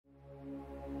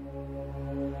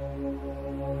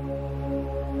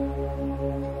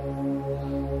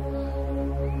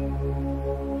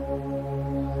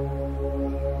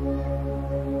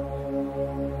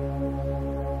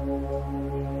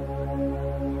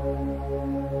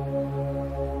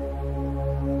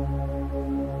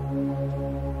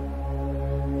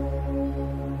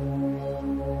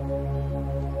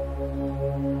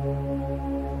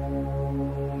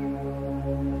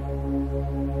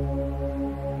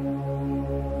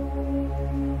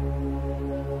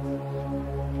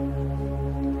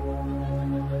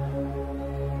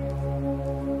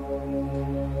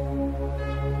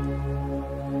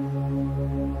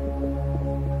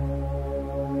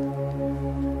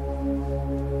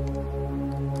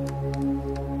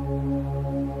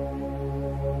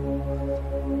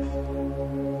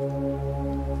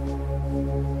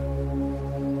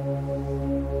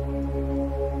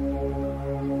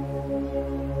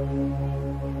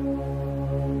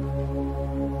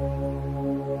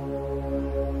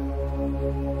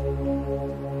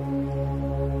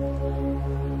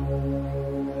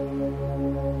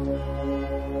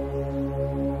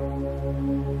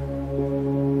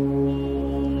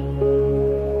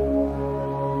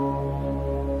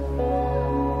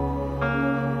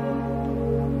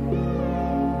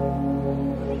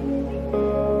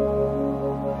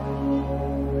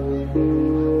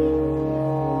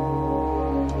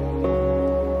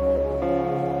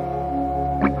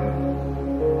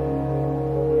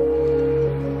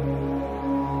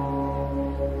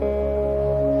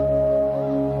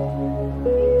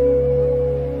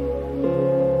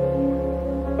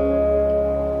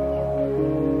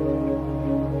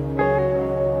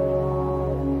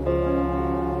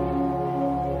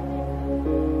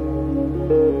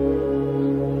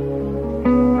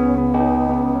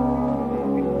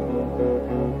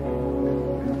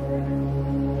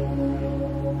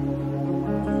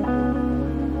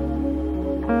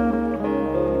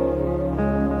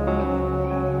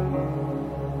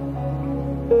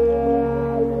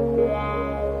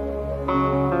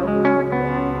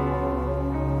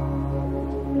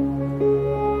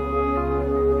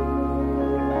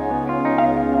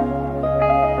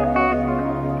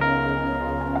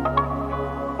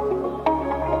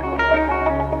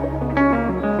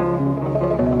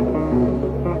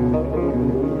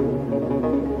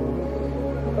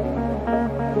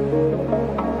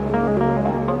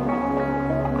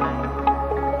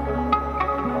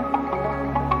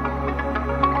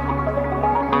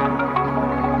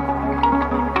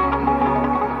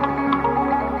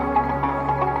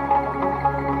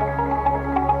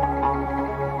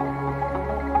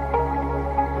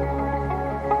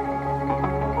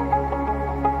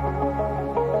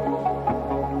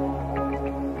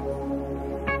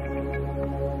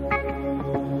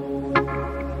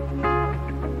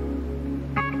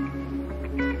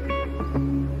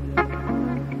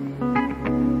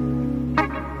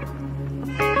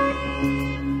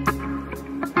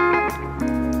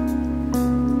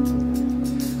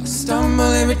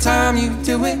time you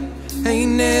do it.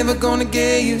 Ain't never gonna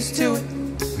get used to it.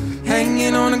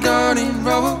 Hanging on a garden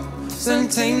roll,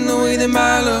 tame the way that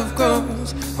my love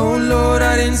grows. Oh Lord,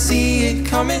 I didn't see it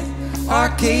coming.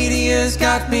 Arcadia's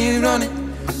got me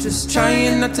running, just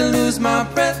trying not to lose my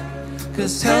breath.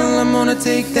 Cause hell, I'm gonna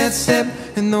take that step.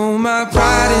 And though my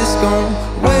pride is gone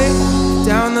way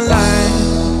down the line,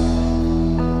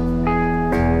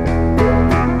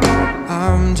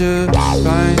 I'm just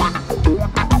fine.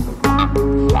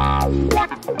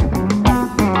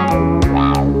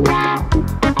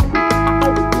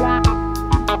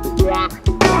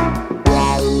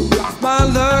 My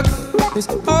luck is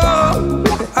all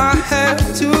that I have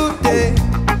today.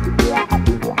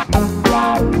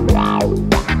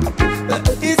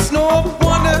 It's no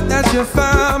wonder that you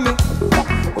found me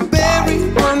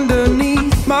buried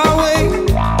underneath my weight.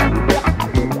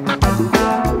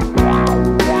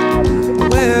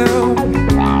 Well,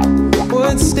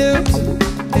 wood stills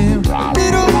and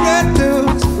little red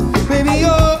pills, maybe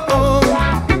you're all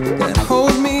that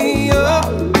hold me up.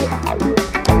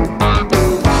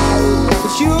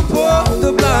 But you pour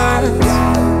the blinds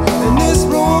in this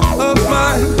room of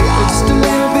mine. It's just a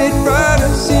little bit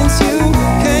brighter since you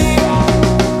came.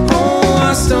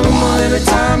 I stumble every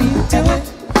time you do it.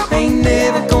 Ain't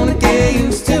never gonna get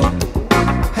used to it.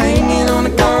 Hanging on a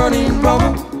garden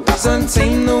roll,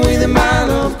 tame the way that my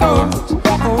love grows.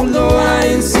 Oh Lord, I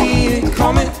didn't see it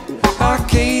coming.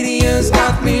 Arcadia's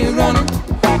got me running,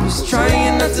 just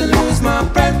trying not to lose my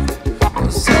breath.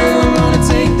 So I'm gonna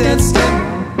take that step.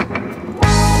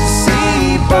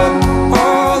 See but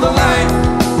all the light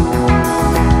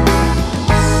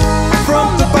from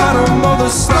the bottom of the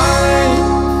slide.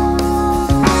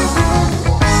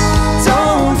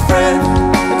 Don't fret,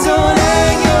 don't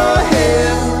hang your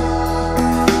head,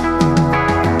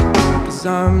 'cause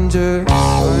I'm just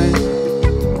fine.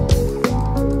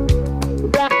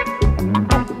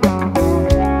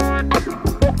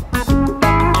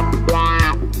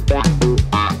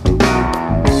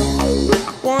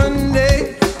 One day,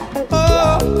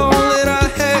 all that I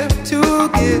have to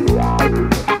give,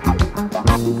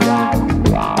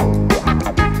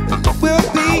 we'll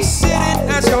be sitting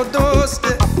at your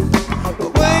doorstep,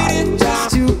 waiting just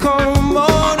to come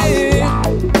on in.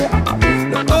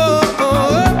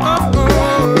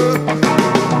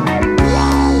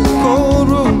 Cold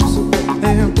rooms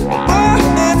and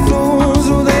overhead floors,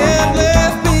 oh, they have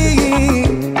left me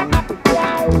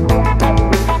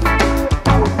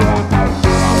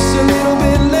just a little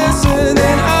bit lesser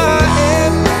than I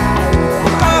am.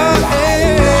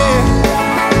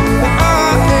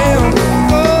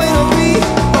 Oh, it'll be,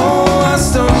 oh, I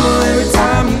stumble every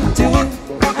time you do it.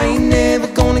 I ain't never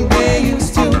gonna get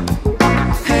used to it.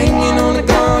 Hanging on the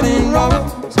garden roll,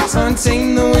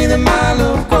 tame the way that my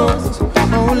love grows.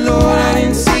 Oh Lord, I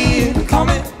didn't see it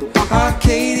coming.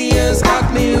 Arcadia's got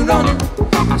me running,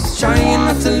 just trying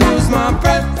not to lose my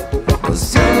breath.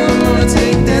 So I'm gonna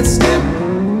take that step.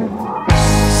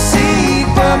 See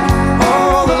up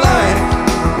all the light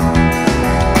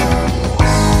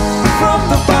from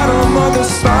the bottom of the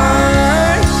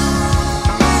spine.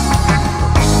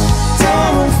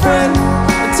 Don't fret,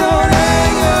 don't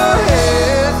hang your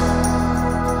head,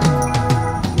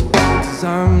 'cause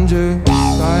I'm just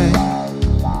fine.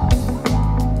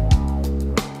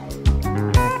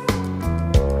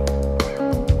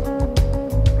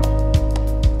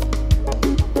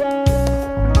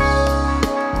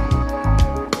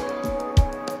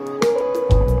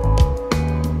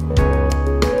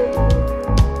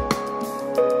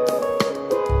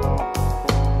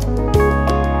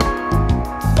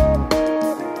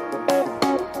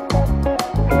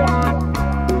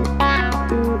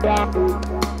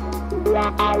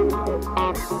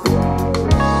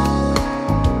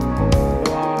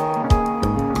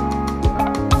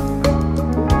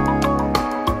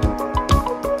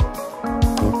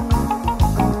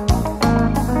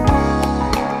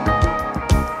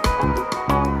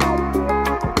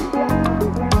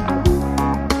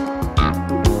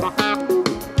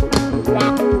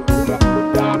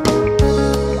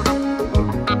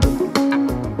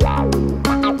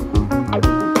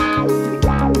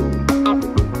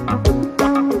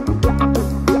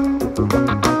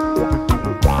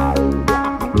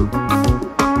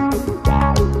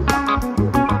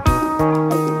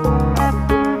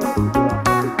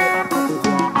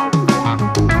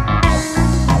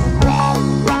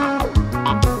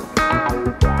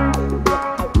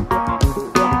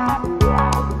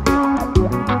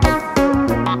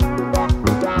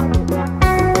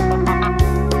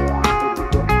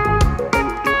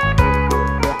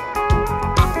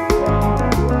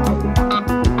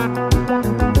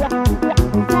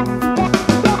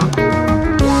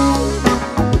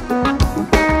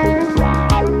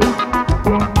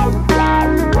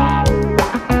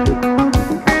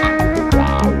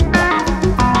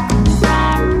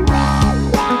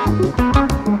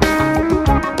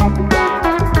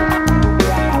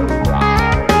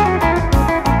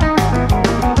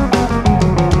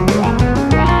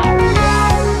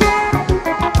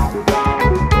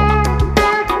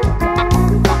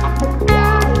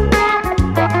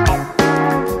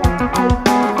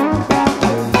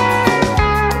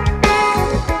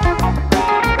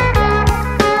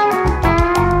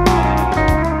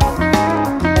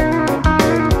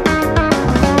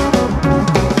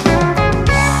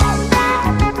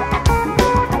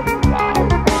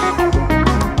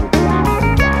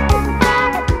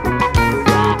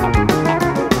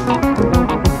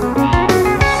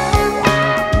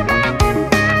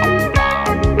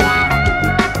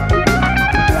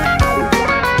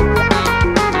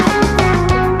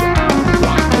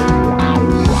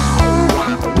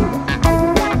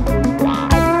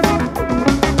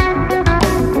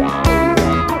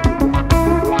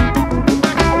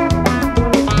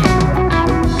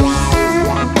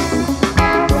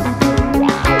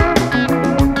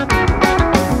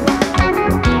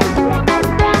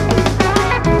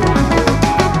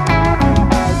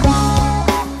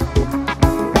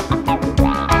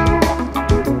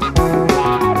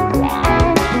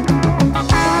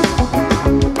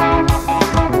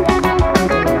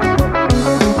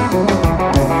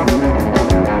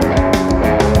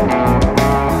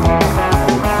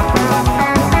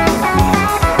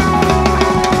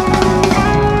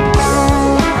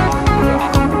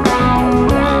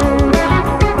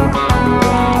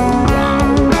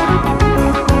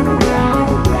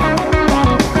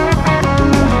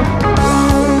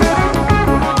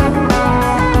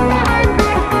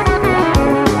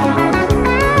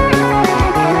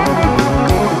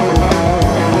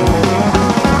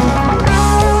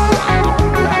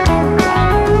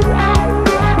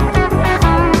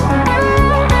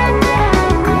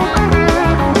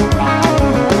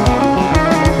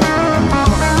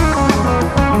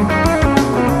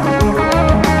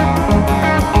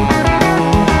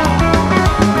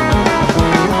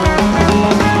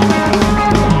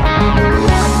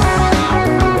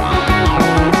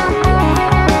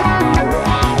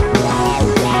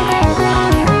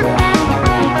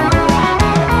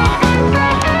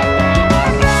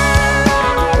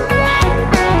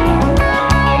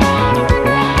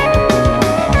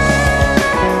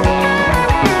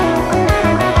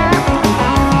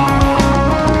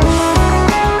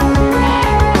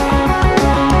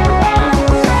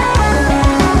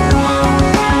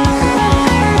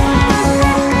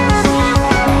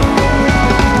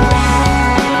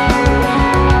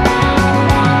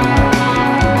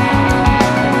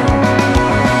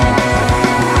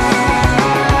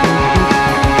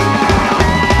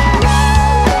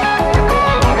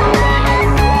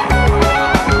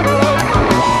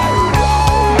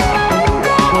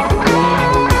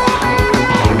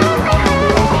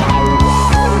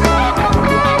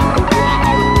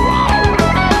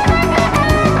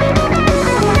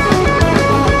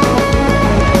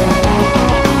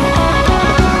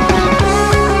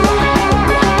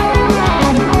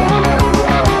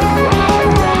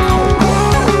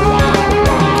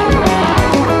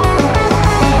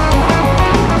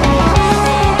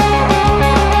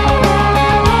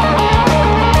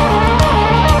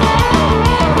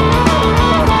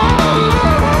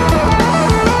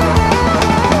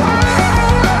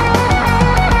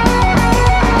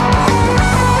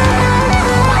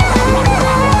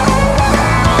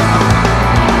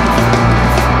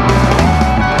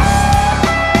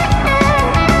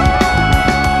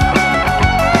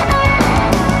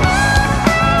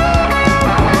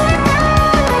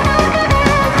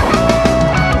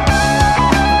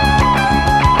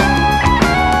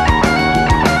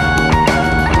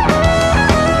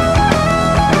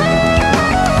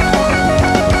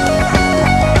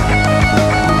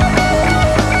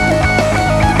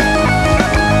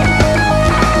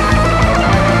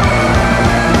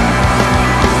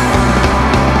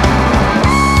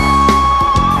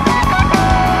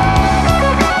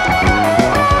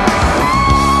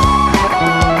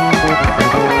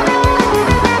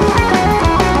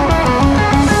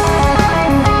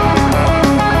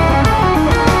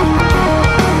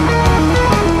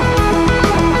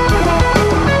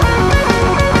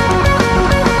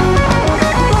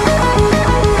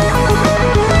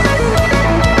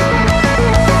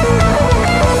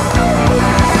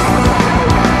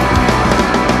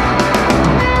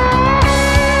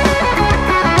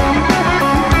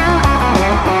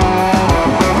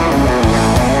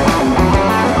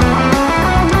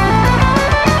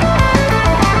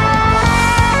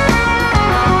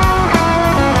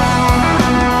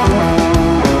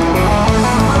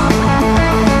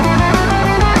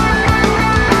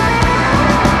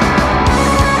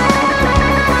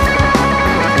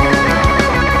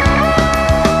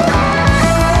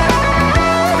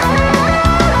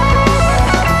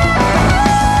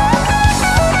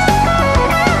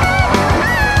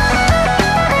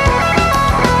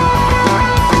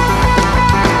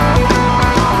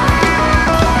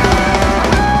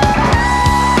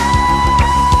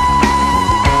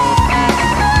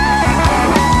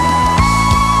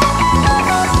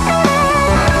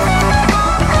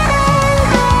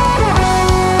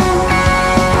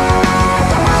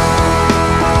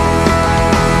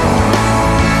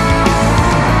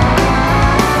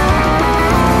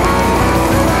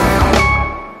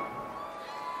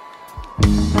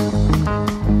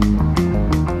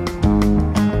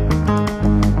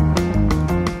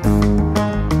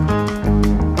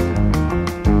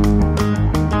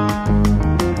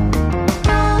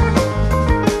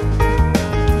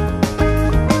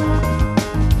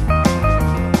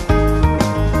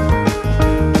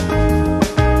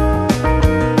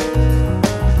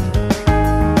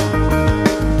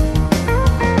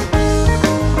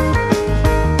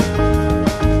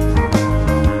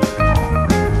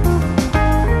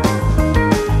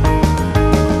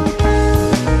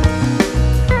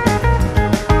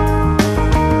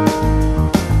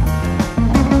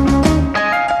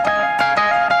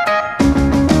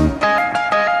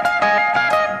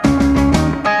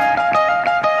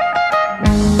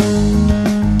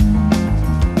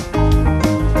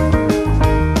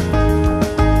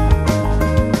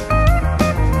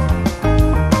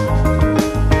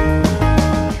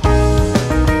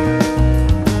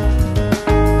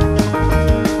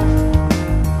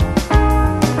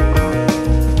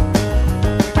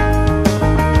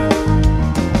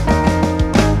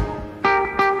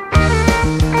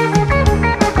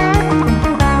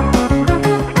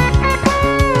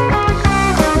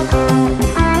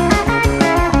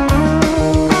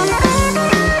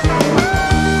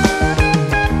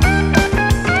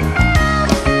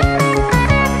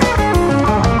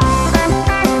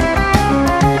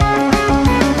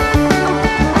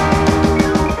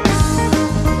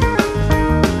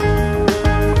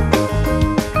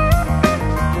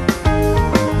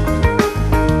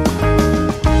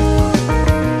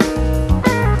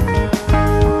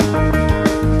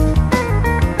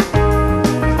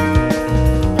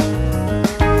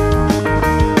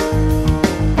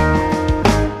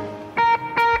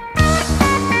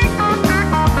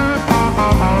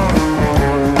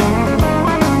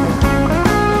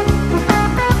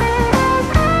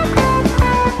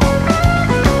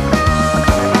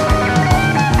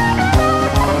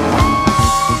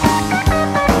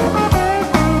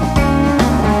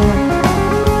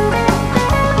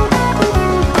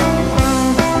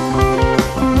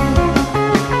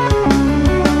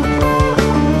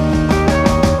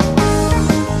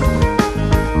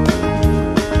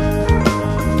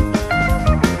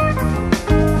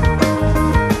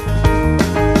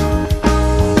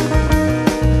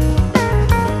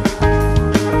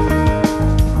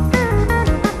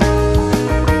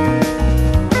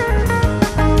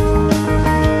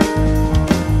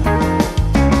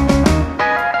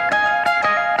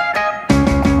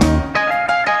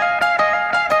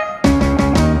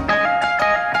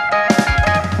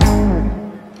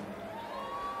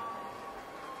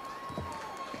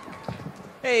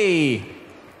 Hey,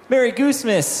 Merry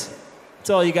Goosemas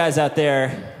to all you guys out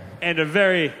there. And a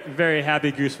very, very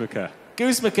happy Goosemaca.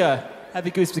 Goosemaca. Happy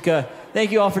Goosemaca.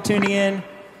 Thank you all for tuning in.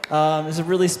 It's a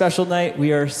really special night.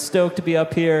 We are stoked to be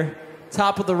up here.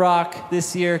 Top of the Rock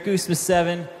this year, Goosemas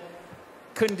 7.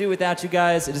 Couldn't do without you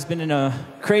guys. It has been a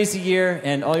crazy year,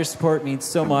 and all your support means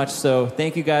so much. So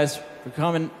thank you guys for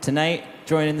coming tonight,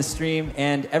 joining the stream,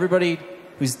 and everybody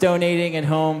who's donating at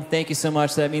home, thank you so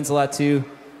much. That means a lot too.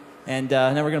 And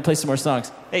now we're going to play some more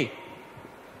songs. Hey.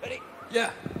 Ready?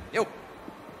 Yeah. Yo. Do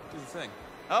the thing.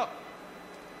 Oh.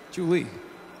 Julie.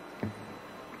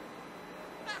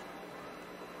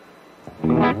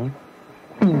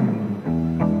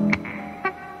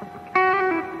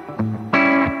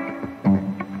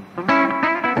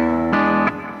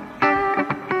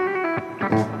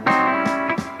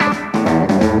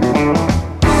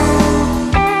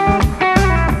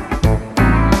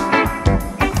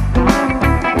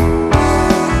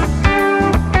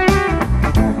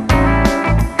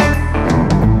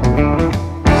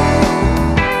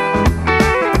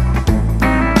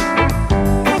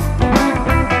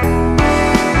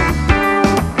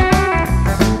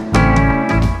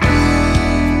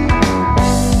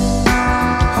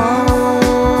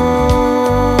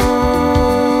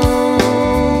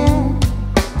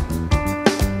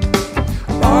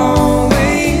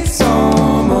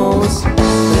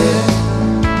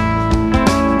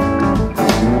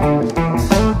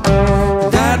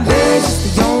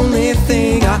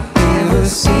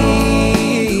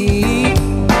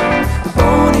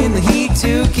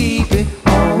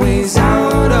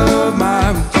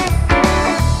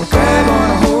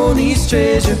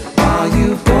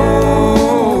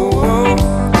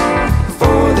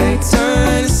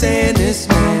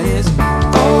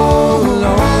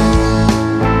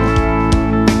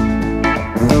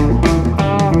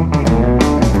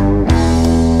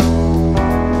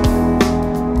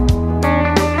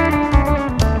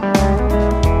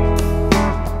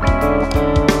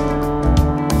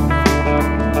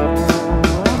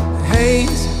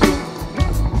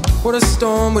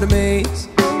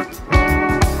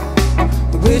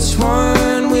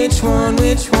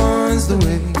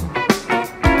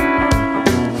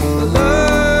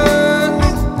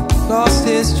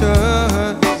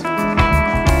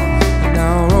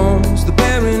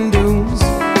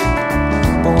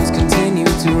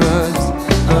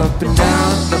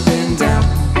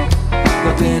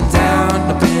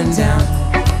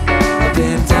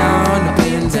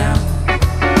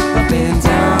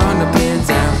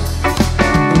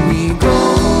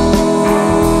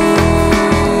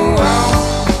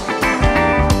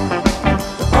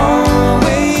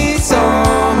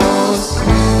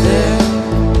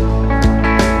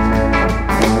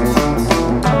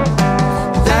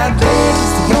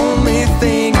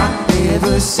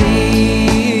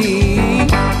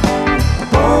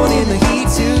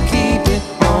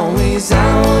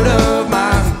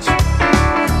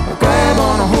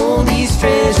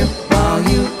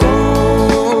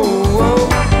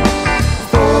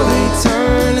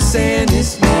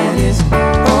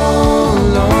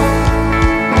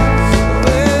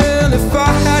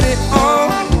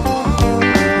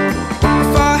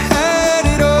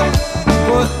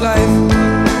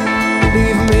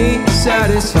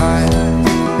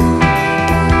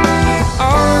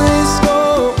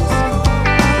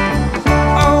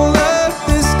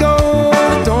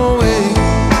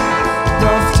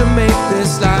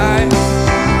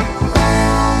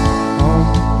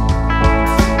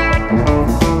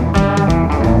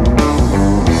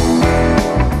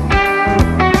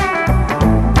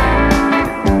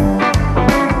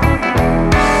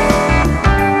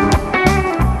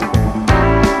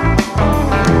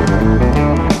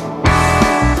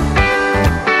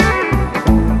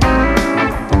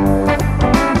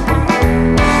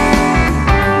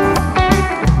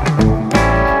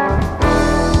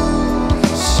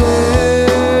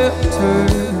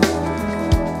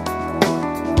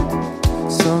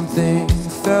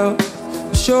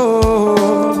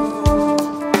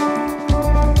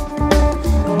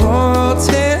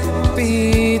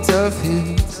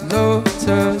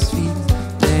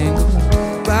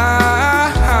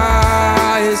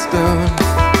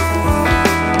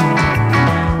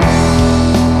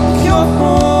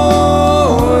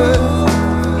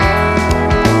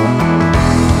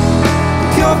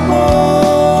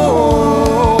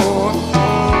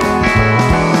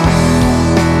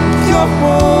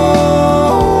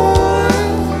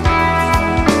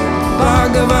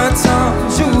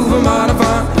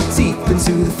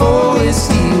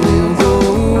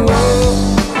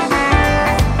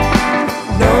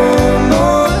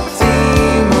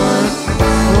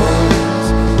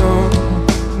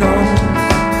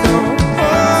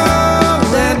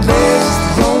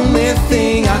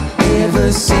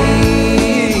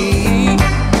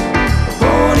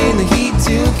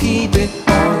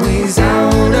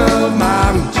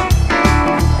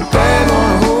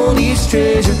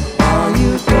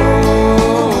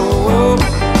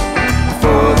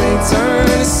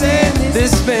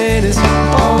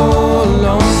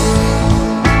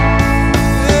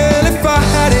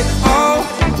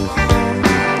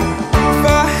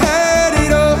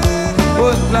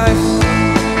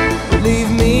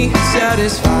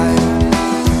 satisfied.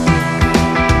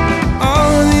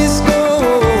 All of this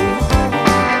gold,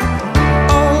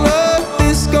 all of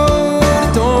this gold,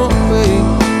 it don't weigh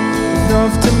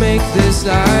enough to make this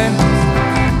life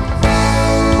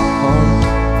home.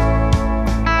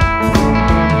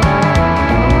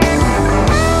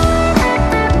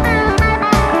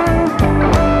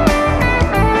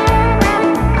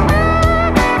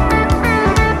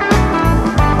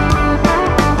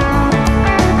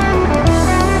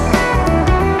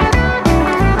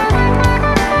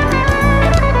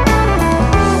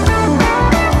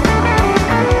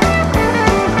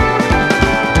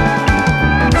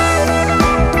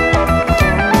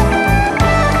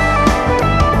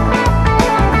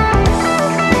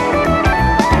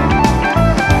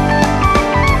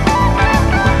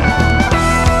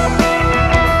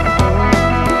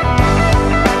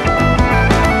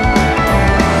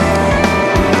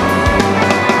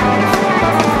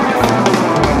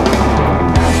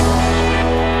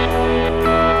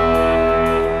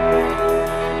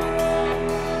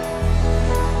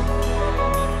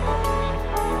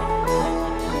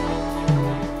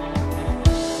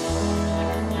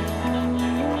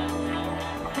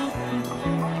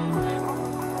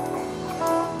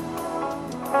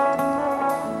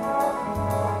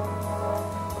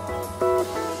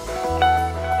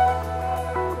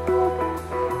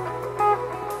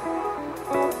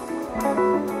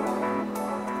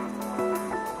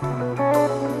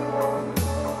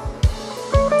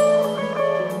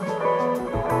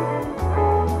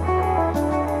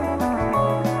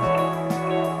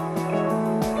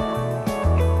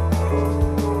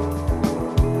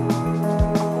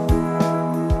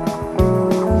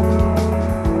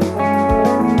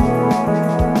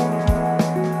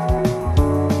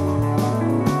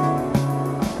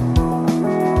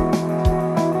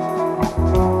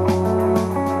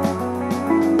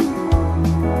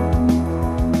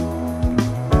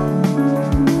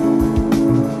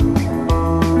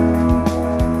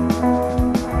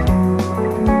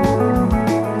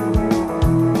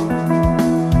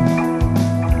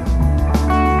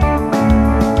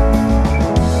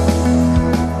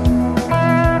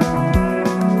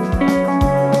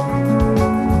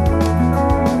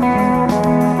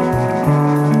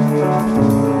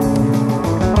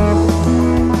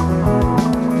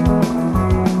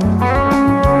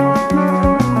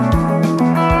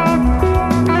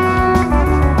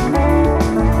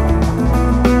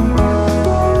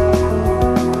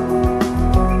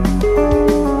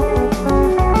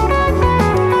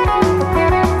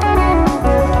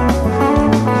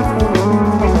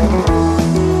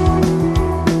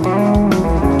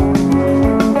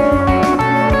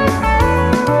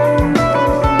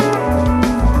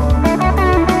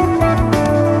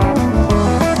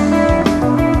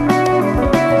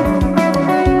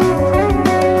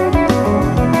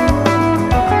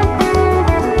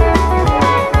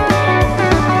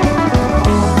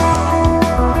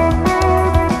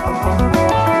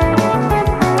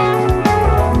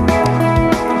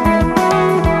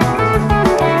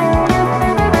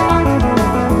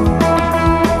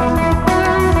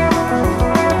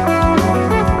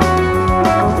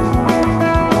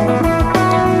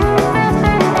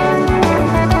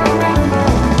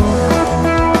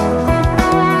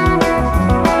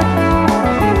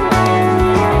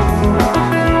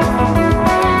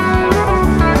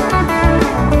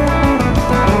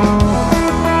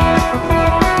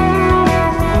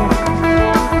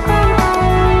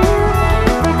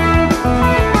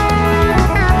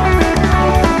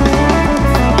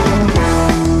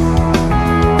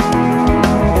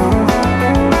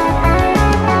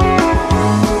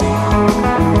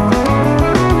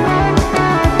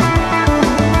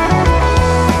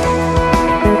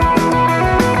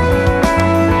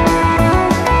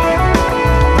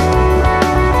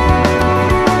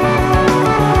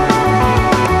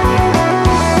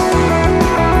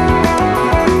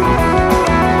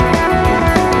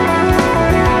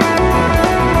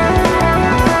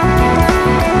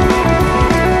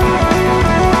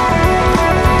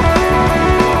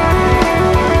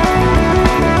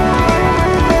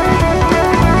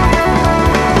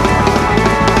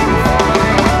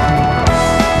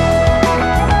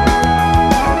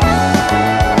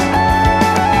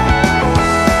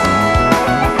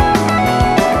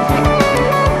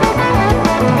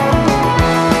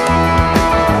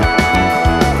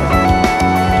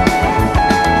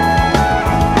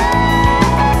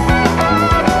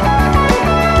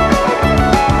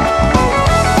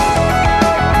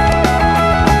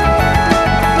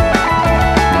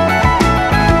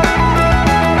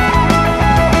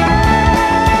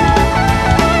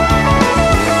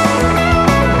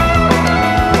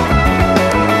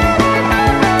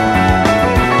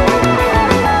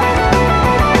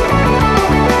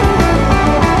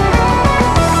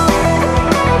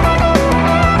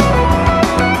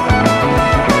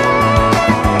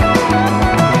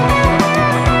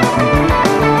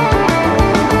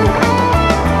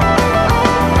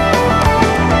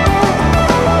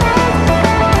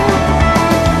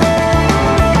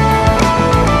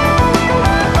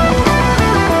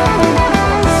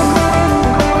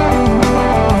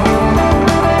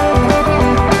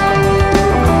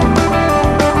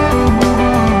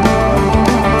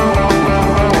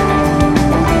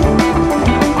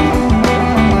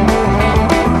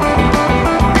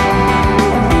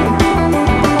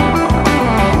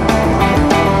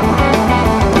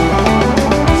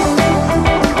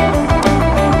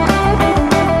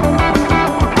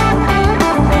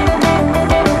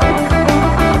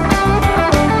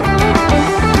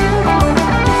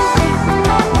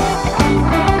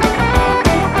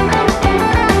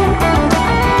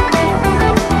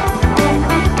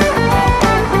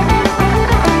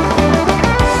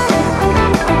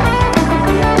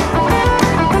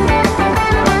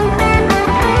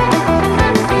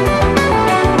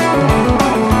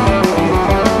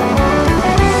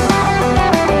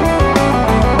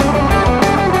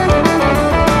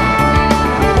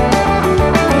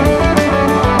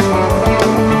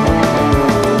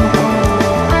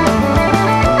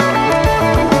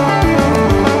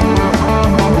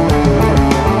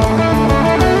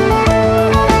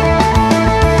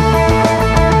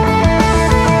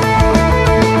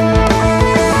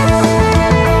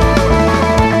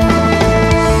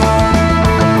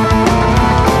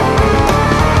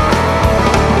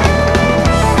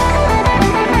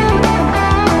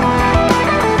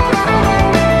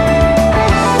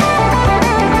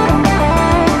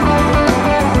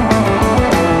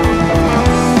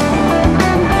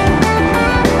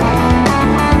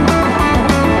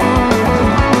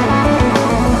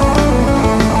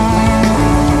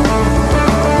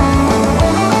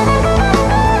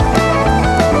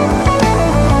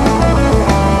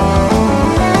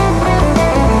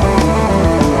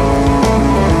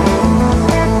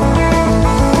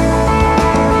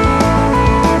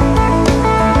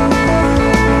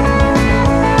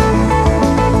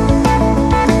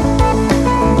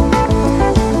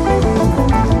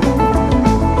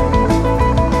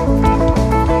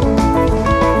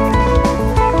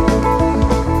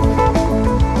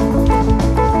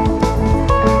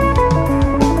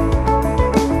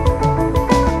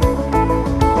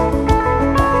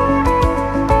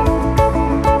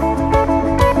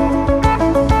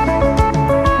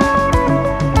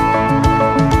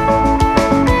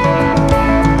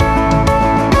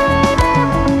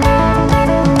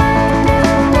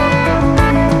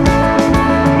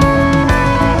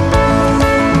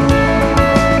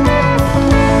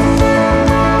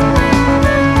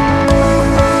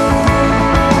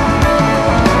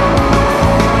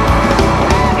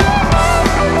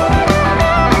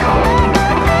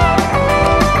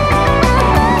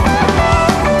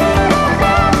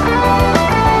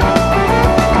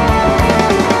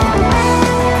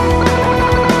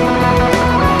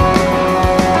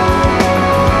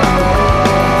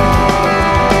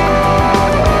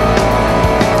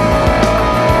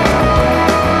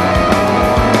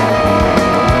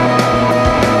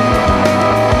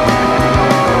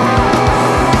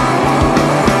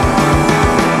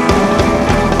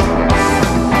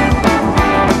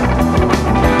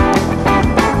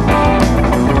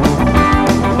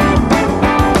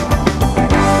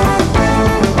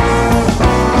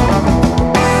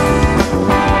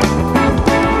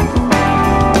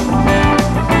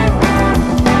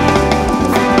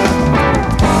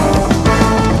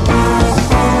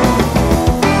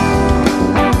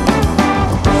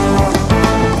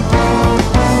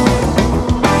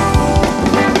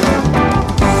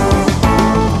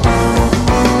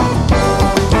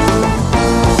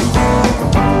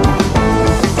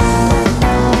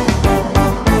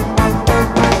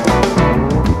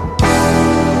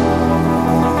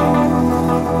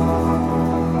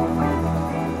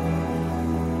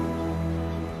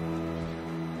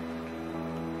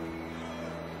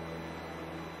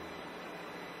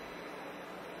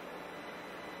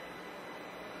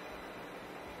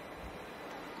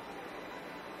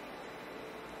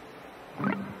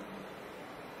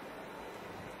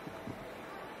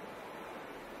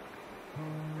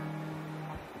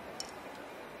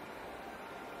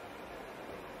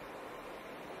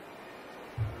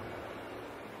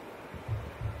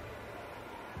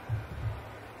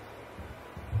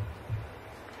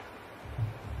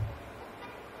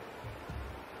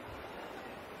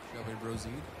 Shall we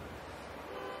proceed?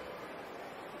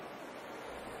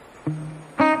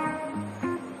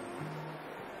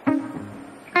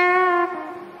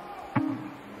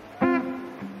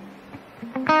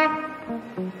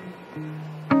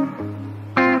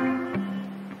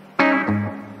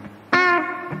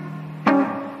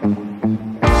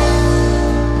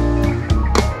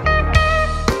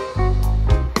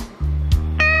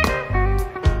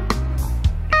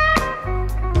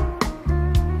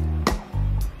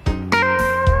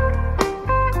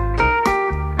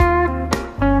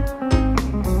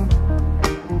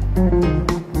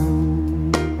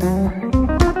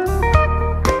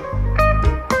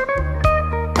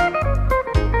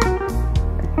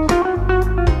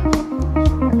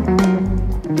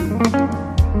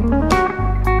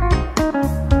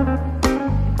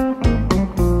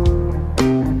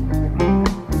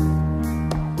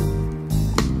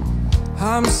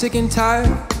 I'm sick and tired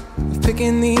of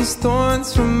picking these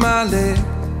thorns from my leg.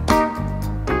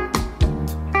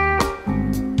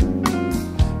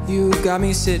 You've got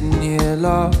me sitting here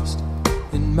lost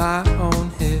in my own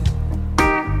head.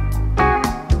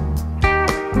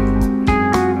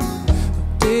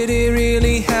 Did it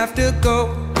really have to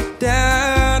go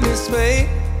down this way?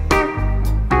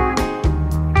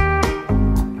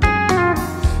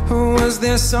 Or was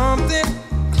there something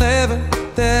clever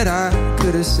that I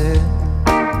could have said?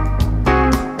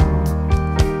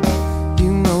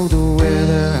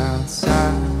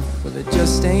 Well, it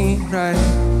just ain't right.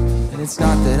 And it's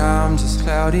not that I'm just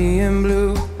cloudy and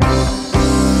blue.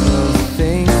 Well,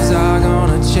 things are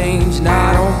gonna change, and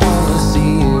I don't wanna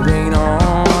see it rain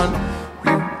on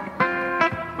you.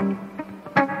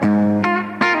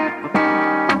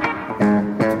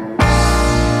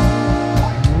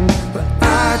 But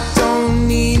I don't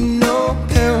need no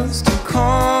pills to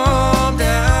calm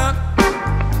down.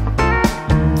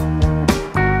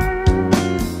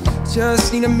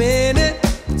 Just need a minute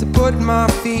to put my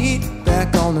feet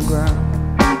back on the ground.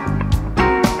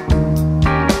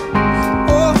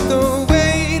 Oh, the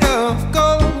weight of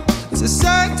gold is a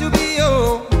sight to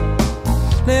behold,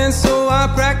 and so I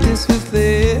practice with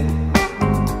it.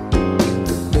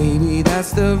 Maybe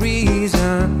that's the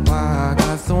reason why I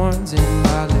got thorns in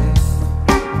my leg.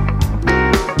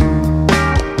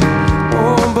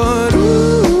 Oh, but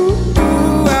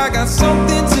ooh, I got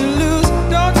something to lose.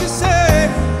 Don't you say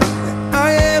that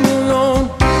I am alone?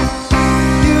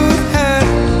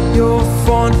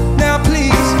 Now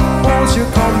please, won't you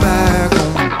come back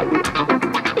home?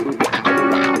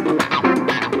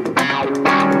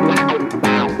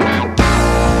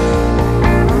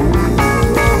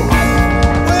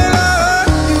 Well,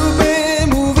 you've been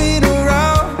moving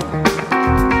around,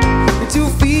 your 2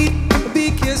 feet be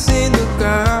kissing the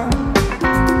ground,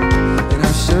 and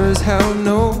I sure as hell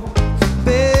know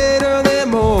better than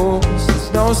most. There's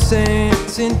no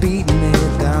sense in beating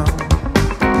it down.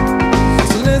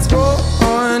 Let's go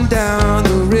on down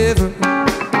the river.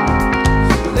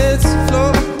 Let's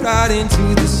float right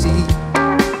into the sea,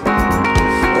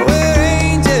 where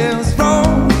angels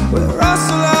roam, where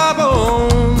rustle our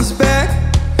bones back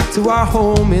to our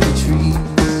home in the trees.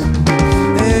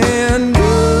 And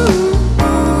ooh,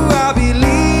 I'll be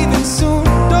leaving soon.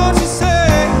 Don't you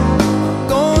say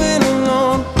going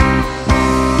alone?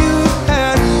 You've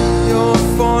had your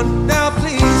fun. Now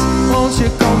please, won't you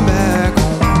come back home?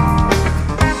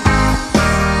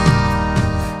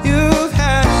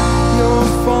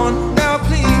 Now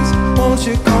please, won't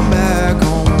you come back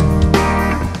home?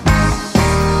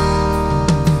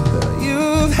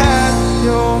 You've had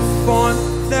your fun.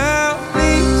 Now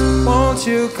please, won't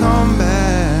you come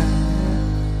back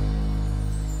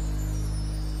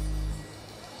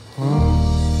home?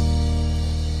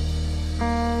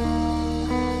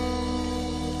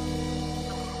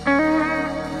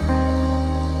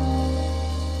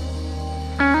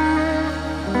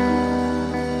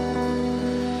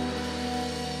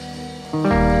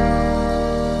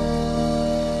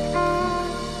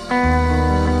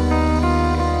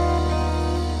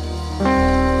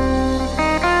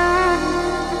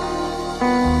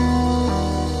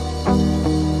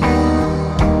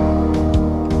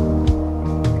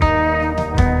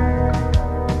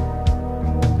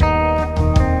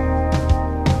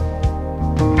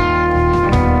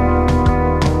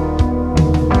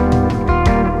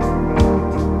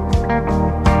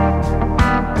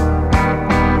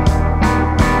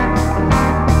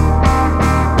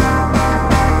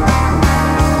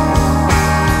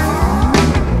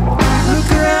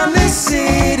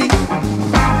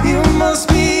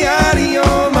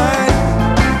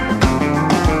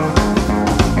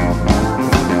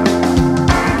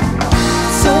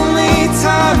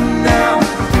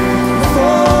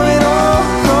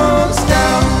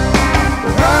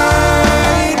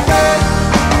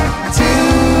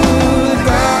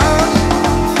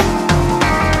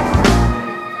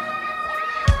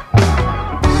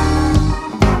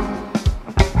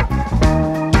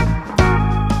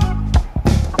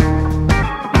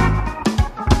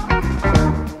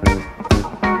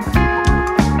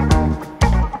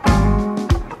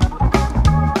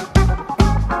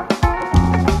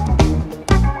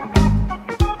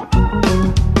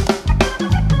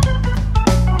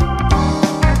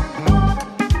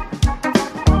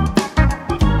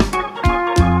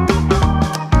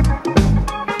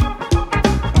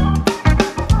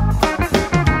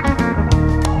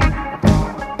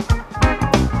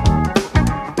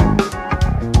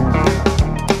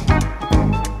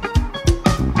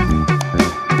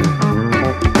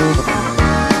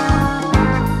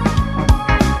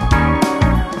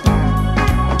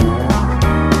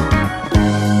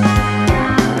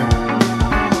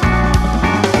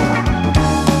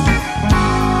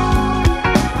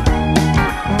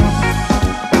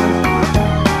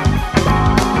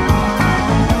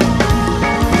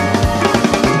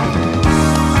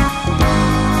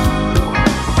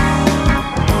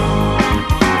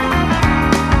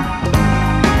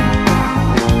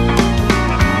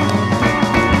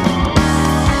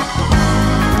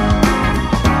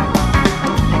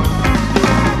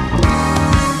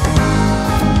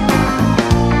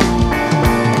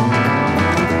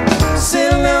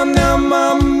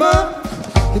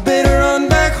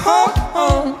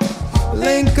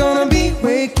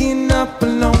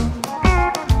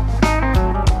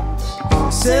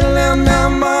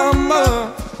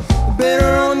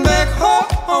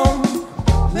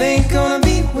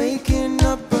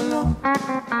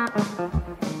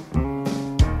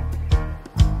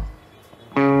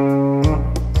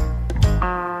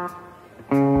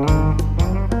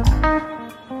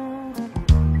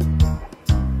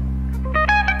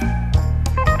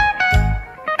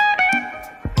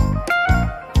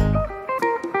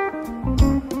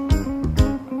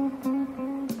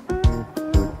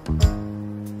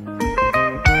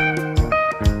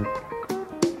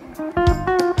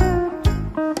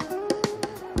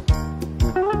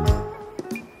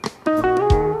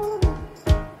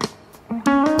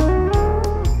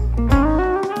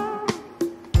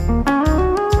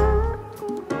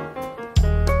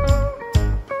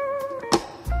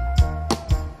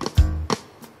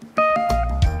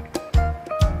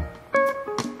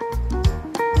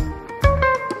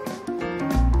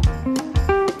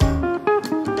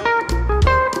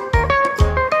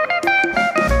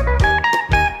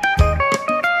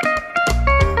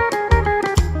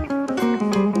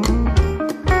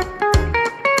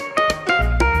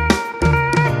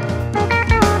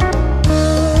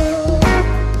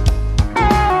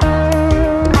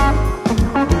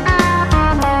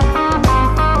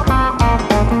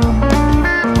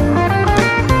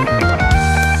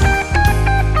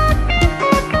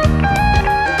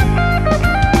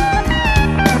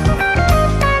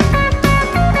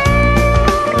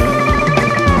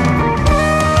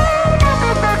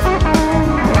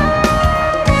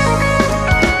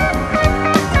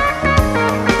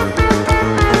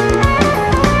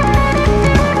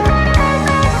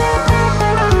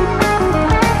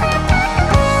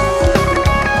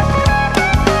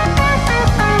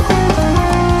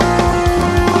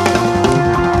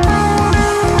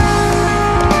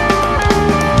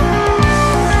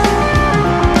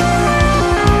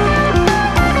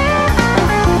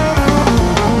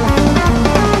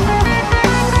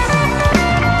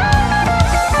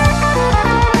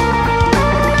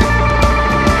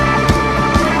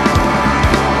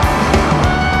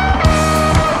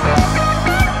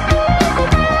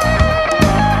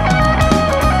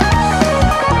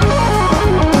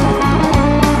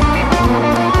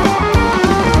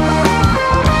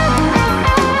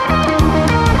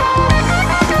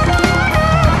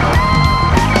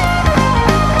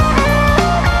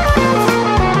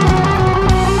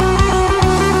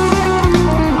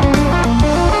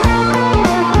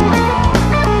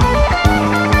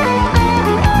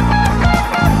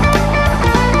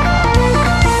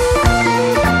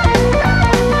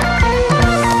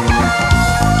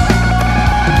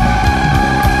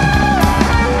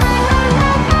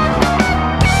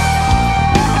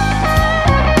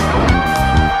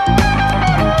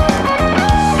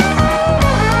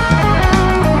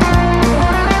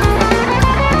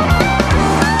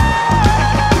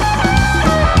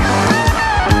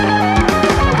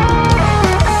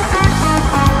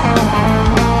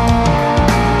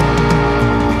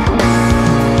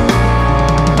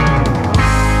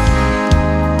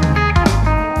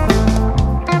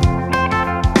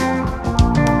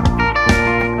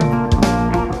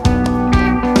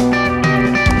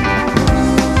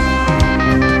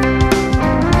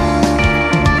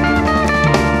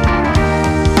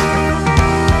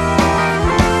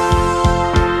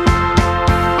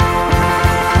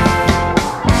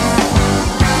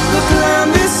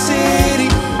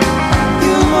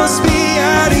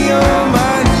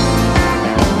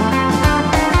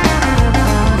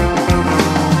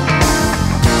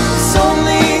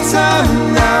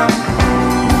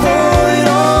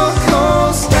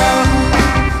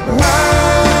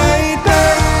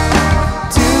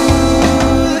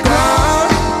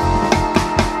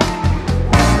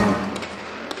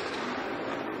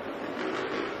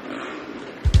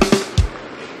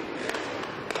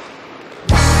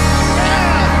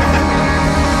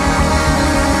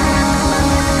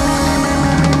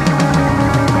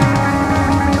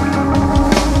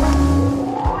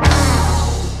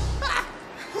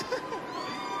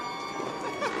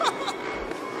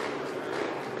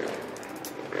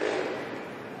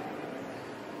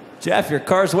 Jeff, your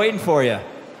car's waiting for you.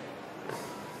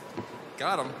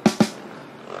 Got him.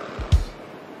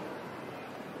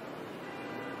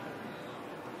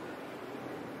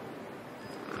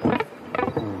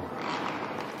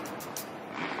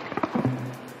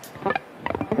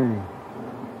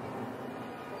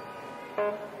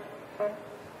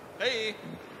 Hey.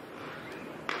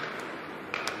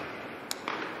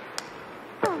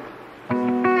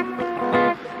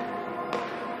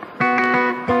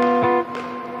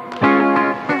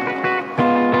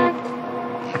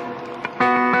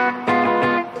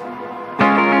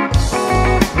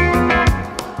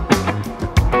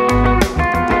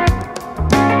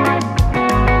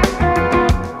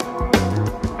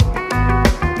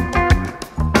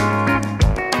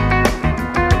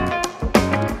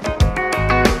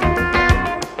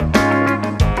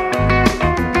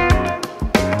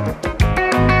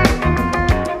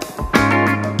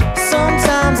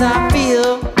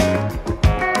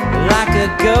 like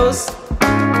a ghost,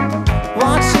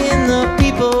 watching the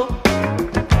people,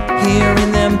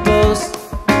 hearing them boast.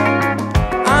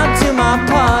 I'm to my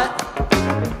part,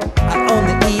 I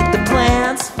only eat the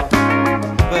plants,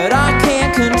 but I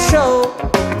can't control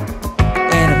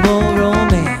animal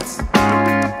romance.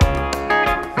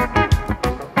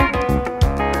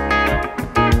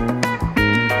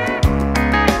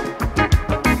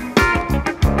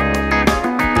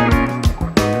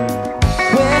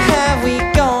 Where have we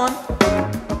gone?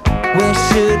 Where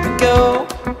should we go?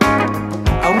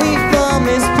 Are we from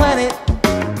this planet?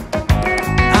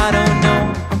 I don't know.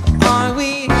 Are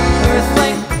we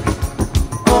Earthling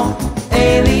or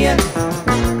alien?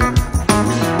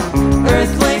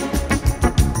 Earthling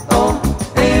or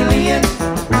alien?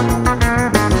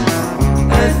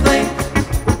 Earthling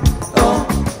or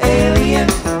alien?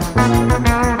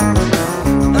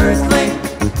 Earthling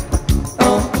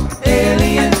or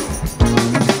alien?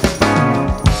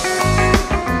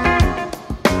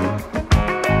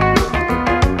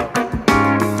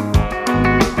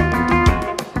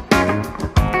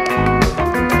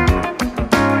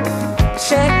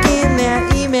 Checking that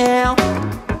email,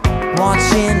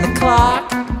 watching the clock.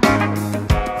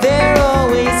 They're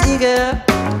always eager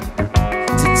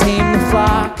to tame the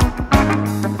flock.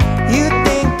 You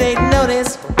think they'd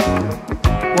notice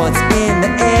what's in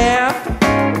the air?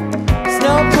 There's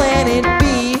no planet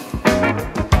B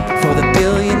for the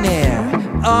billionaire.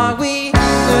 Are we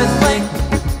Earthling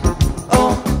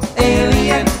or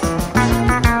alien?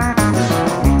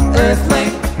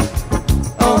 Earthling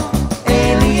or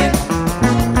alien?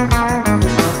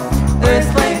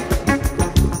 Earthling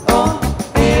or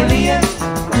alien?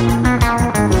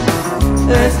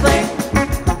 Earthling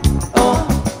or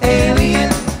alien?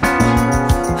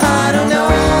 I don't know.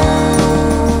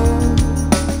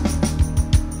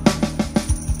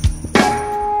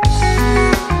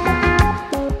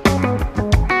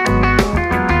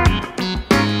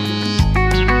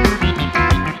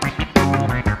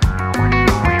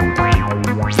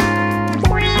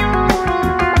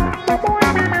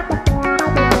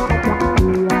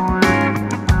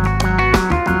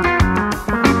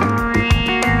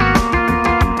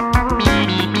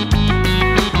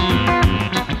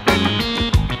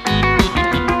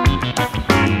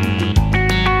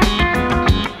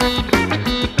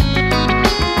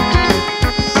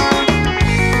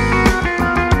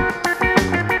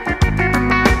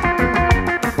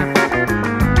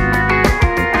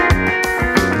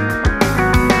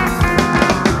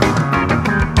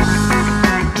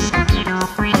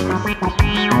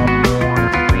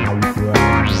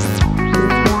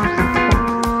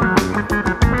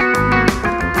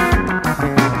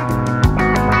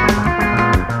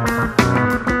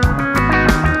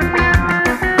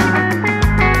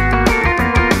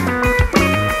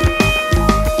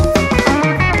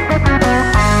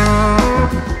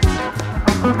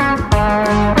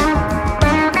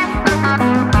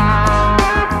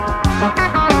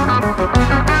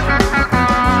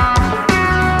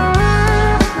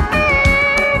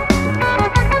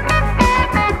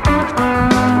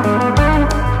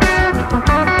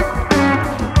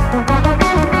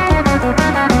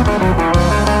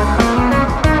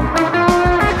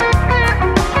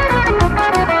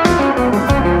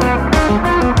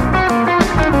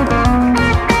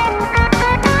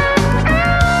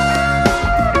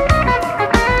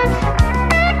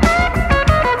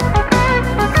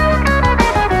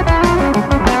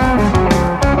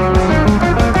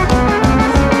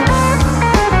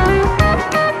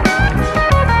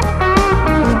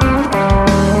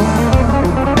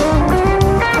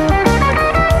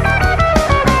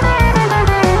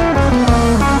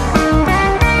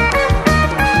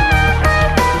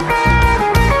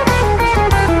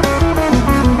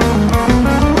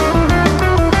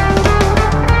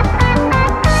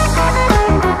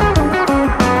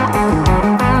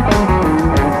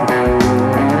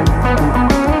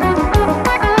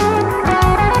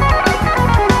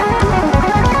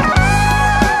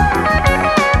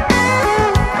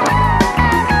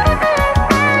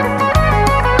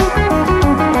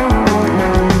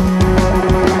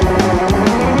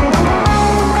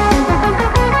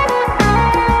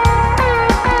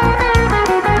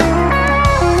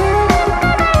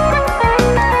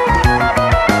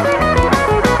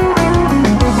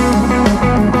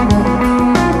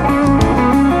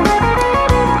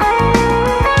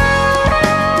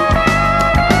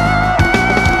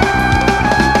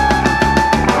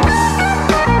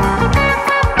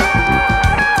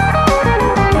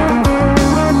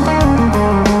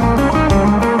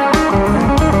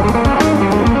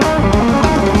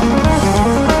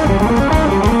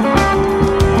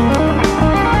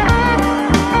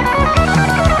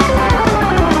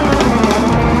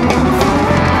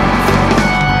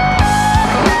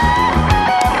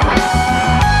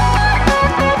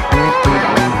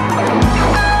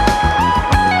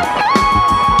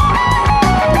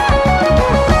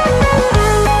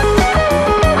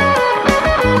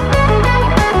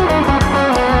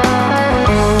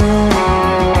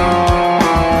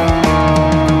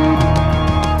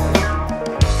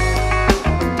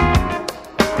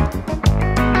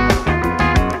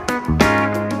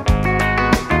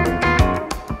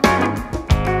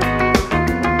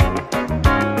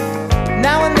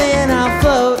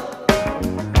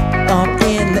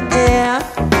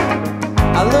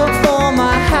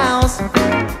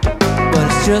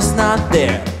 out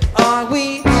there. Are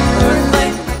we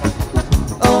Earthling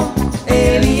or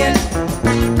alien?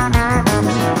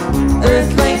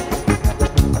 Earthling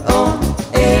or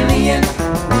alien?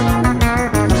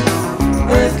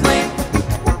 Earthling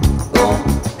or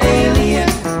alien?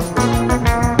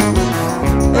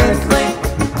 Earthling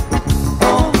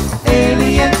or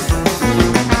alien?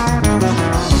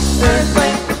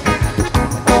 Earthling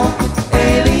or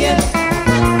alien?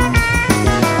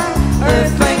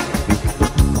 Earthling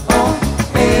or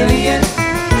alien?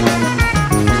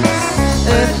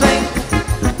 Earthling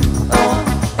or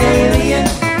alien?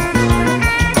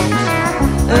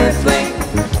 Earthling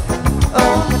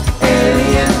or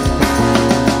alien?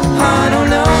 I don't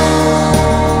know.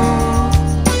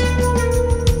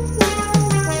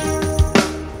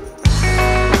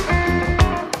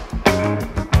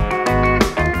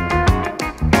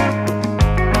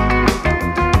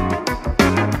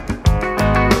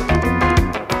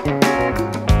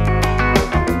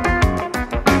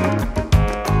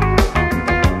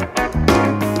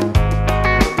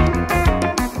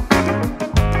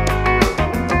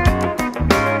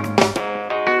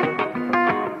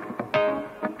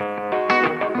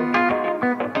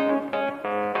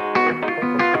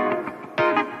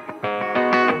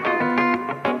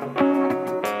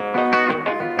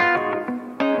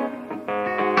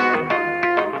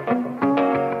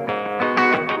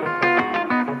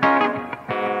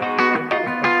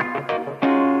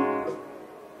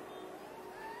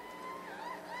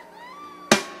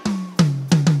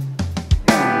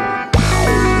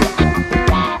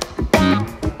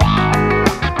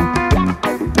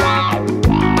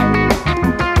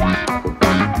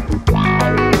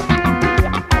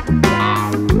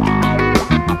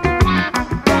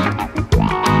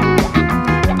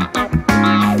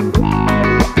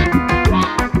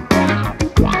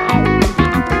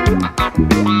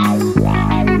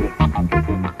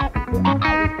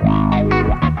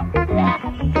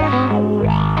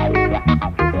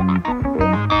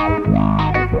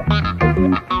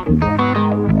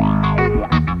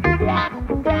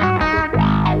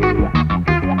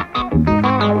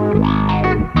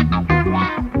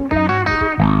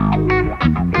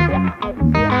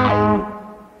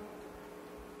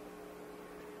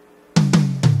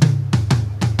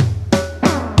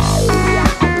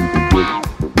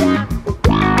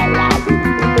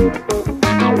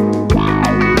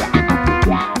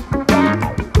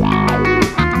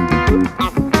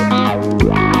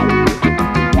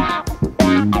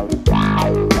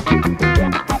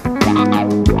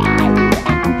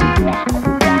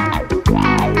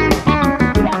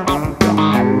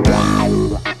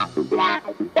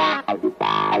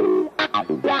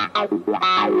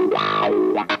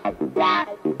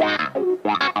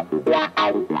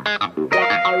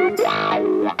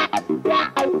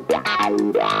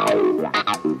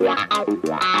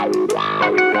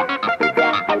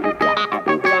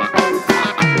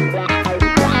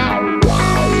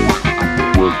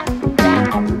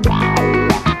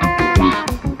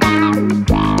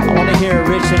 I want to hear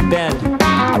Rich and Ben.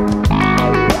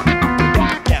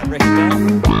 Yeah, Rick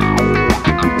and Ben.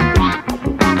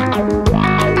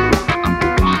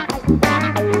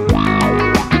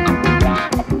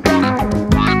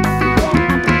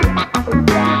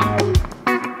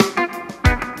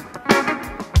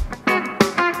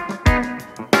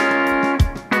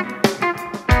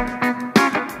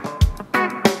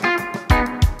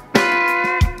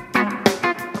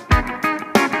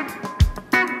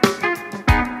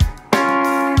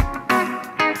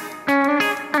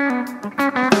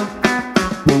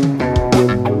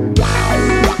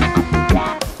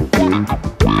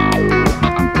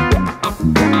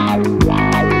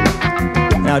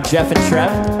 Now Jeff and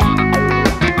Trev.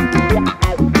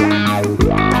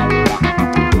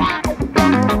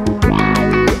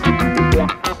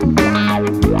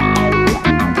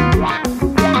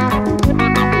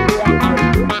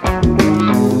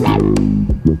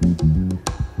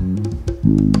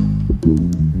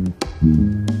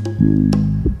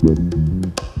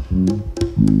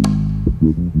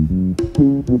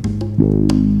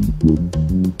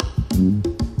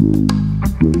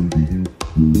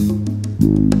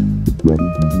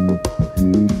 Ready?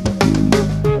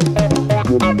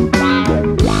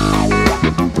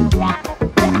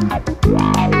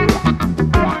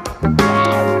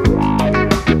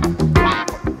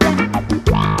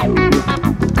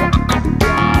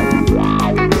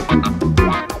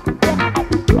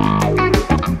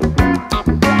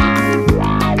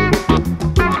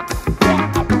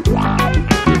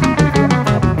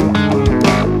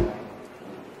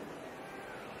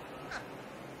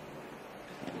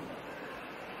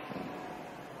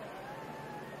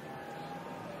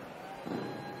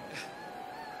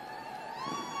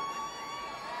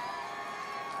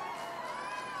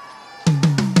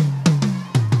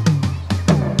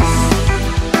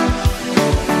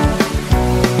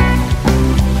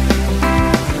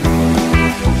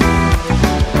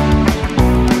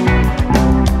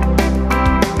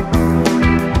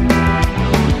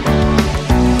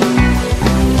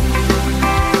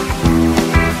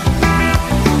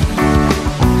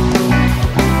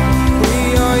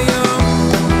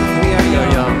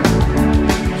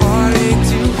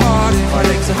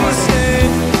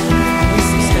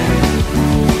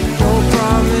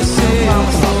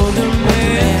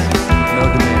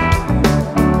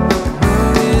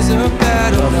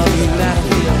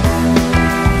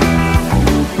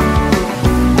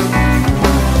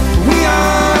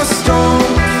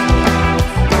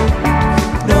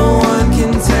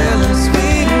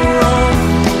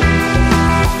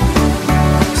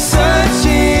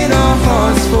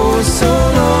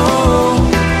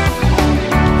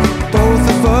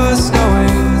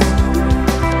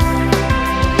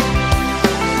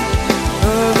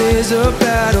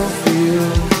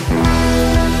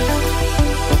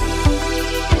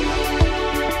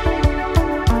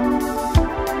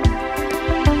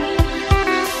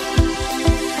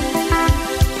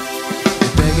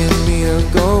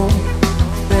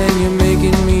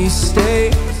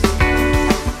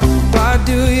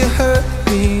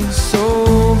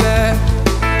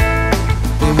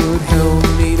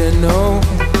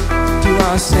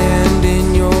 stand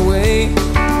in your way?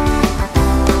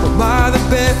 Am I the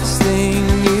best thing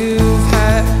you've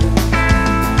had?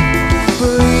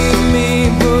 Believe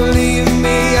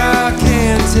me, I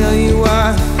can't tell you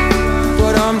why,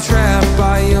 but I'm trapped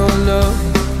by your love,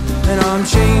 and I'm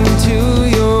chained to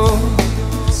your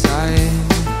side.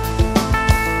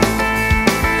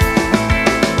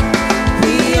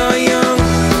 We are young,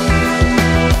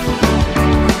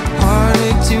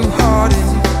 heartache to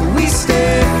heartache, we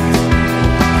stand.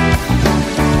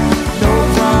 No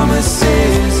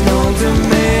promises, no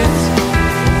demands.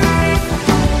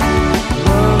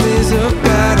 Love is a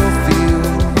battlefield.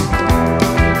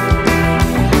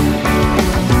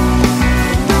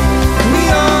 We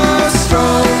are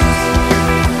strong.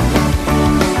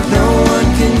 No one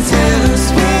can tell us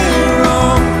we're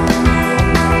wrong.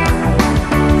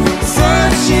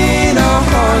 Searching our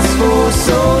hearts for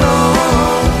so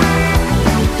long.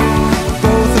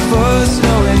 Both of us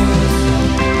knowing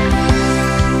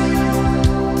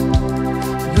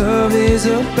love is a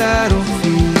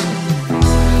battlefield.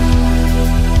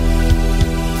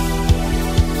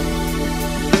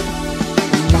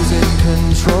 Losing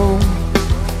control,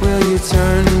 will you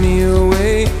turn me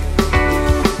away?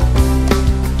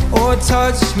 Or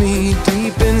touch me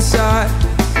deep inside?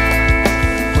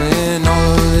 When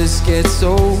all of this gets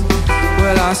old,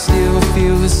 will I still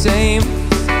feel the same?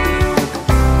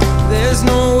 There's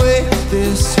no way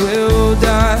this will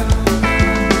die.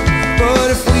 But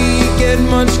if we get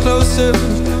much closer,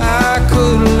 I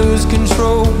could lose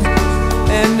control.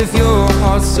 And if your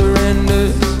heart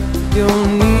surrenders, you'll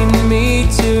need me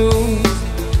to.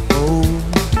 Oh.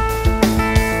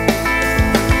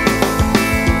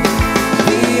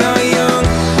 We are young,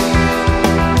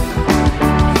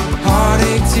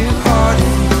 heartache to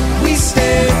heartache, we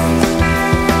stand.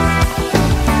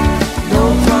 No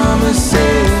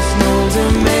promises, no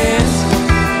demands.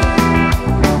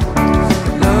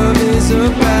 Love is a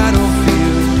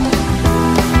battlefield.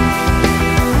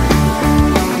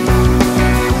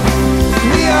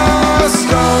 We are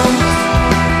strong.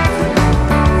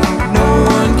 No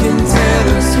one can tell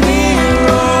us we're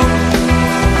wrong.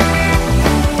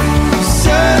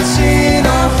 Searching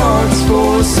our hearts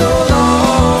for so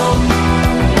long.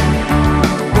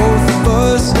 Both of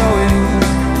us knowing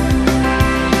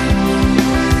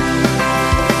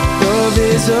love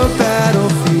is a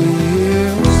battlefield.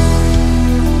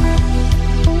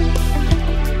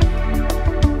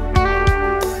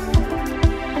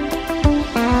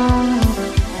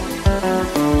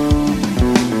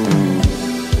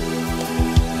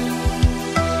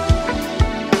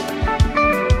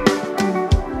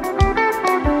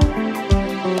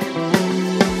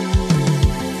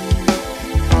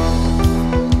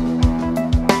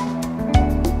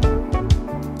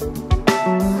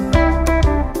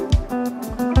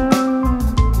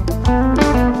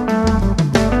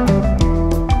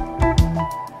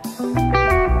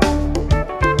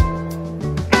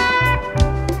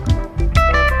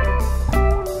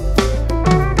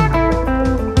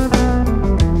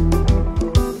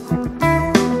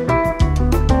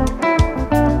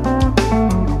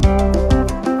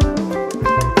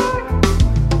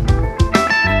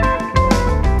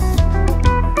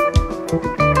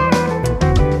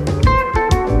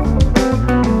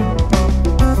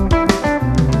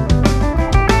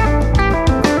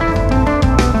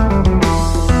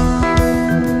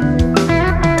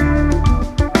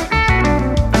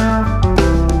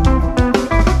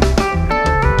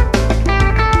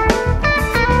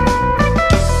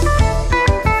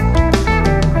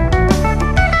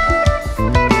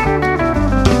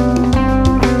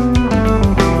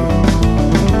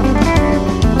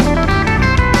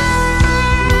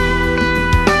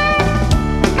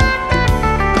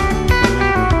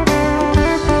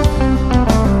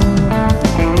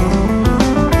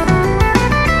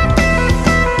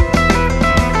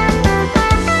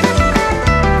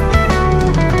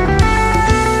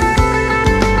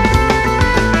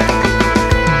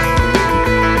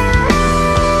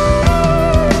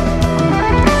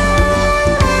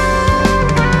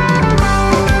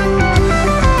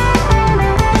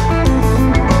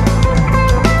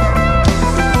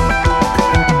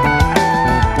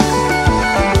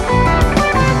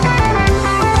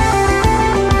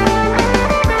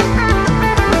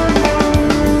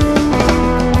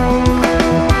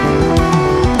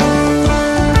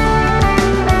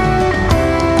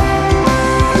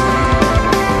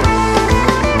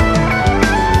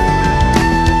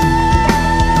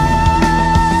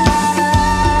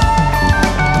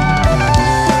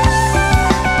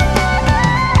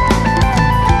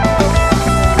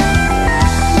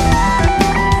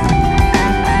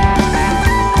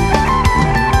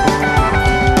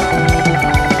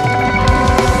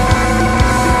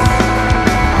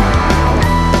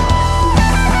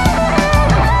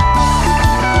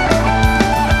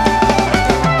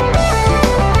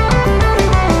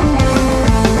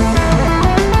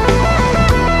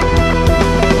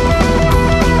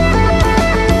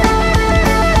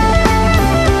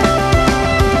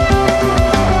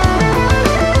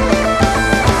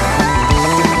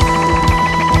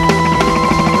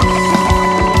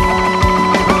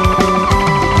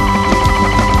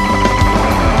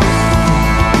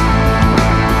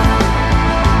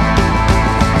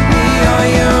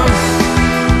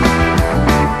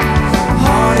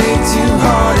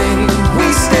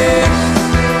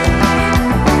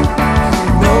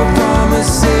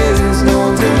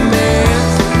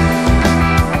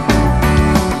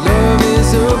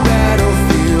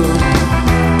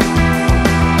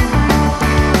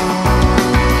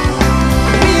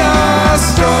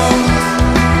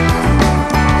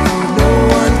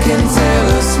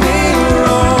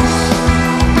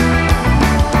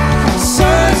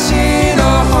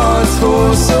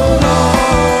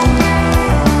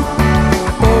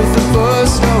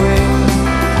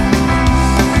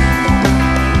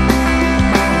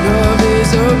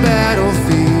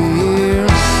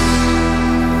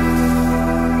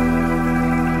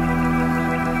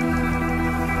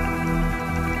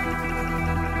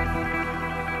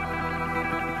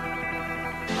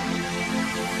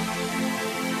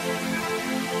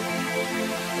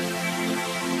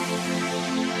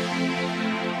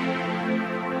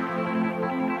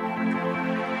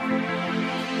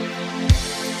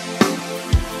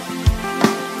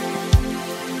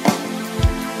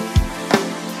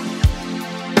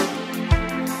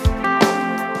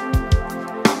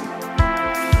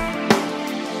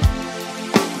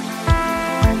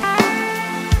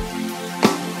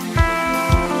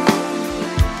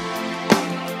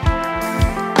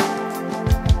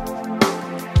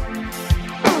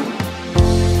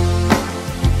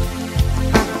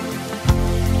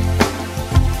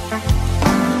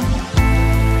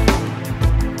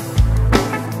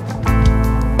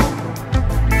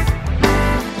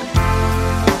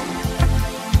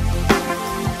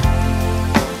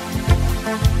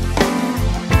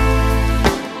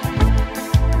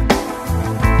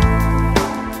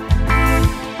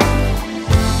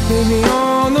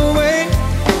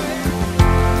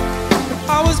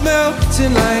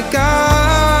 melting like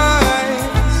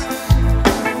ice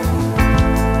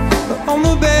on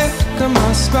the back of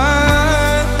my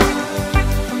spine.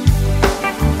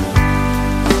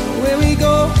 Where we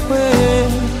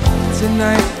going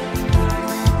tonight?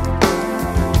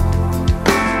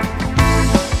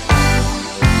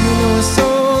 You know it's so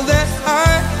that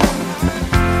high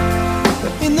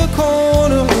in the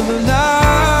corner of the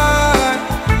night,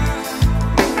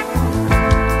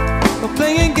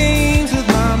 playing games with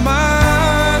my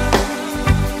mind,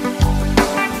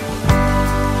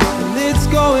 and it's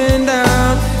going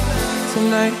down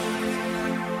tonight.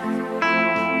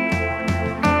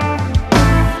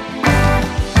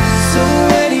 So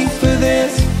ready for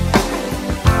this,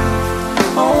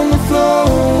 on the floor.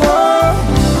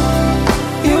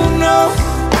 You know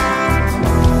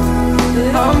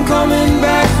that I'm coming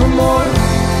back for more.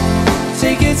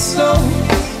 Take it slow,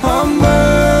 I'm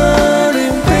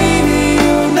burning, baby,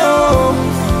 you know.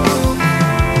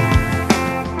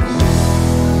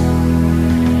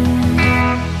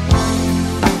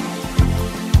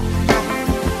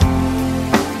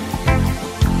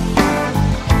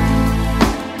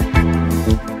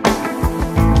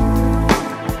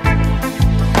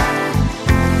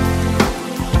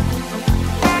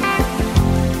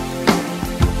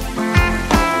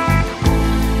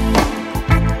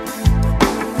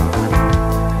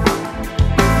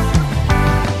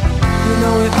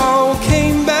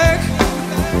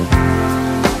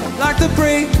 The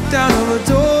breakdown of a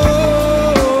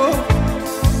door,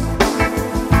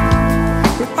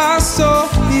 but I saw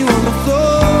you on the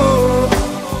floor.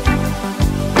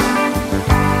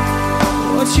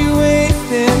 What you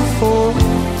waiting for?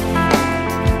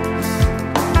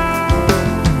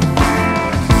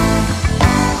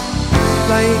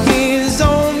 Like years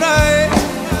all night,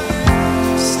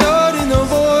 stood in the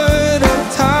void of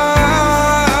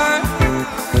time.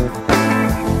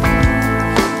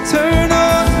 Turn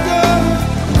up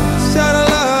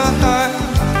satellite,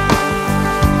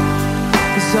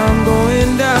 'cause I'm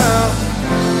going down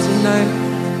tonight.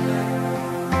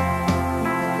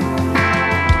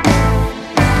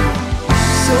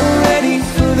 So ready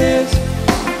for this,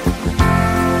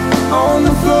 on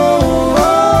the floor.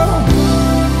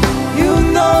 You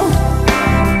know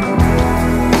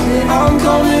that I'm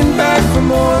coming back for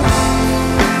more.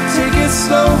 Take it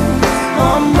slow,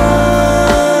 I'm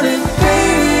running,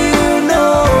 baby, you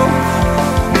know.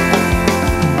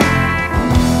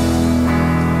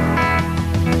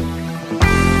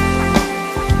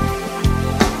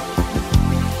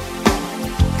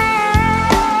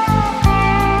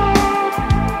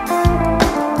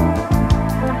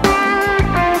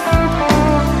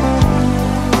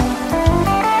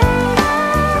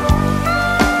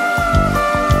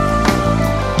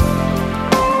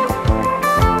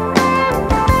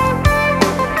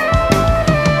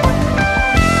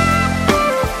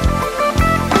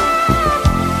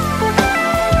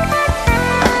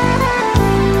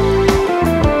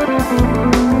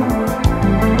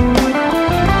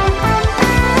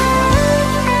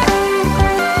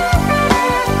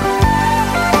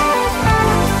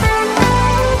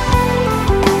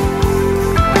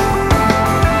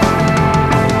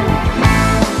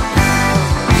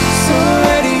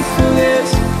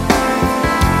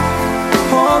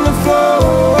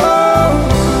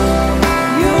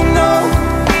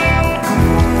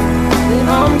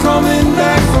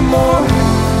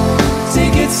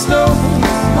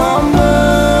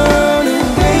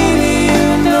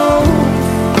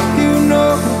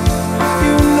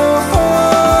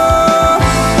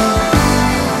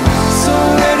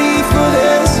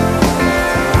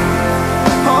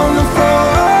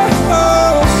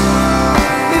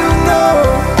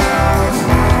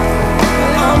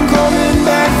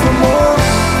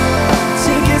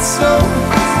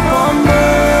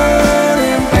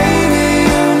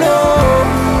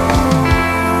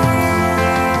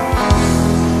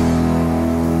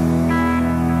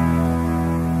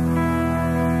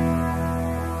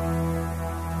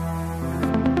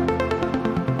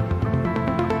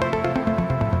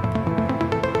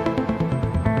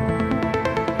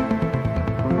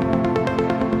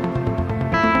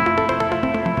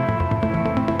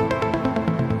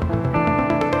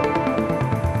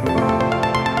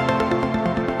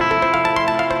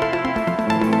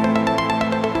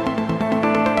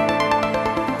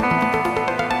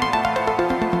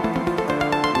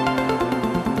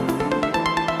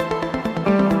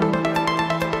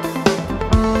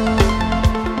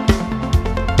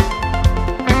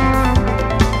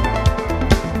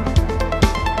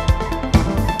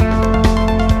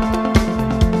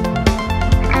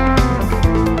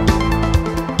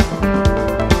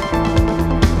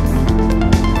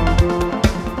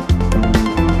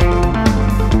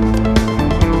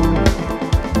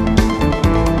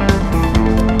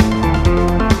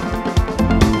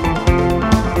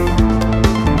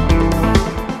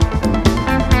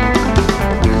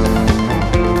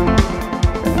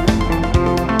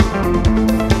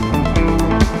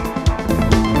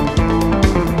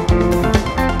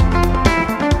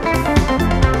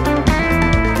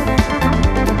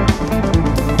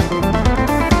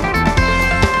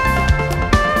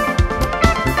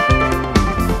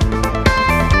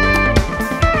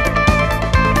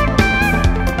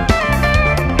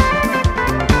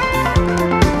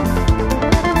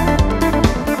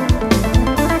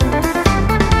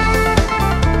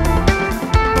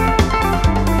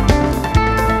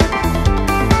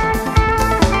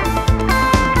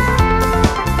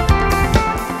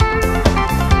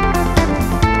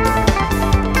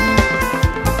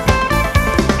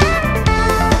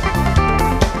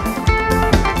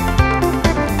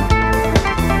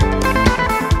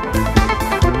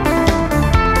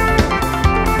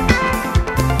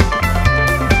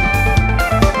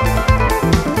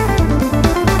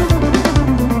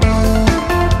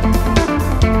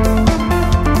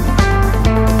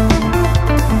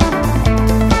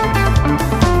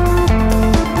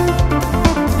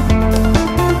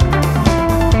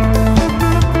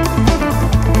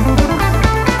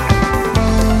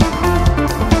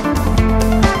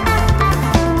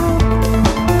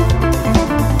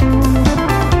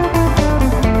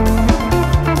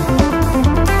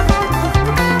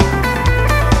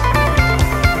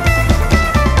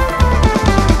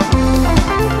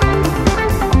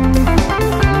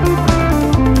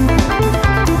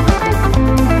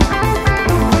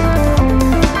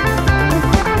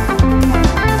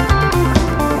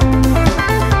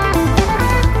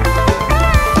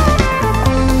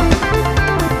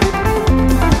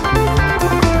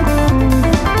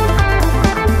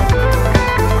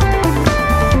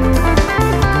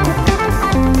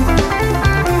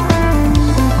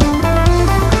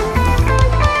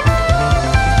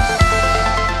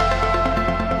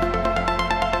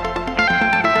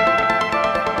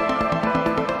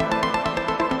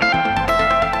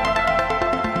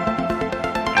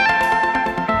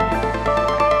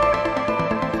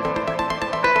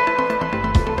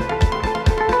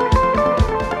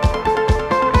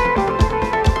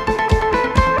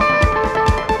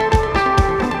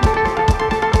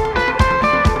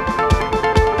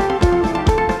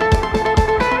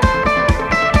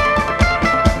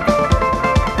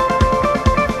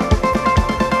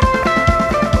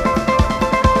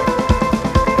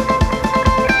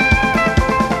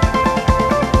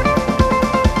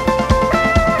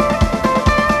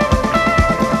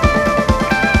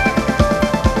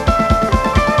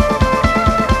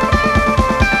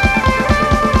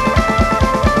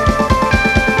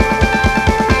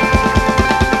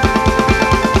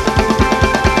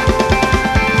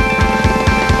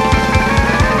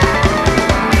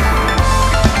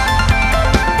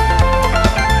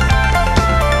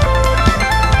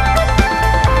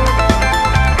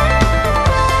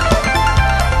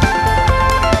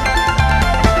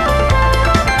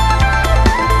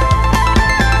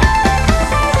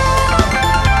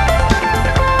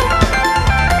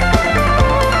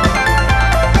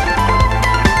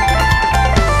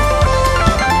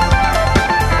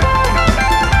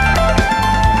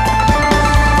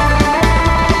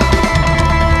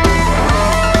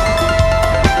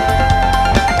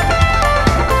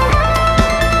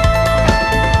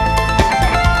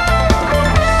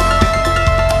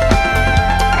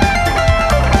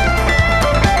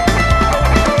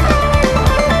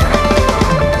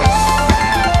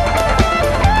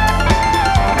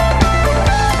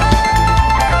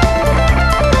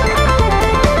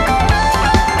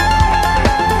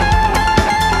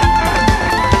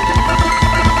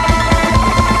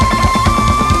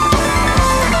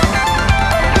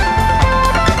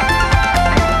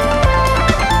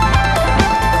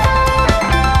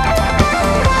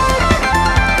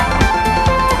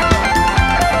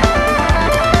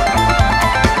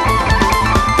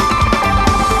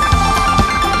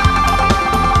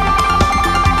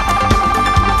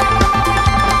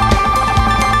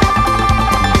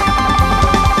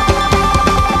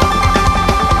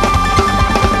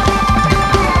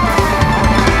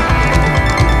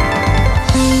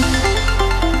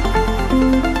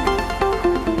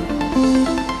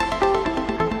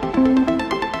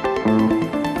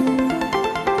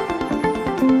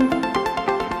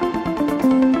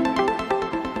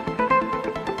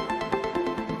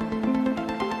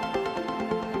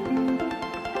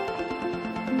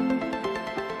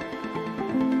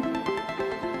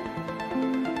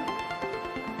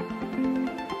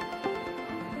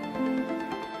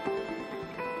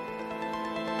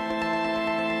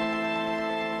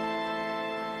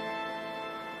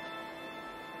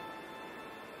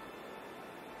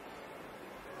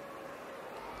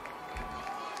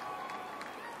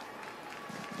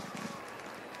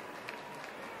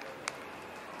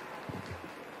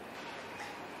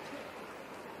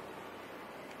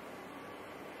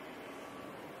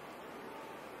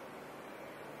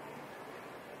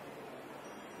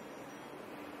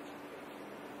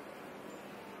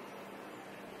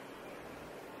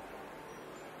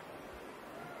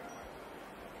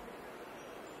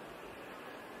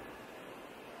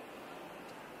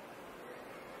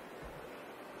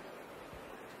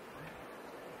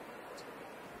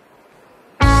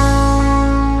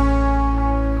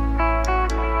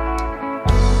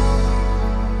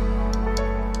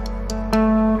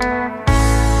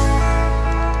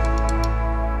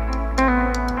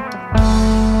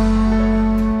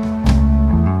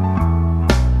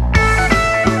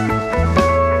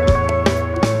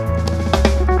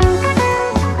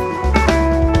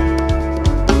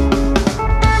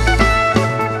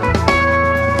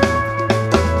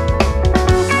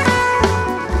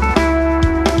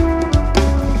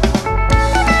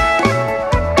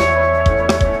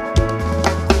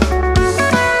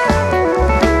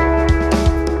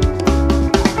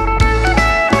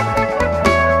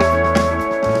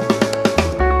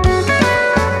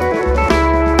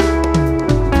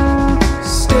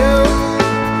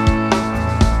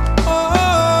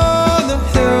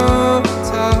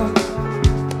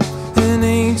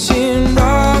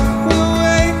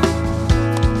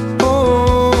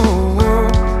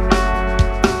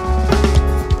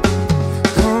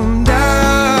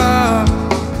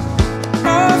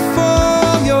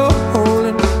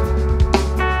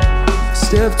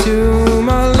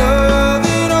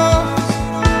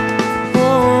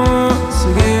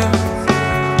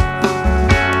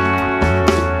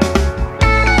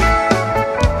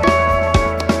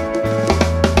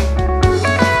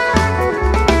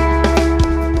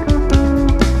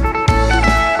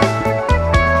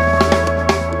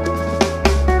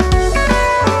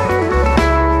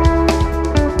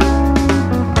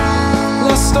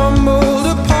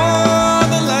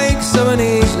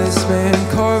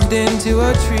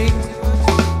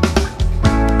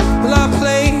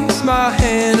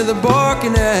 the bark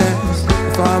and ask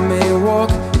if I may walk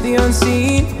the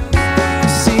unseen.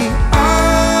 See,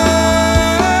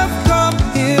 I've come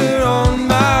here on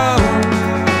my own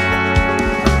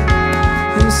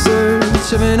in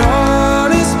search of an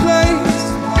honest place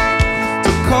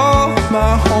to call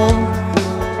my home.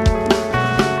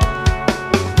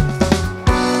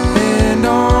 And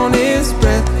on his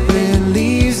breath when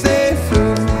leaves they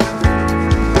flew,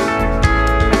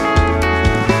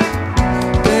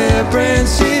 their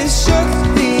branches shook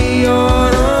the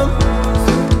autumn.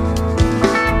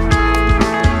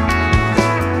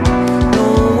 No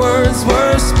words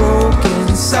were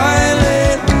spoken,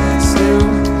 silent still.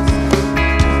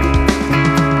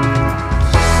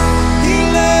 He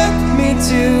led me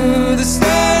to the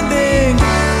standing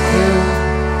hill,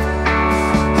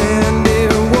 and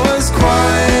it was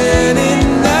quiet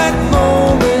in that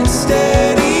moment,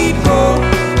 steady glow.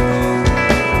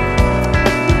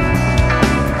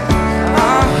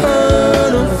 I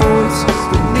heard a voice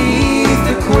beneath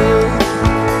the quilt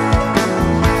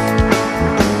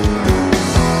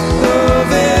of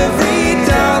every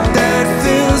doubt that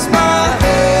fills my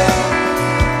head.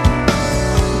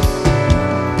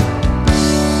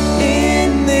 In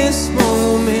this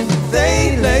moment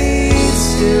they laid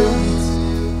still.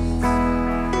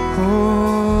 Oh.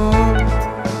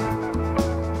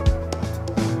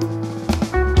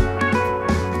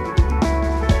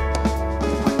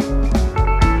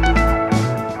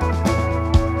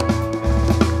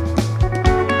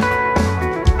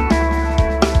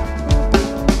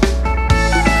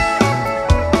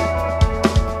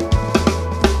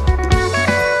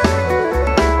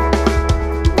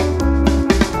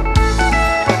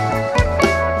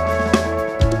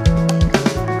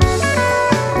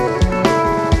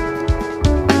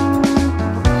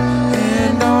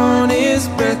 And on his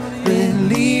breath when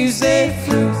leaves they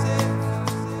flew,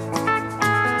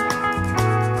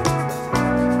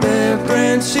 their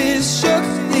branches shook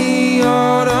the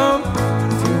autumn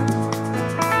through.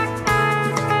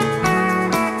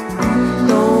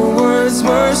 No words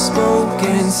were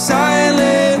spoken,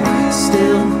 silent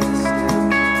still.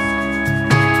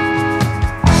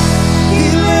 He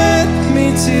led me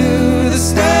to the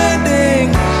standing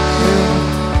hill,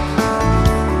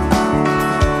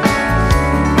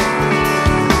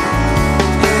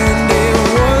 and it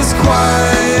was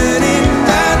quiet in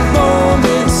that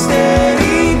moment,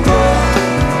 steady glow.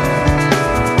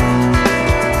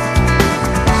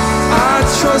 I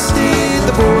trusted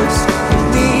the voice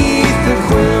beneath the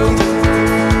quilt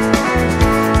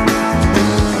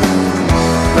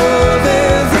of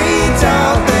every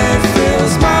doubt that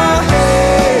fills my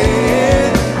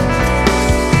head.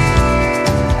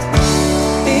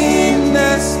 In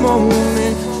that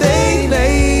moment they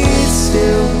laid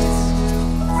still.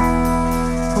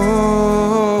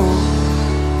 Oh,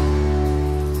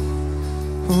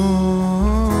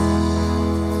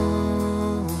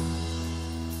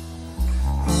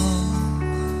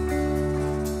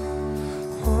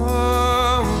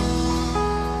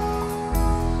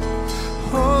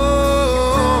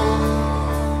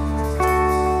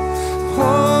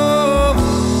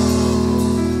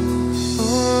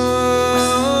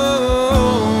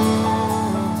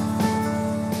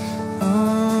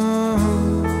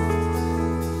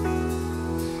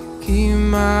 keep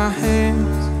my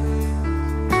hands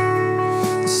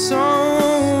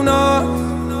sewn up,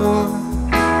 Lord.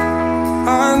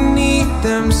 I need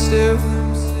them still.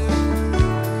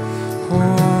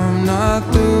 Oh, I'm not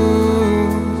through.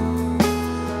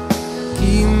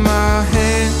 Keep my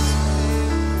hands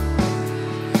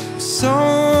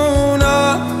sewn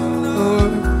up,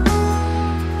 Lord.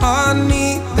 I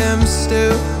need them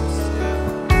still.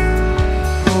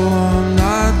 Oh, I'm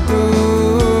not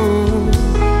through.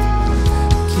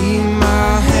 Keep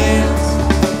my hands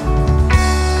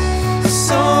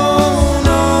sewn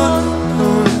up,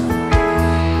 Lord.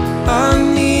 I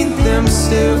need them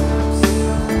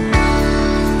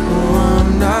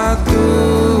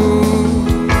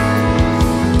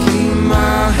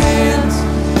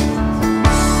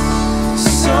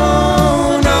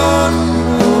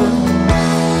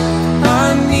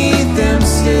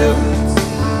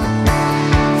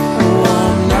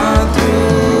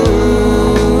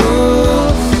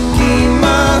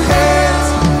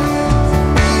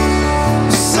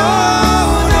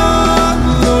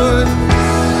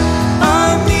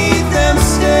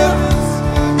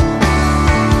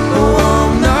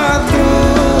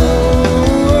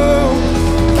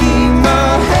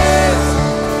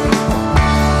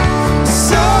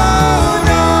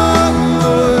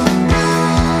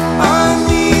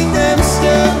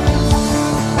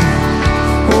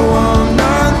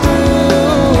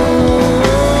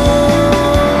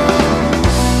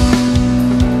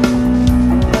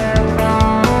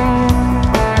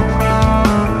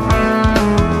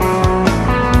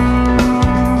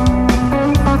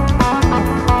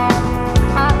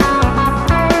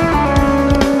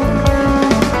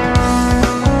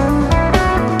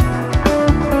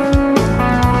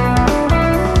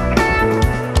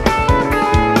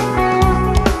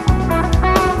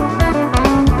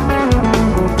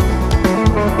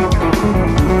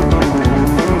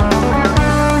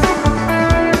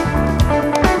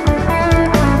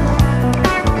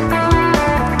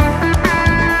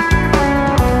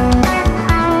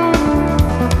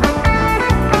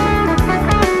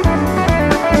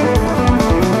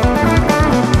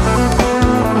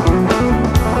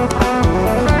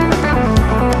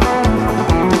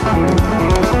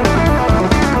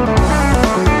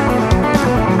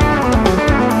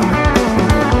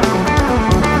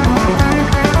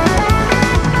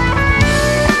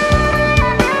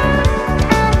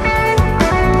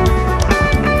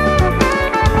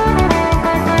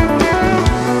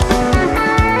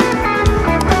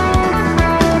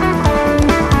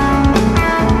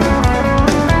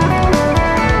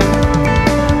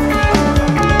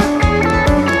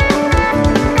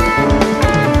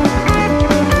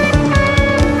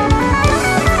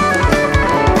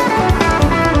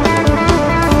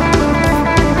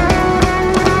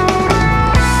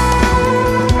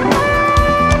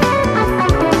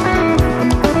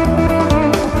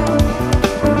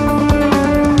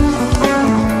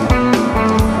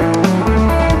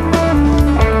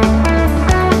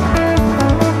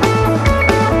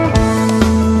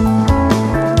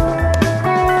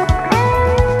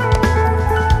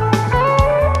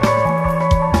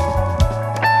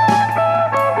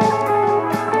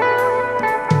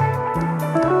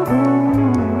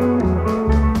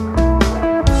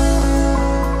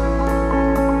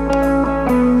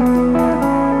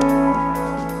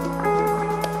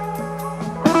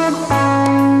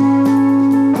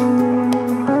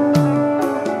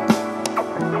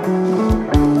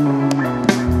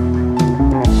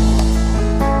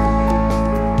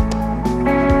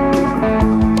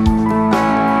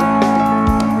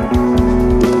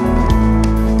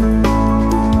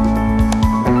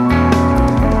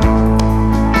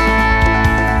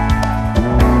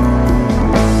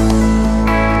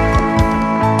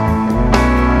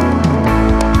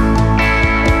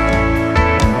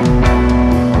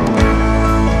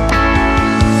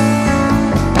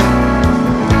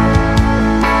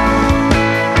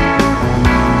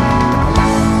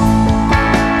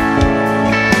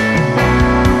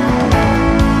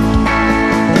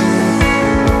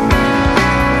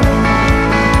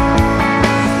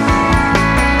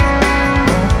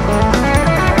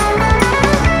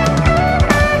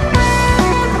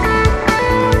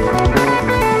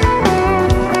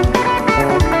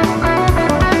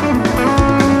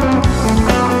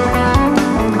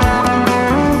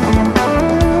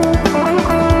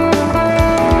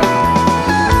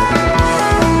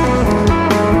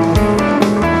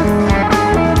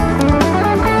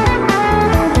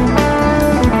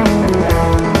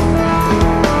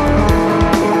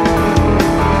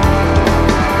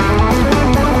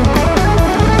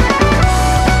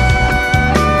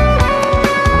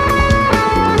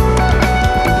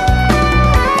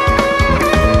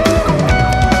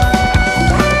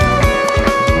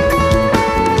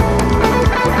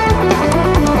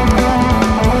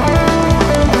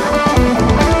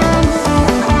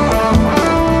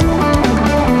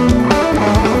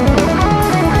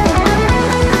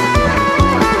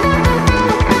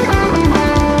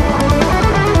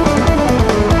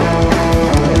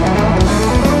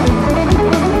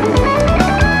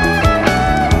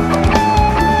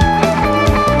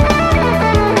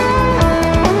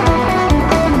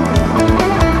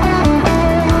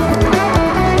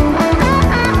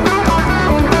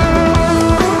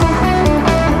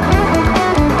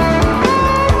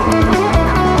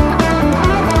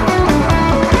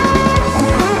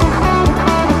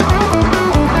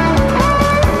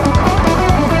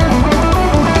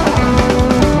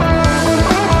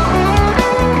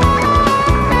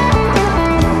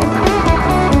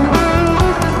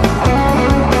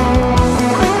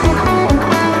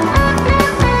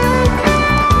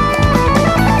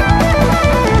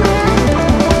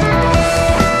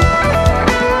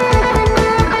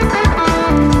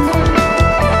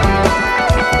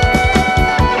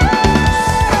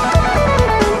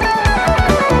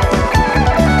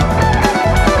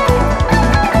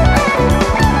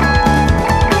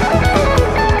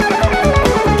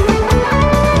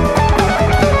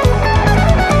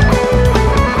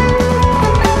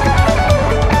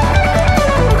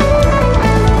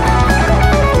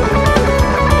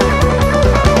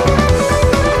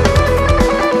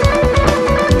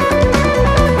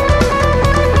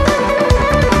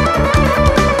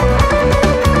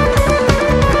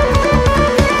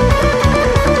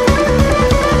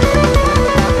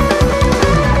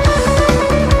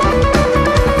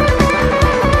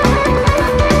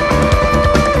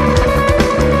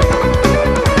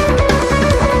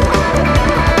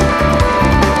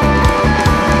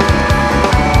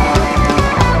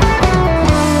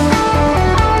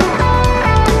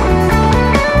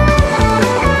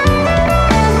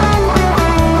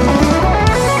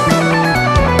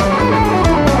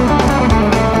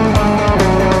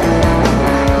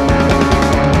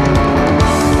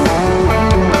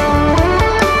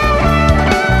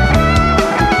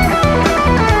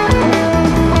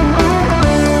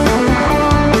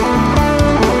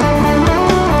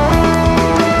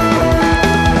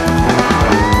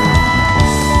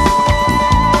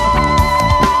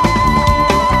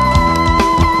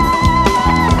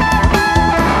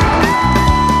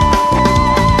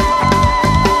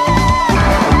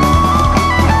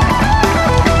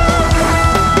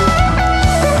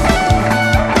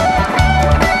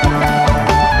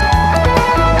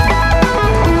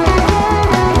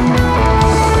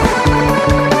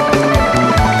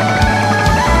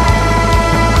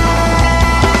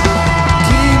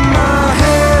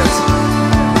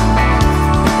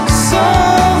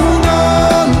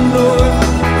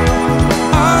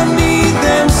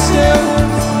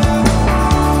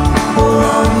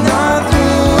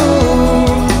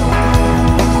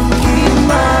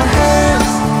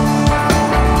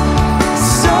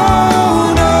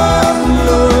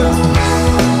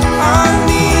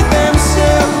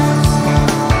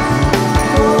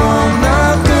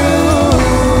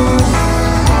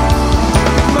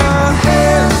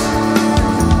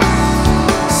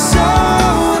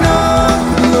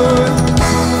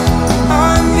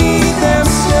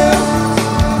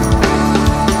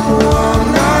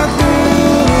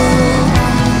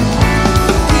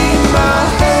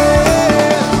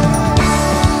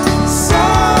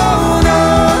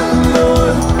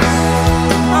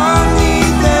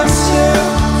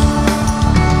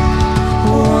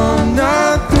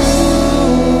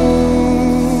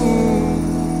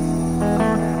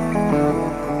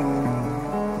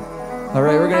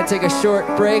take a short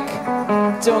break.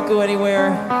 Don't go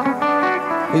anywhere.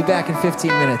 We'll be back in 15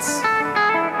 minutes.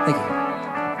 Thank you.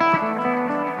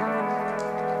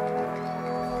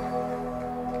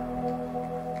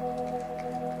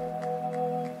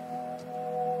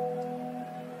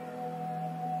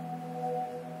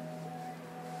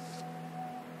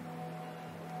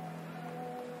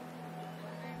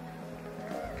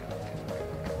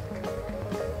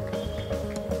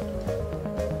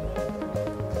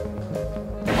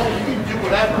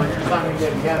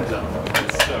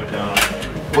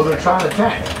 Well, they're trying to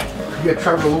tank. You get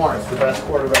Trevor Lawrence, the best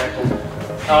quarterback.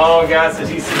 Oh, God, so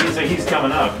he's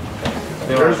coming up.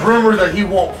 There's rumors that he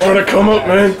won't. Want to come up,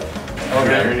 man?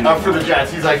 Okay. Up for the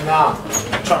Jets. He's like, nah.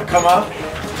 Trying to come up.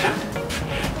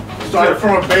 Started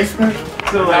from a basement.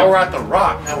 So now we're at the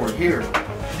Rock. Now we're here.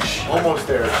 Almost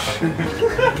there.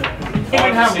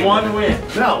 Even have one win.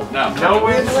 No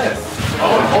win list.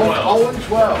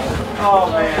 0-12. Oh,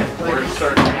 man. We're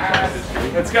starting.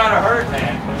 It's gotta hurt,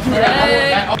 man.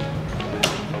 Yeah.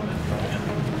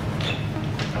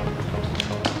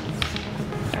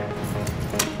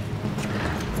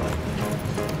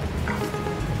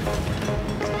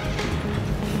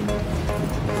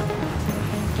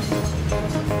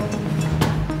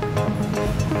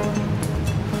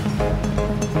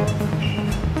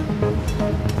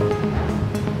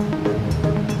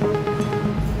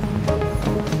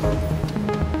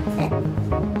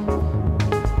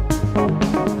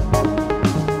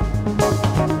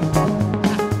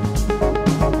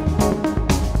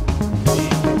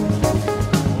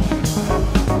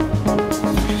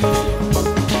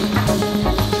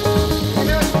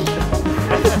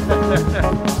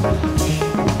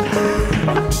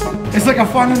 It's like a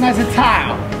fun and nice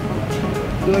tile.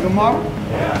 You like a model?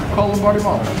 Yeah. Call Lombardi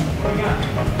model.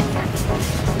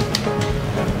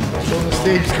 Building the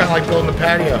stage is kind of like building a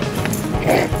patio.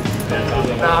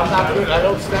 No, I'm not good. I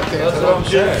don't step there. That's what I'm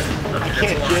saying. I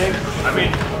can't jig. I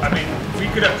mean, we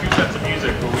could have 2 sets of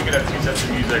music, but we could have 2 sets of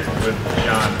music with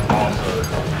John also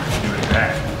doing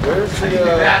that. Where's the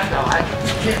that though? I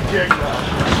can't jig though.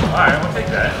 Alright, I'll take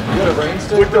that. You got a rain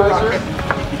stick riser?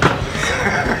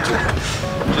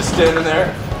 Just standing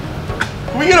there.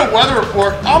 Can we get a weather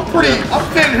report? I'm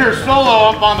sitting here solo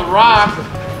up on the rock.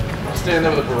 Standing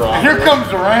there with a barrage. Here comes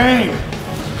the rain.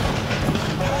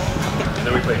 And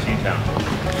then we play T-Town.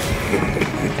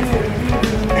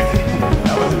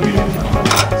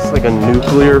 It's like a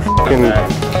nuclear fucking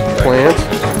plant.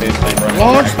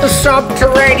 Launch the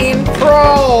subterranean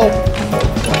probe.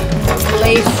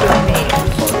 Laser me.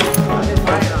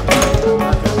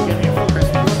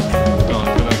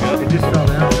 It just fell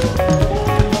down.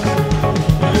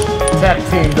 Tech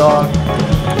team, dog.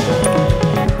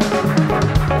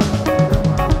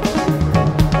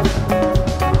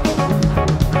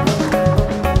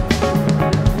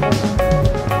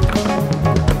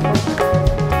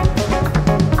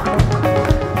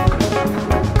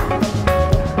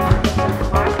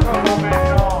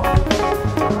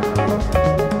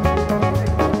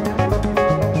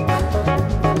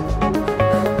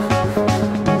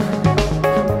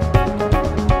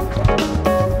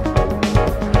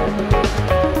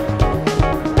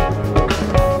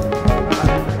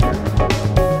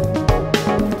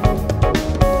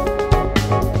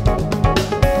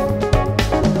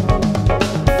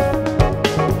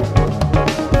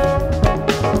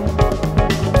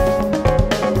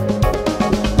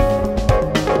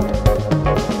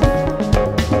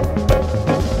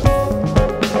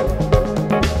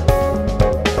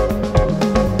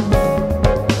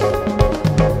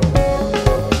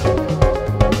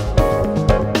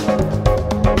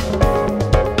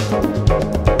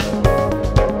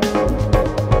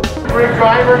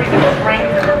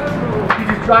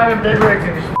 Driving big rigs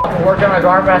and just working on his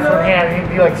arm wrestling hand,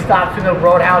 and he like stops in the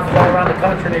roadhouses all around the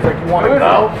country, and he's like, "You want to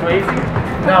go?" Crazy?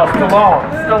 No, Stallone.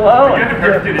 Stallone.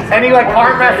 And he like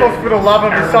arm wrestles for the love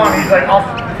of his son. He's like,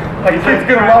 "Like kid's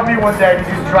gonna love me one day." He's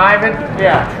just driving,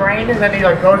 training, and then he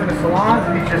like goes into salons,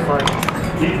 and he's just like,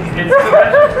 It's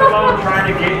Sylvester Stallone trying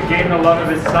to gain the love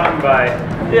of his son by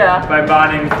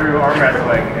bonding through arm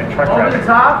wrestling and truck driving. Over the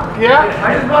top? Yeah.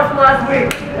 I just watched him last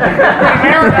week.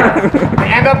 They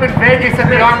end up in Vegas at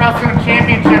the arm wrestling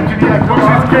championships, and he like goes to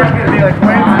his kid and he like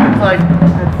wins, and it's like,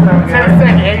 instead of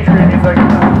saying Adrian, he's like,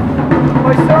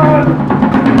 my son.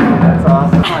 That's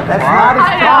awesome. That's not his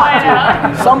plot,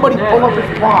 dude. Somebody pull up his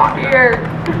plot. Here.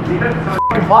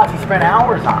 Plots he spent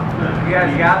hours on. You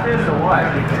guys got this or what?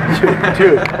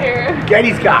 Dude,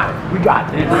 Getty's got it. We got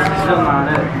this. Still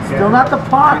not it. Still not the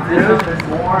plot, dude.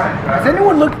 Has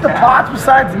anyone looked at the plots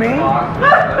besides me? Go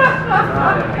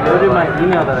to my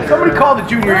email that I Somebody call the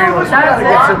junior analyst. We gotta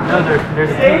get some. No,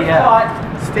 there's a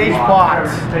Stage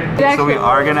plots. So we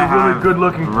are gonna have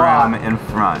good-looking room in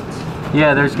front.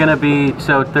 Yeah, there's gonna be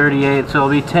 38, so it'll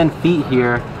be 10 feet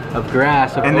here of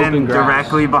grass, of and open then grass.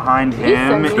 directly behind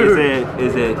him is it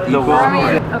the equal? wall.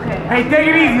 Okay. Hey, take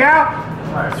it easy, yeah?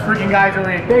 This freaking guys over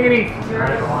here. Take it easy.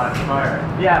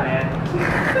 Yeah, man.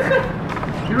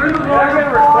 You're in the line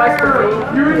of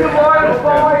fire! You're in the line of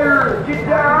fire! Get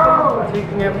down!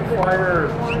 Taking every fire.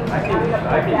 I can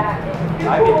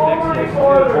fix this.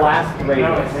 Blast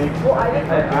radius. I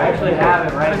actually have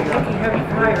it right here. Taking heavy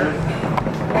fire.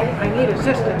 I need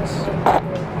assistance.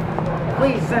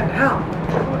 Please send help.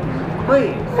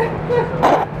 Please.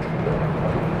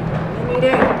 I need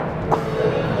aid.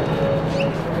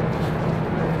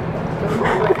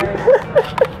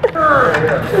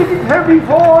 Taking heavy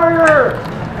fire!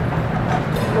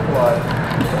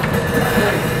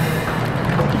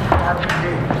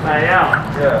 I know.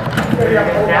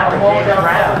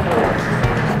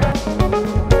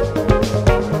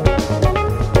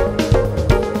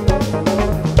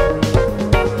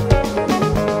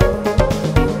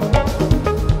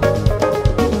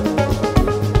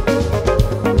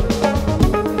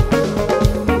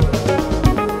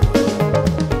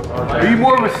 Are you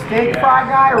more of a steak fry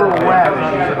guy or a wedge?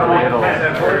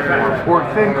 Or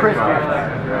a thin crispy?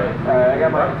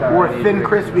 Or a thin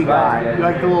crispy guy? You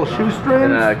like the little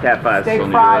shoestrings? Cat 5. Steak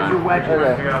fries or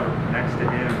wedges?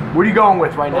 What are you going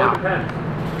with right now?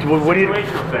 What do you?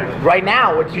 Right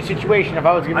now, what's your situation? If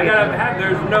I was gonna,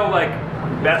 There's no like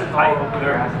best type.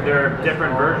 They're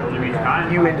different versions of each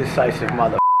kind. you indecisive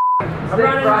mother. I'm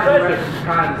not indecisive.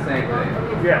 Kind of the same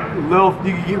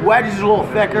thing. Wedges is a little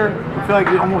thicker. I feel like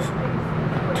it's almost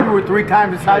 2 or 3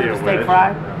 times the size of a steak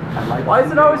fry. Why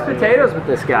is it always potatoes with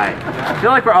this guy? I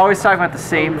feel like we're always talking about the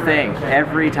same thing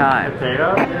every time.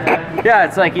 Potato? Yeah,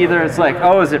 it's like either it's like,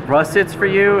 oh, is it russets for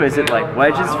you? Is it like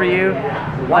wedges for you?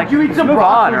 Like, you eat some move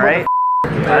on, broccoli, right?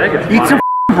 I think it's Eat some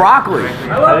broccoli.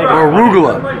 or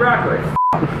arugula. I like broccoli.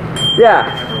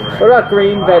 Yeah. What about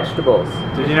green vegetables?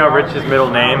 Did you know Rich's middle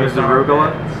name is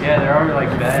Arugula? Yeah, they're already like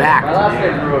bad. Fact. My last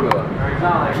name's Arugula.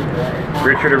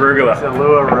 Richard Arugula. It's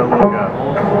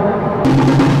Arugula.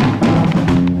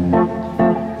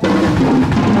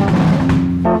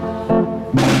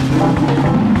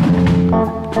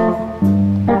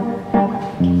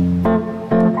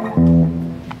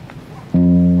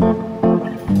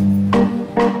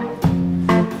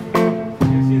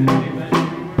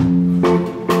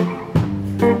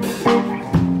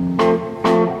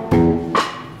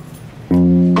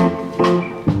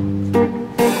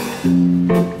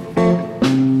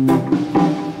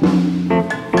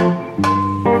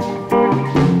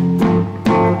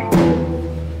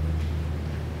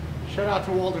 Shout out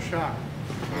to Walter Shock.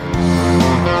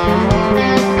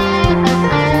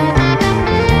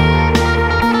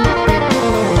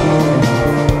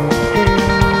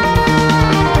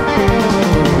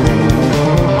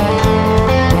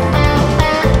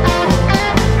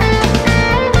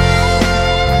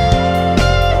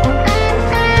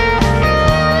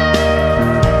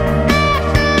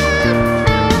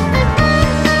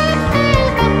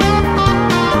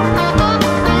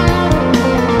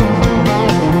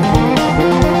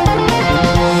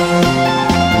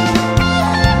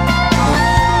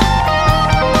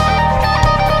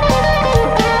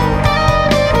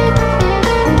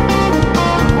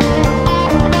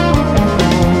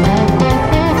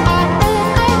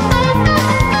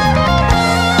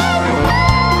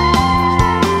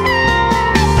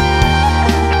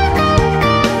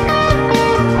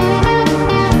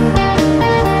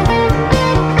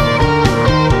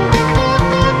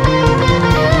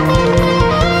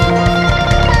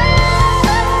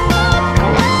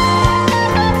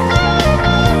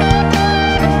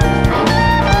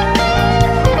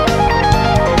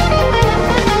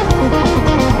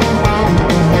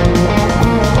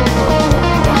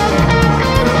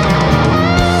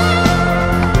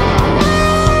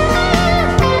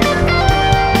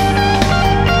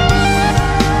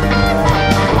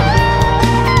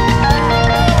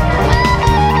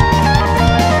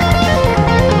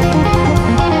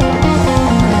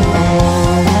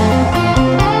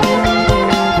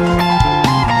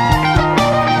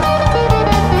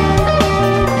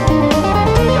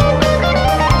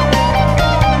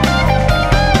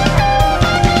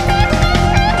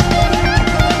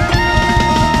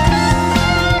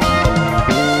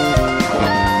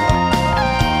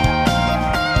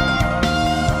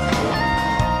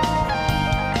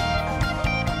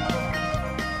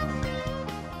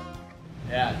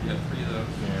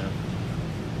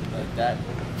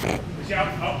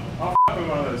 I'll f with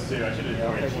one of those too. I should have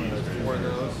done one of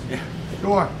those.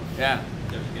 Sure. Yeah.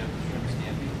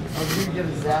 I was gonna get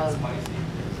a salad.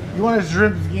 You want a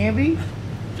shrimp scampi?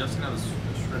 Justin has a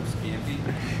shrimp scampi.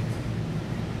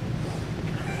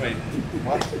 Wait,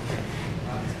 What?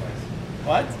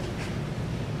 What?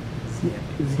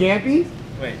 Scampi?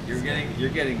 wait, you're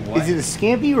getting what? Is it a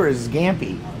scampi or a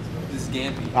scampi? This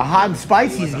scampi. A hot and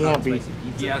spicy scampi.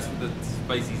 He asked for the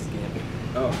spicy scampi.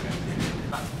 Oh, okay.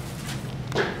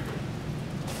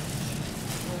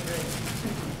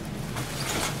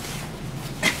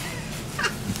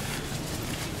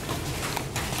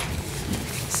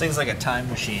 This thing's like a time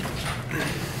machine.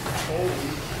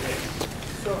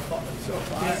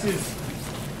 This is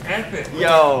epic.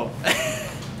 Yo.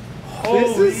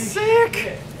 This is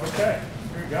sick. Okay,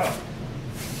 here we go.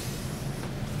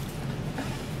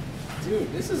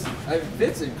 Dude, this is, it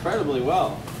fits incredibly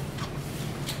well.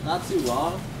 Not too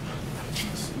long.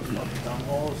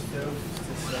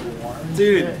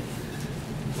 Dude.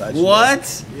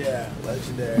 What? Yeah,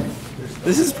 legendary.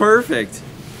 This is perfect.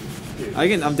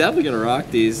 I'm definitely gonna rock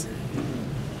these.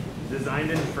 Designed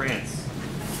in France.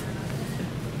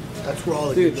 That's where all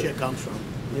the Dude, good shit comes from.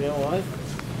 You know what?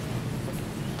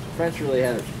 French really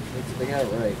had it. They got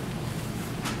it right.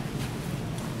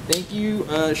 Thank you,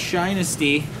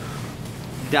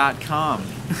 Shinesty.com.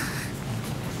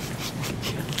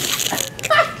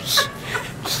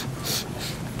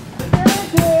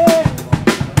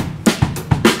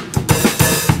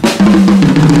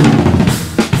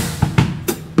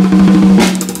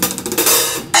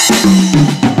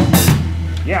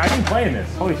 Yeah, I've been playing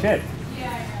this. Holy shit.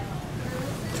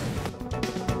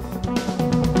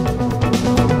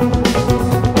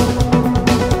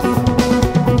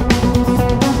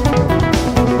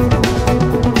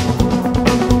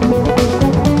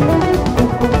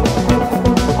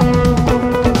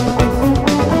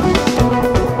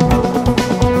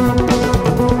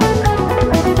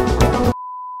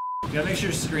 You gotta make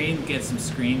sure screen gets some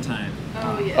screen time.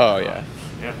 Oh, yeah. Oh yeah.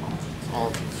 Yeah.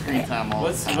 All screen time all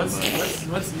What's the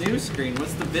time. what's new screen?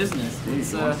 What's the business?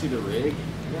 What's, You want to see the rig?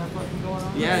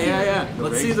 yeah.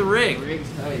 Let's see the rig. Rig's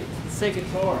tight. Let's take a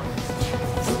tour.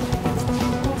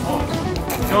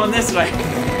 Oh, going this way.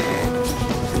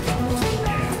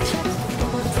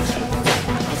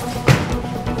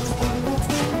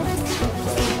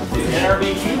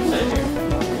 NRB cubes in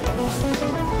here.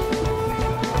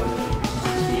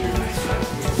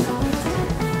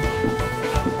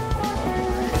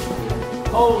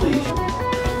 Holy.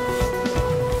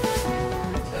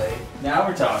 Now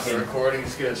we're The talking.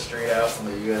 recordings go straight out from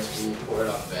the USB port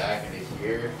on the back into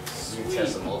here. You can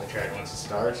test the multi-track once it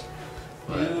starts.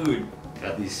 But Dude.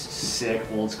 got these sick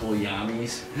old school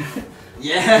Yamis.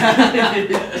 Yeah.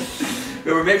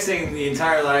 We were mixing the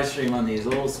entire live stream on these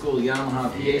old school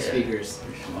Yamaha PA speakers.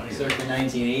 Circa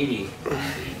 1980.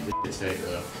 It's sick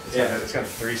though. Yeah. It's got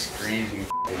 3 screens. You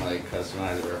can like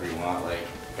customize it wherever you want. Like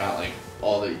got like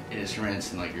all the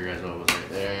instruments and like your guys' vocals right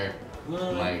there.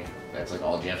 And, like that's like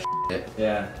all Jeff shit.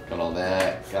 Yeah. Got all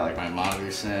that. Got like my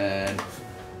monitor stand.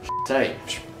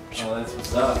 Tight. Oh, that's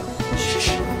what's up.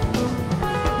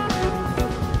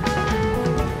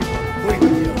 What do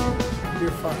you do?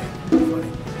 You're funny. You're funny.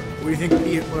 What do you think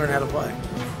Pete learned how to play?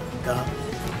 Duh.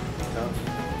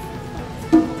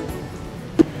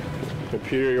 Hey,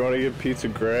 Peter, you want to give Pizza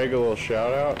Greg a little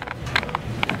shout out?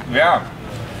 Yeah.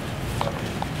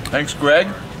 Thanks, Greg.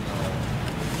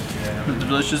 For the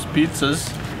delicious pizzas.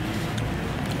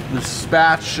 The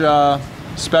Spatch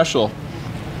Special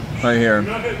right here. We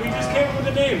just came up with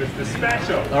a name. It's the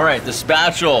Spatchel. All right, the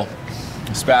Spatchel.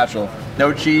 Spatchel.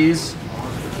 No cheese,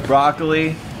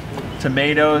 broccoli,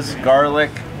 tomatoes,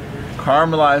 garlic,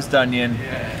 caramelized onion,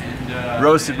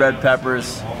 roasted red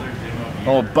peppers, a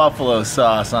little buffalo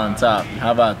sauce on top.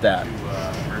 How about that?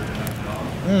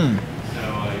 Mmm.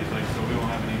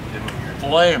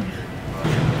 Flame.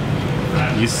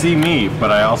 You see me,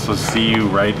 but I also see you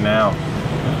right now.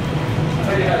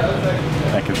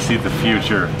 I can see the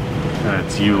future, and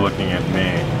it's you looking at me,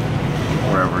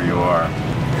 wherever you are.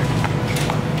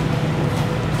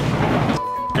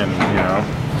 And,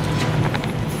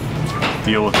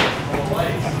 deal with it.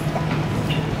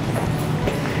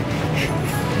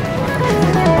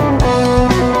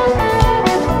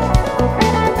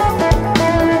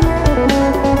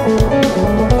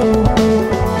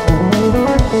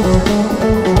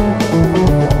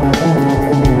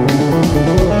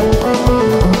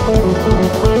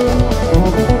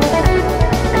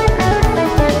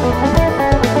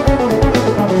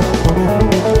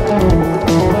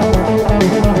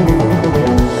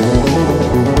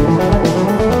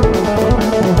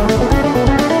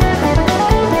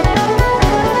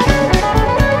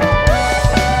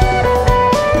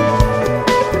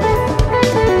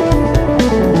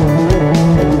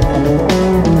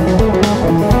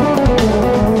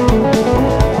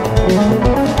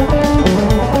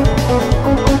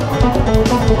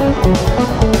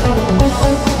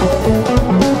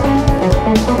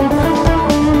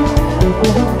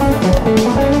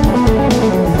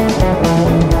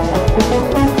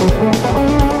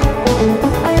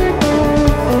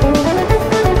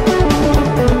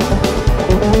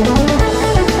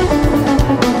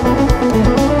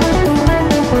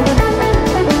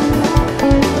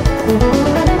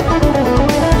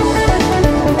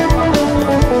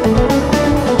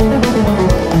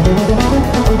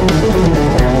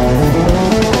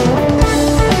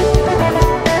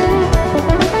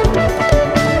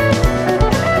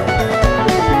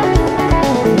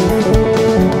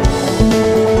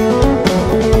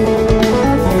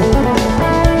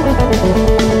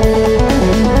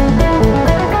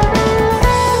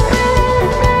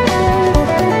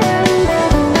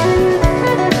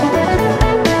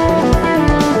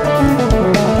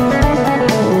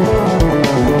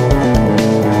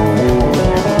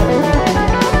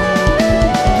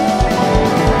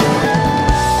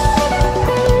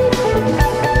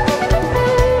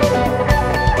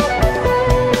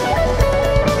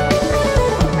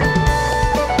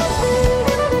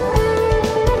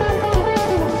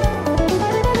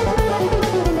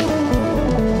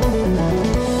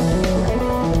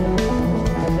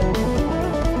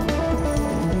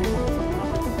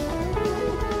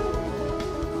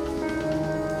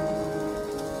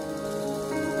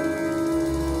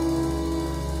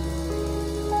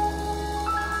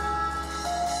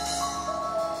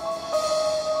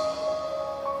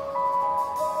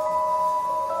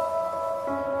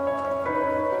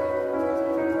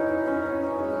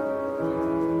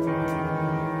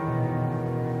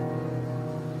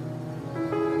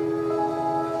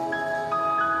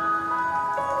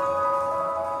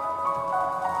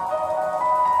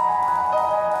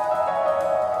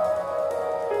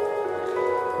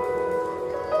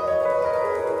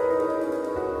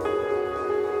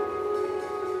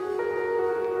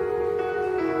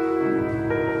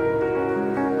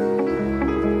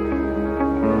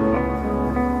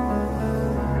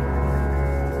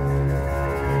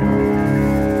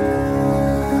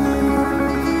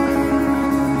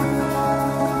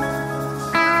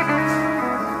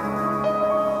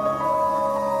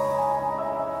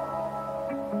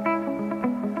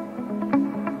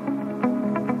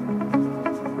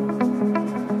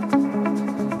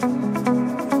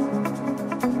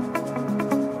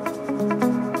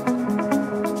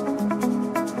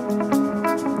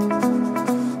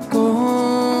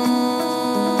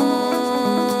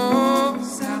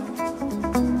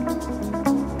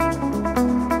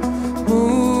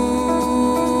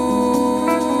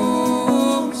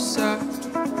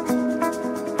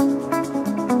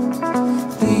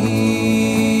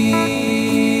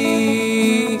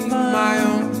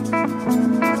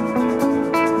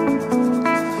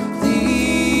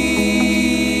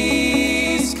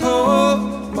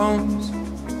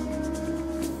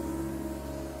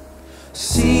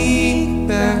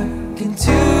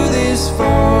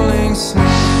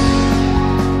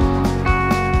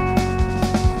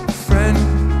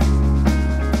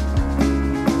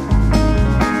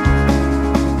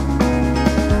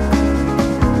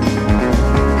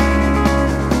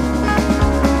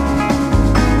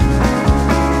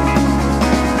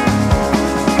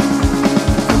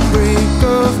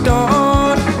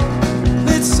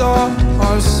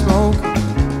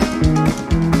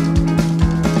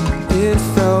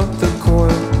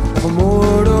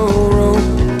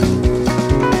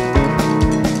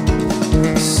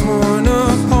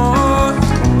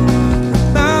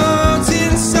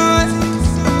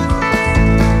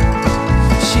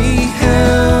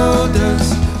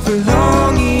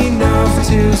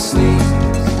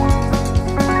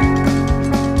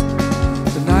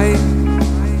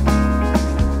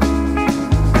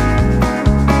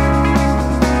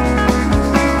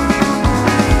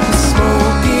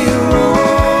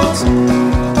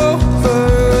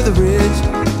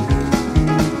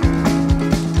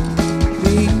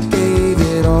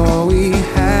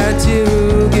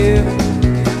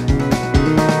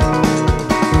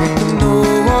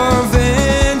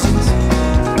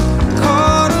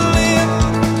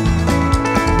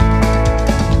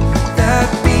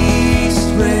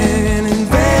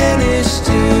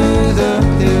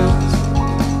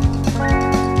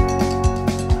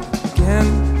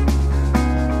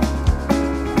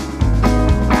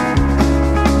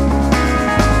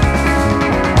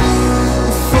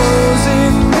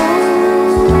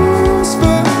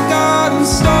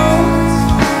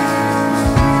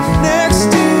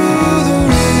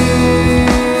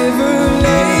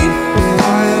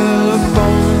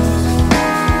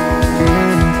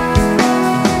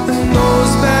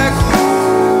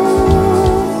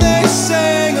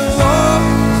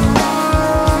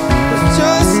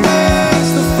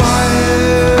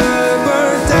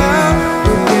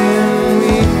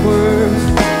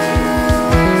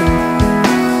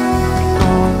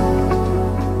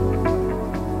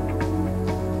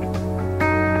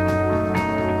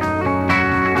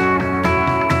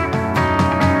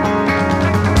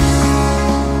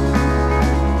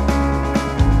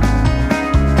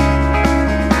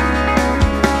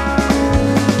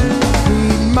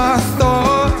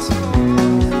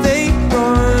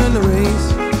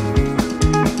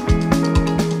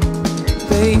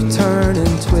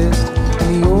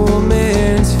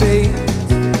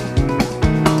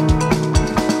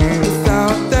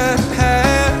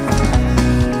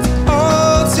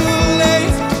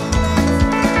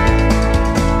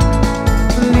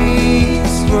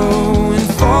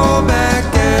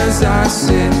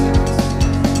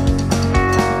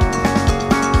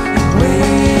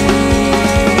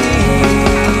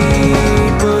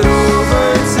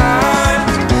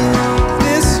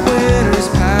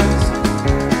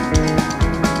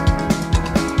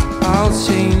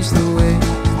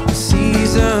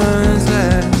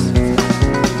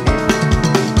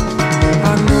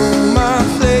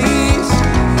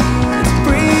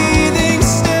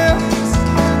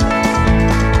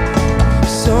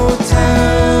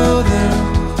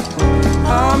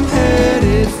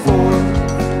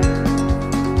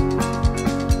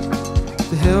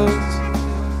 the hills.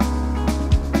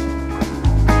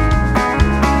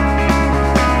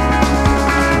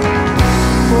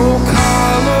 Oh,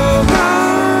 Colorado,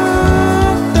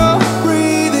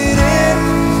 breathe it in.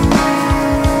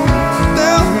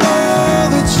 They'll know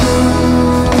the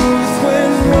truth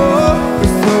when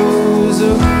water flows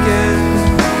again.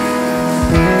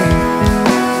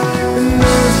 And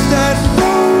earth that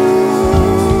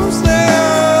rolls, lay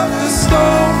up the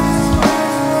stones.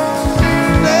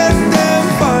 Let them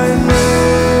find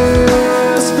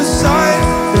rest beside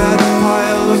that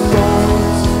pile of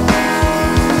bones.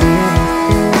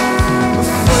 A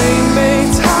flame may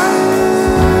tire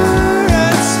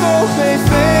and smoke may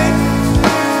fade,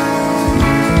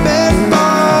 bent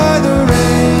by the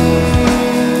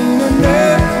rain, and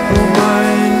their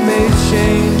mind may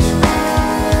change.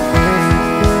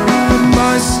 But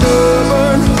my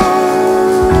stubborn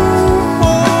heart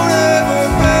won't ever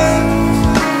bend.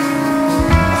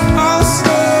 I'll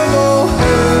struggle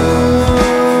hell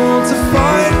to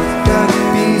find that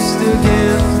beast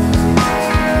again.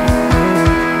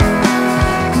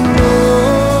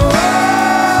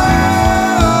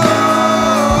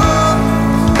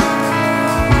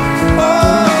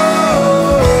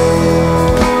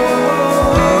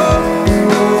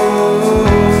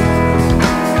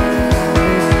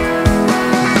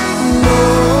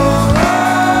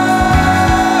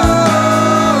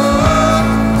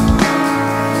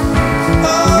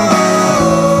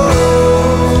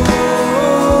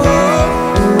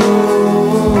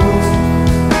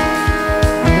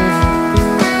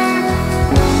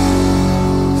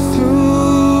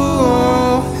 Through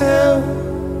all hell,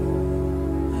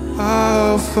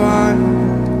 I'll find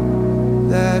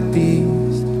that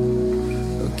beast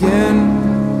again.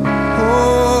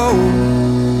 Oh,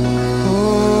 oh.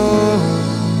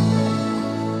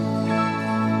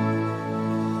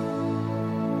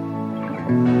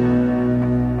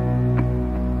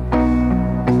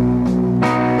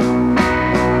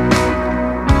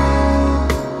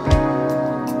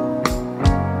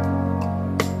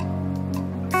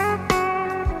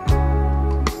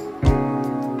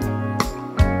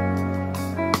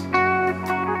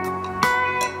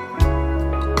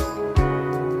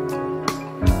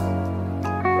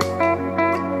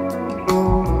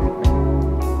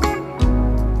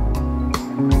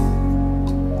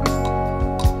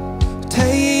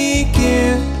 Take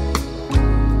it,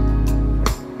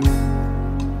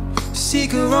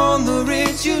 seeker on the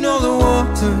ridge. You know the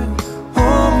water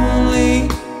only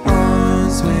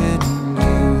runs when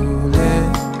you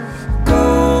let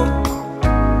go.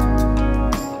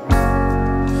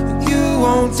 You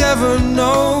won't ever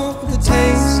know the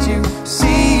taste you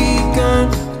seek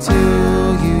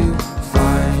until you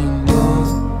find yours.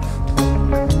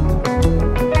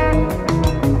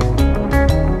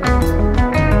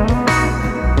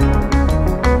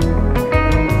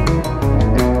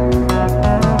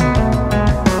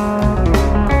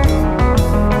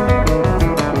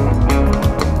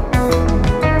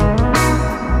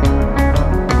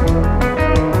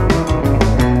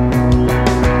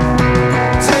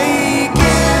 Take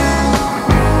it,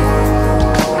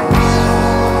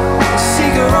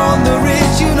 seeker on the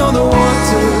ridge. You know the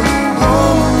water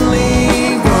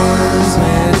only runs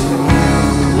when you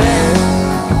let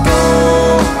go.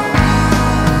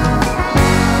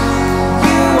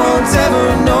 You won't ever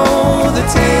know the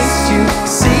taste you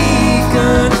seek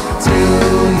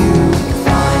until you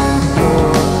find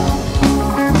yours.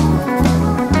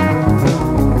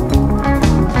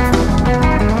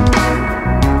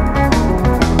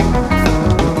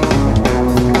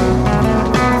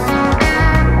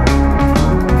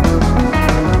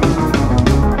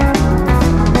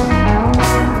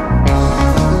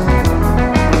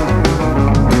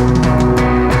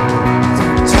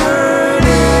 Turn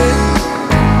it,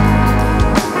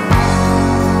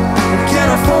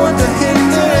 can't afford to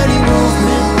hinder any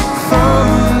movement from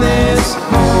this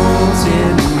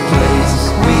molten place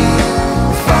we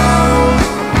found.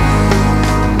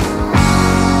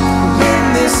 In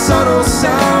this subtle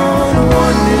sound,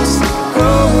 oneness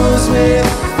grows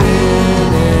within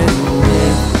and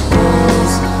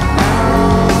ripples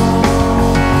out.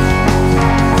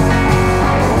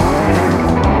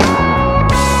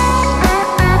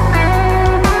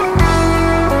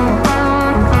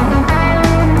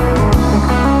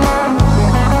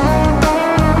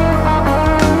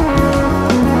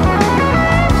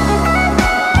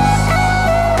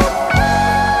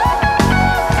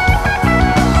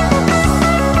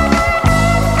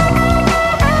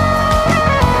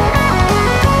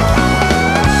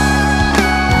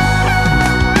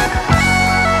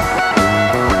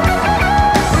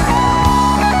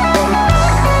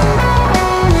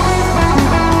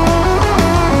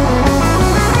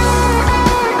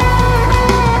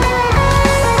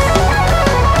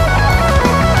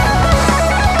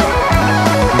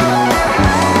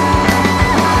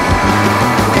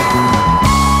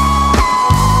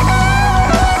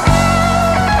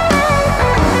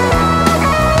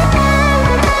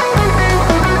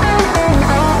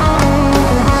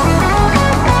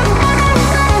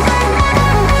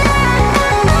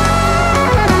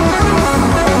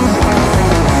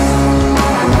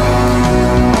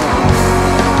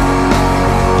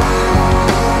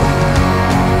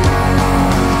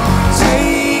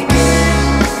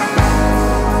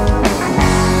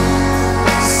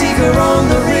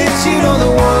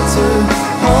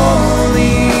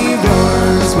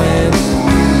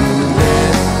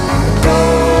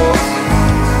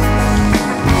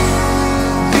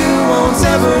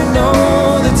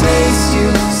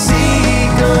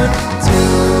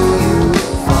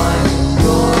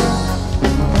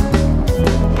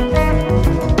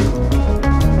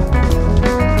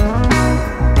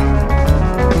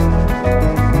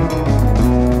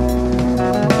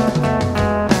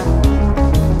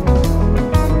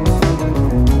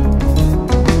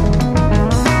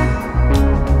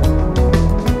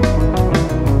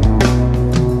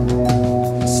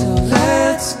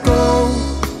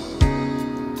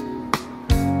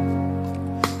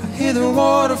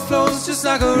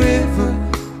 like a river,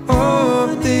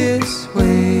 oh, this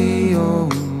way, oh,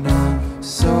 not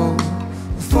so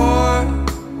far.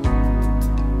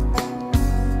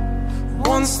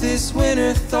 Once this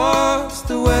winter thaws,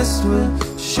 the west will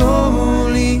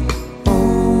surely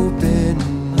open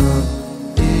up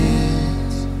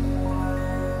its.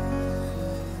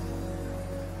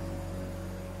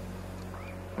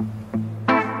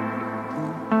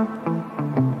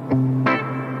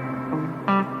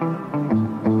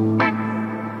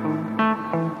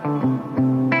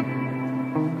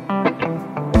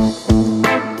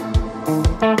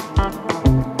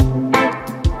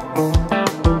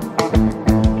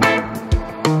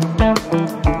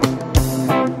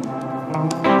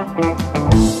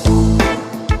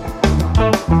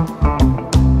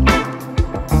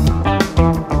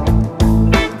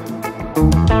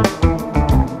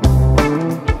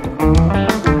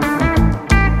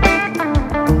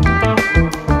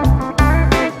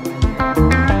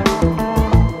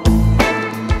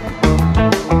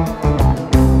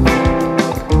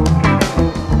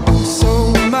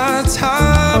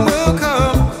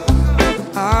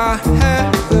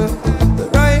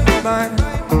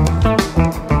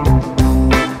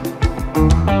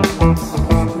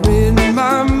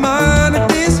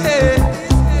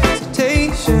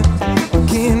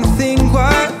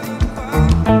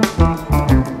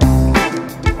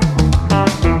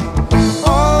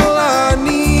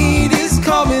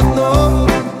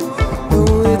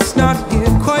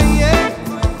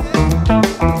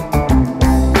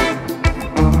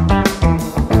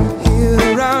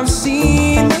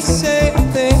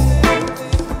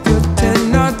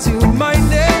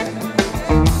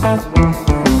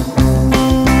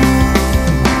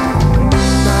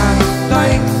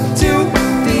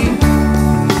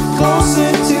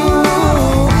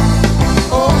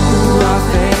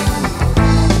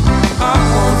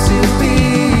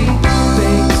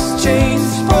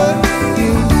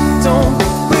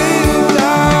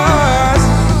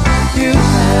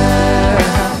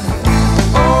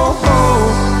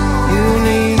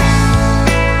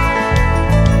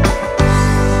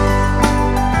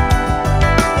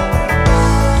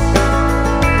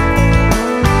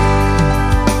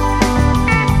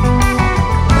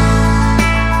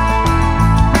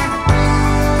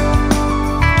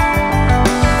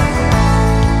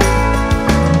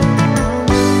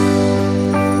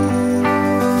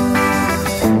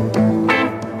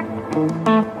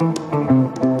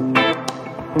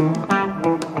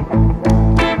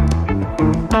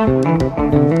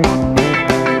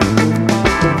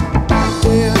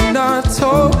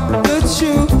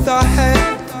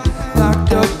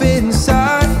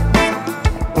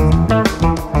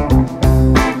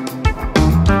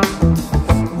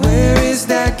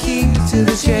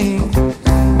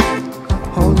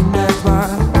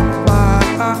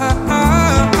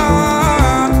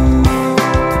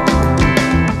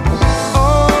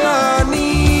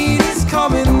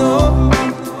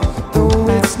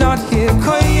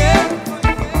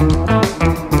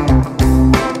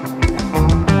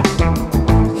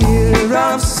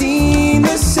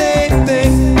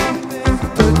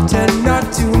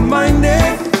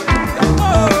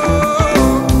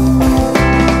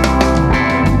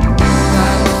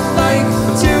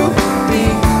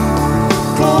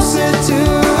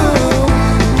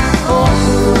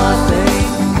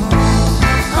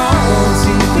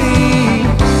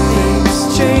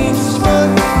 Change, but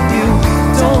you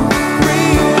don't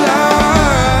realize.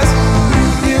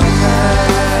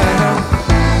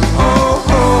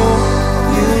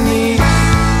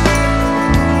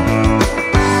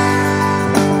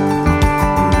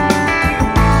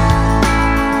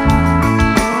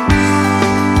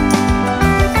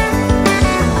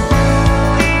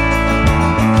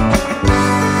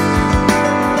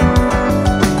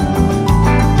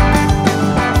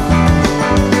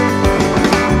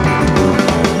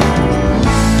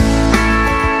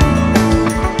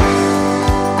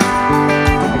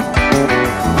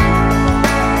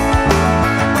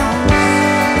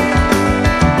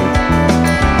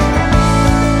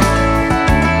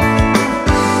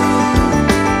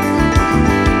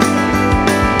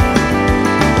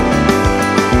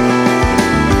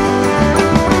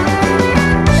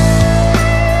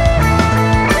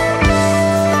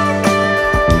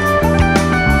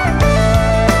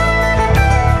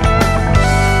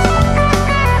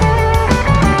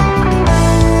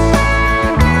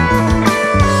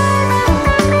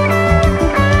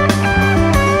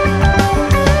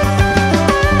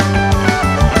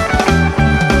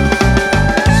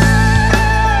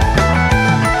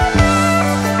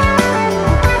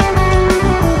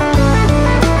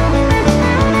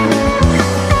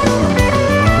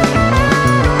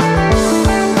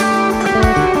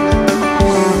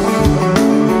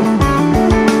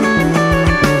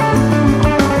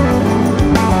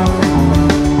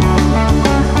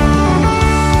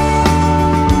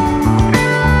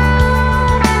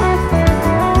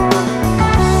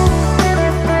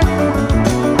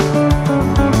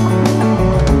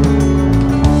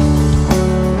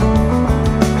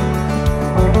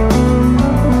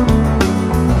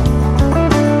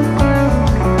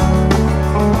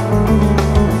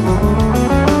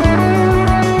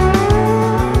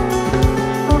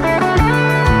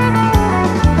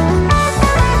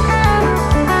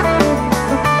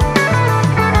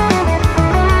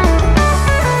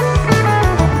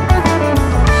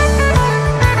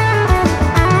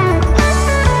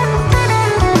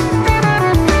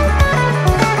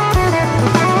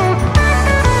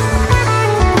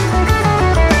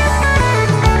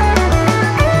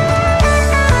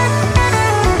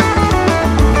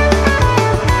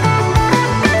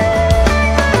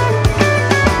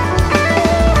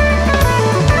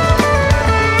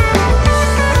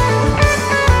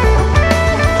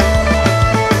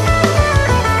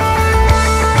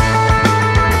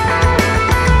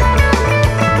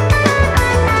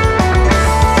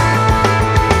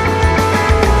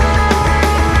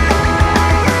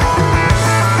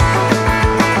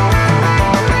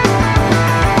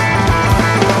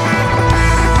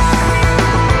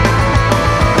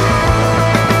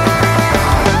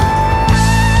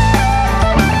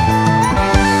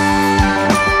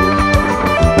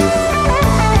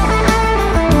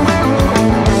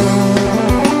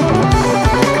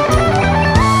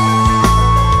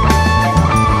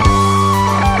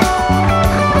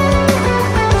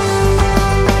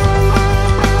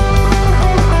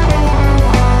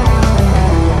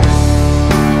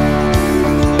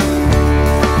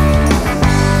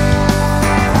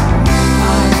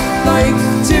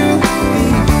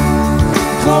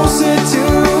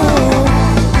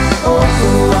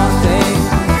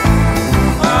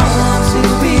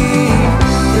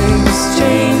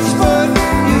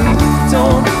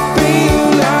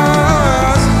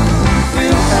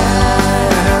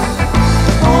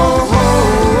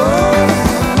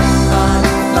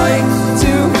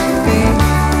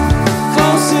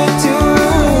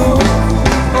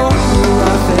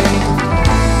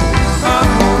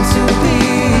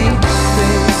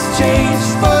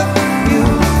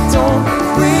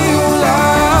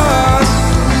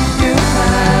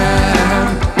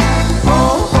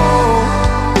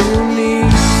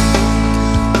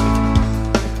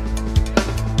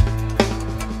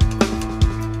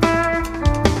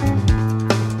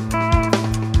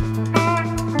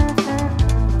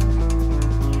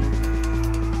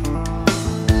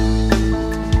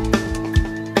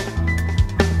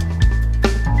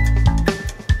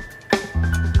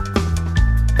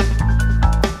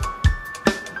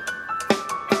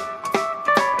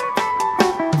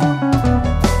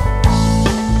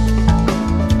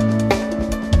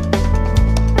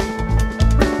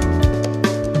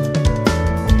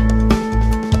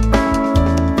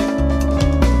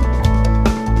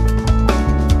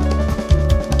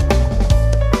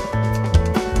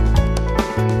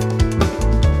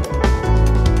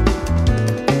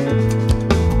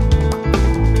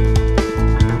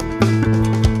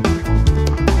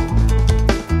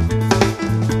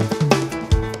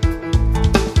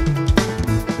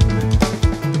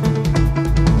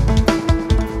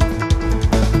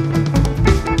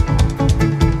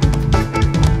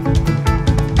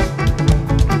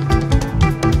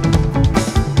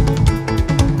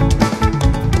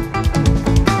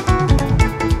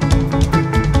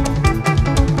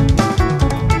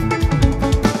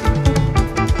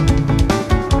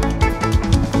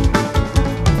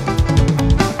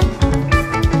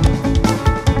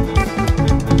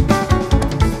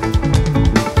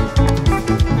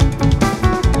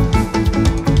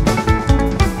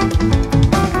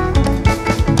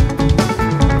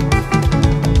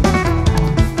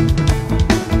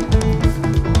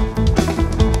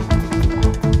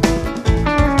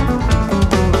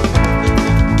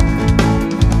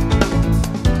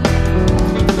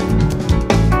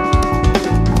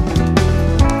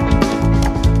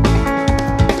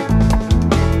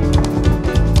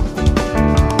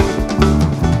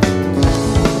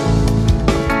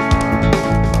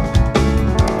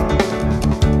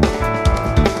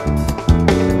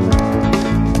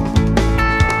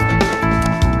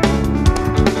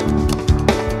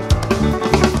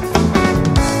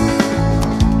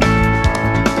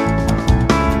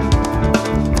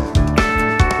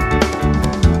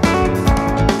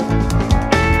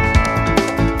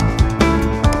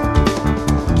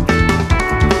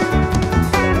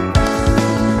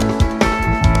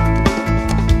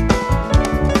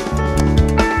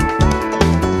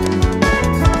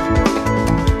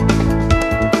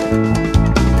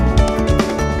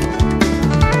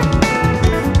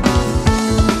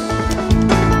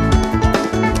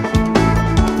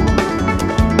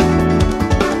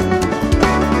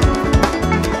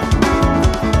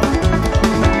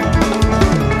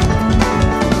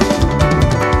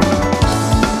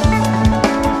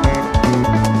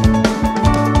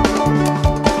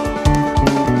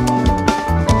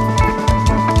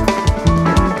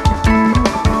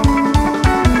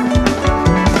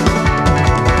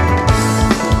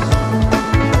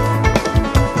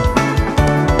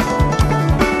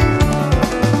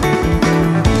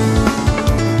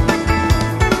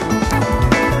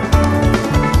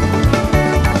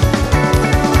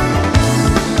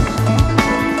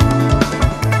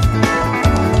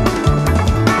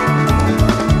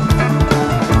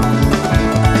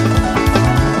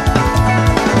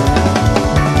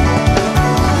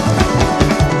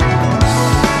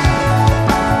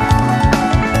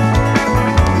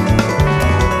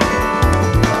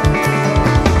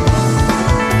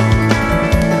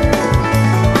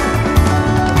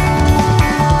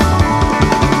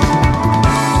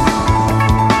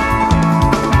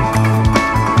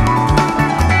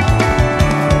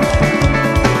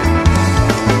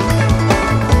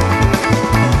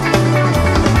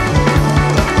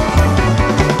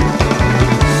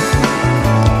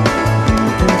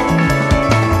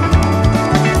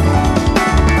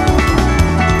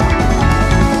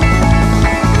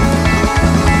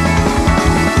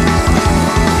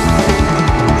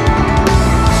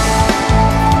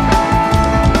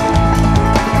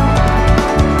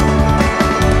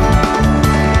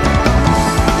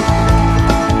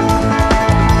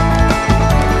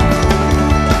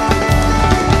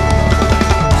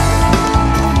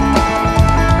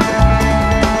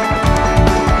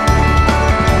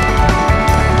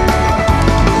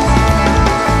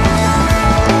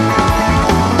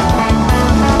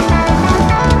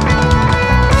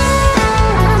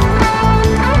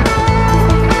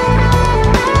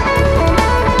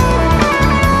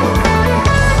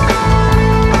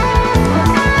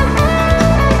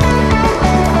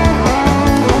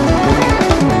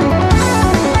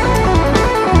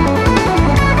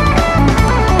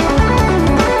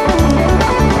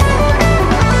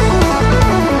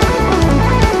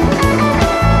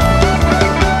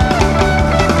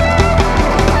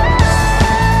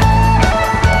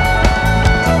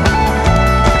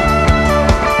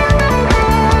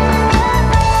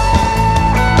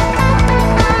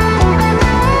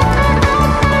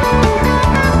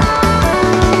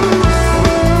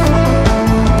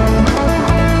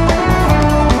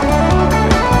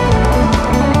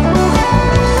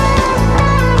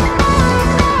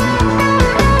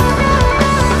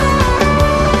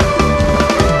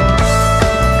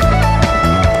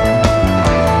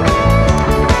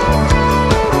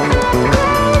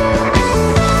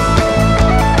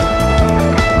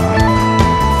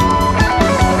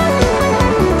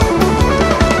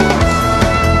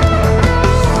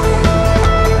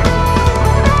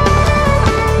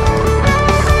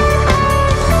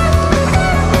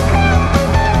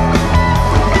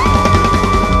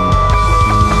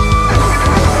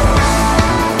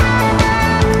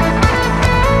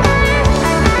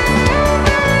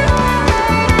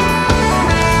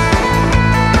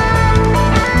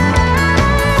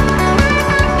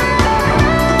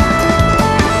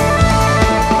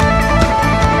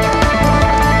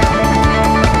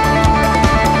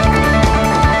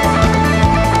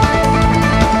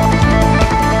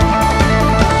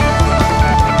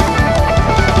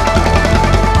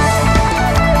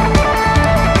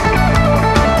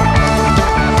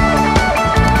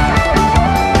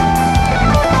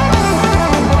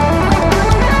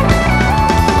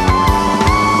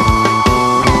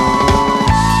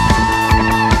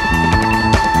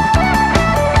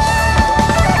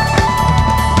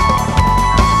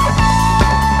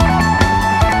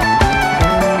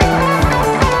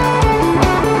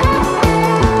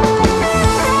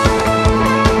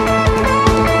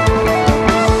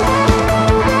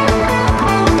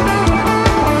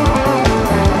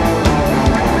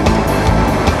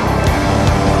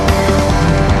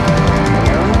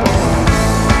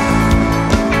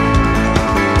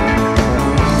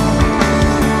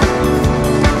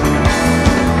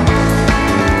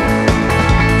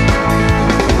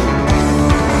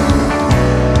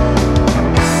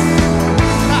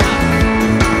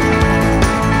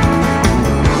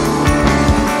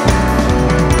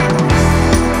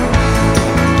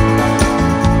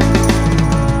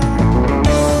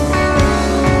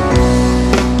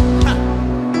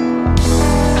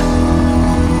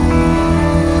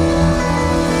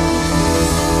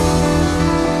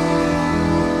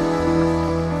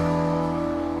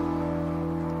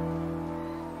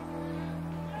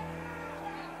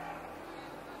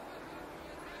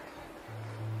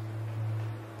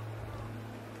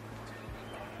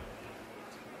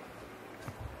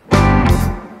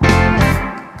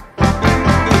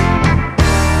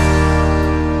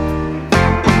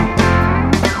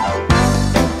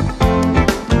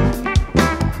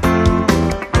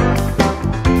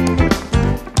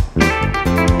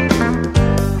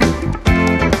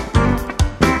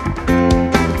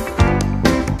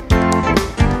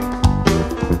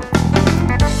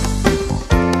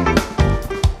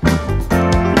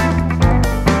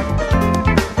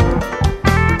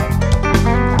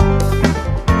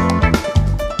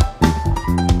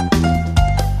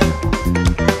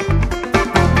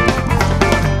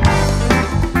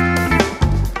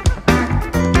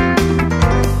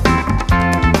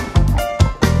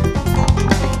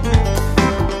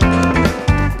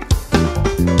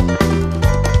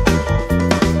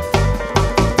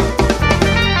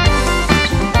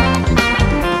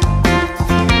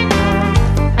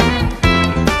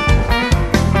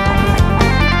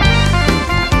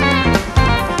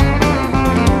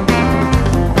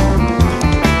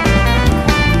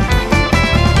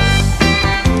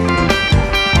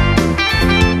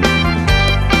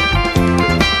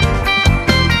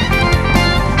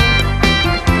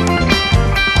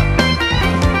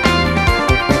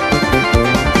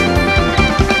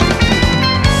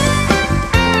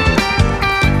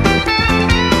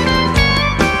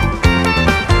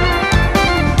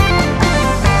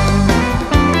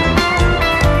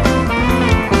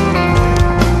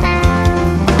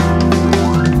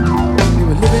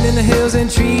 the hills and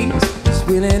trees, just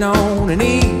wheeling on an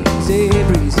easy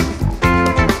breeze.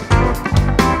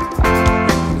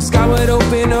 The sky would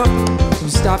open up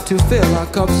and stop to fill our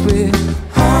cups with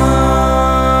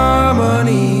harmony.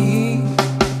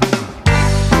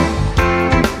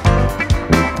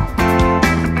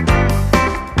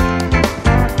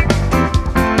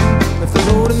 Left the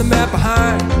road and the map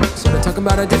behind, so we're talking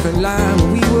about a different line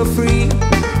when we were free.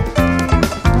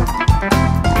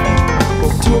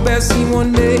 Woke to a bad scene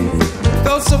one day,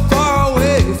 felt so far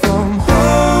away from home.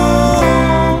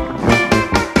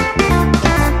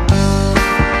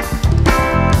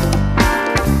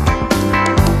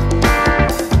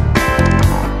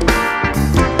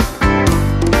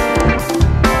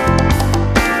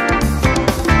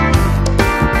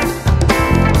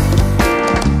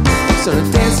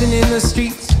 Started dancing in the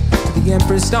streets, the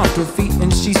Empress stomped her feet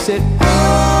and she said, oh.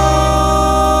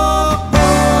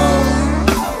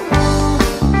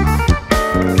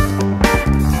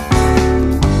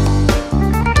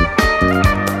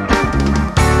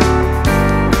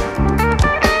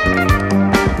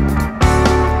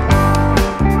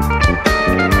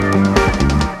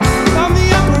 I'm the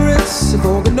Empress of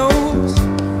Organos.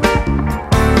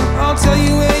 I'll tell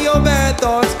you where your bad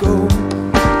thoughts go.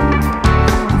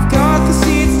 You've got the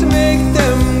seeds to make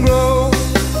them grow,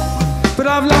 but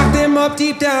I've locked them up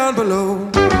deep down below.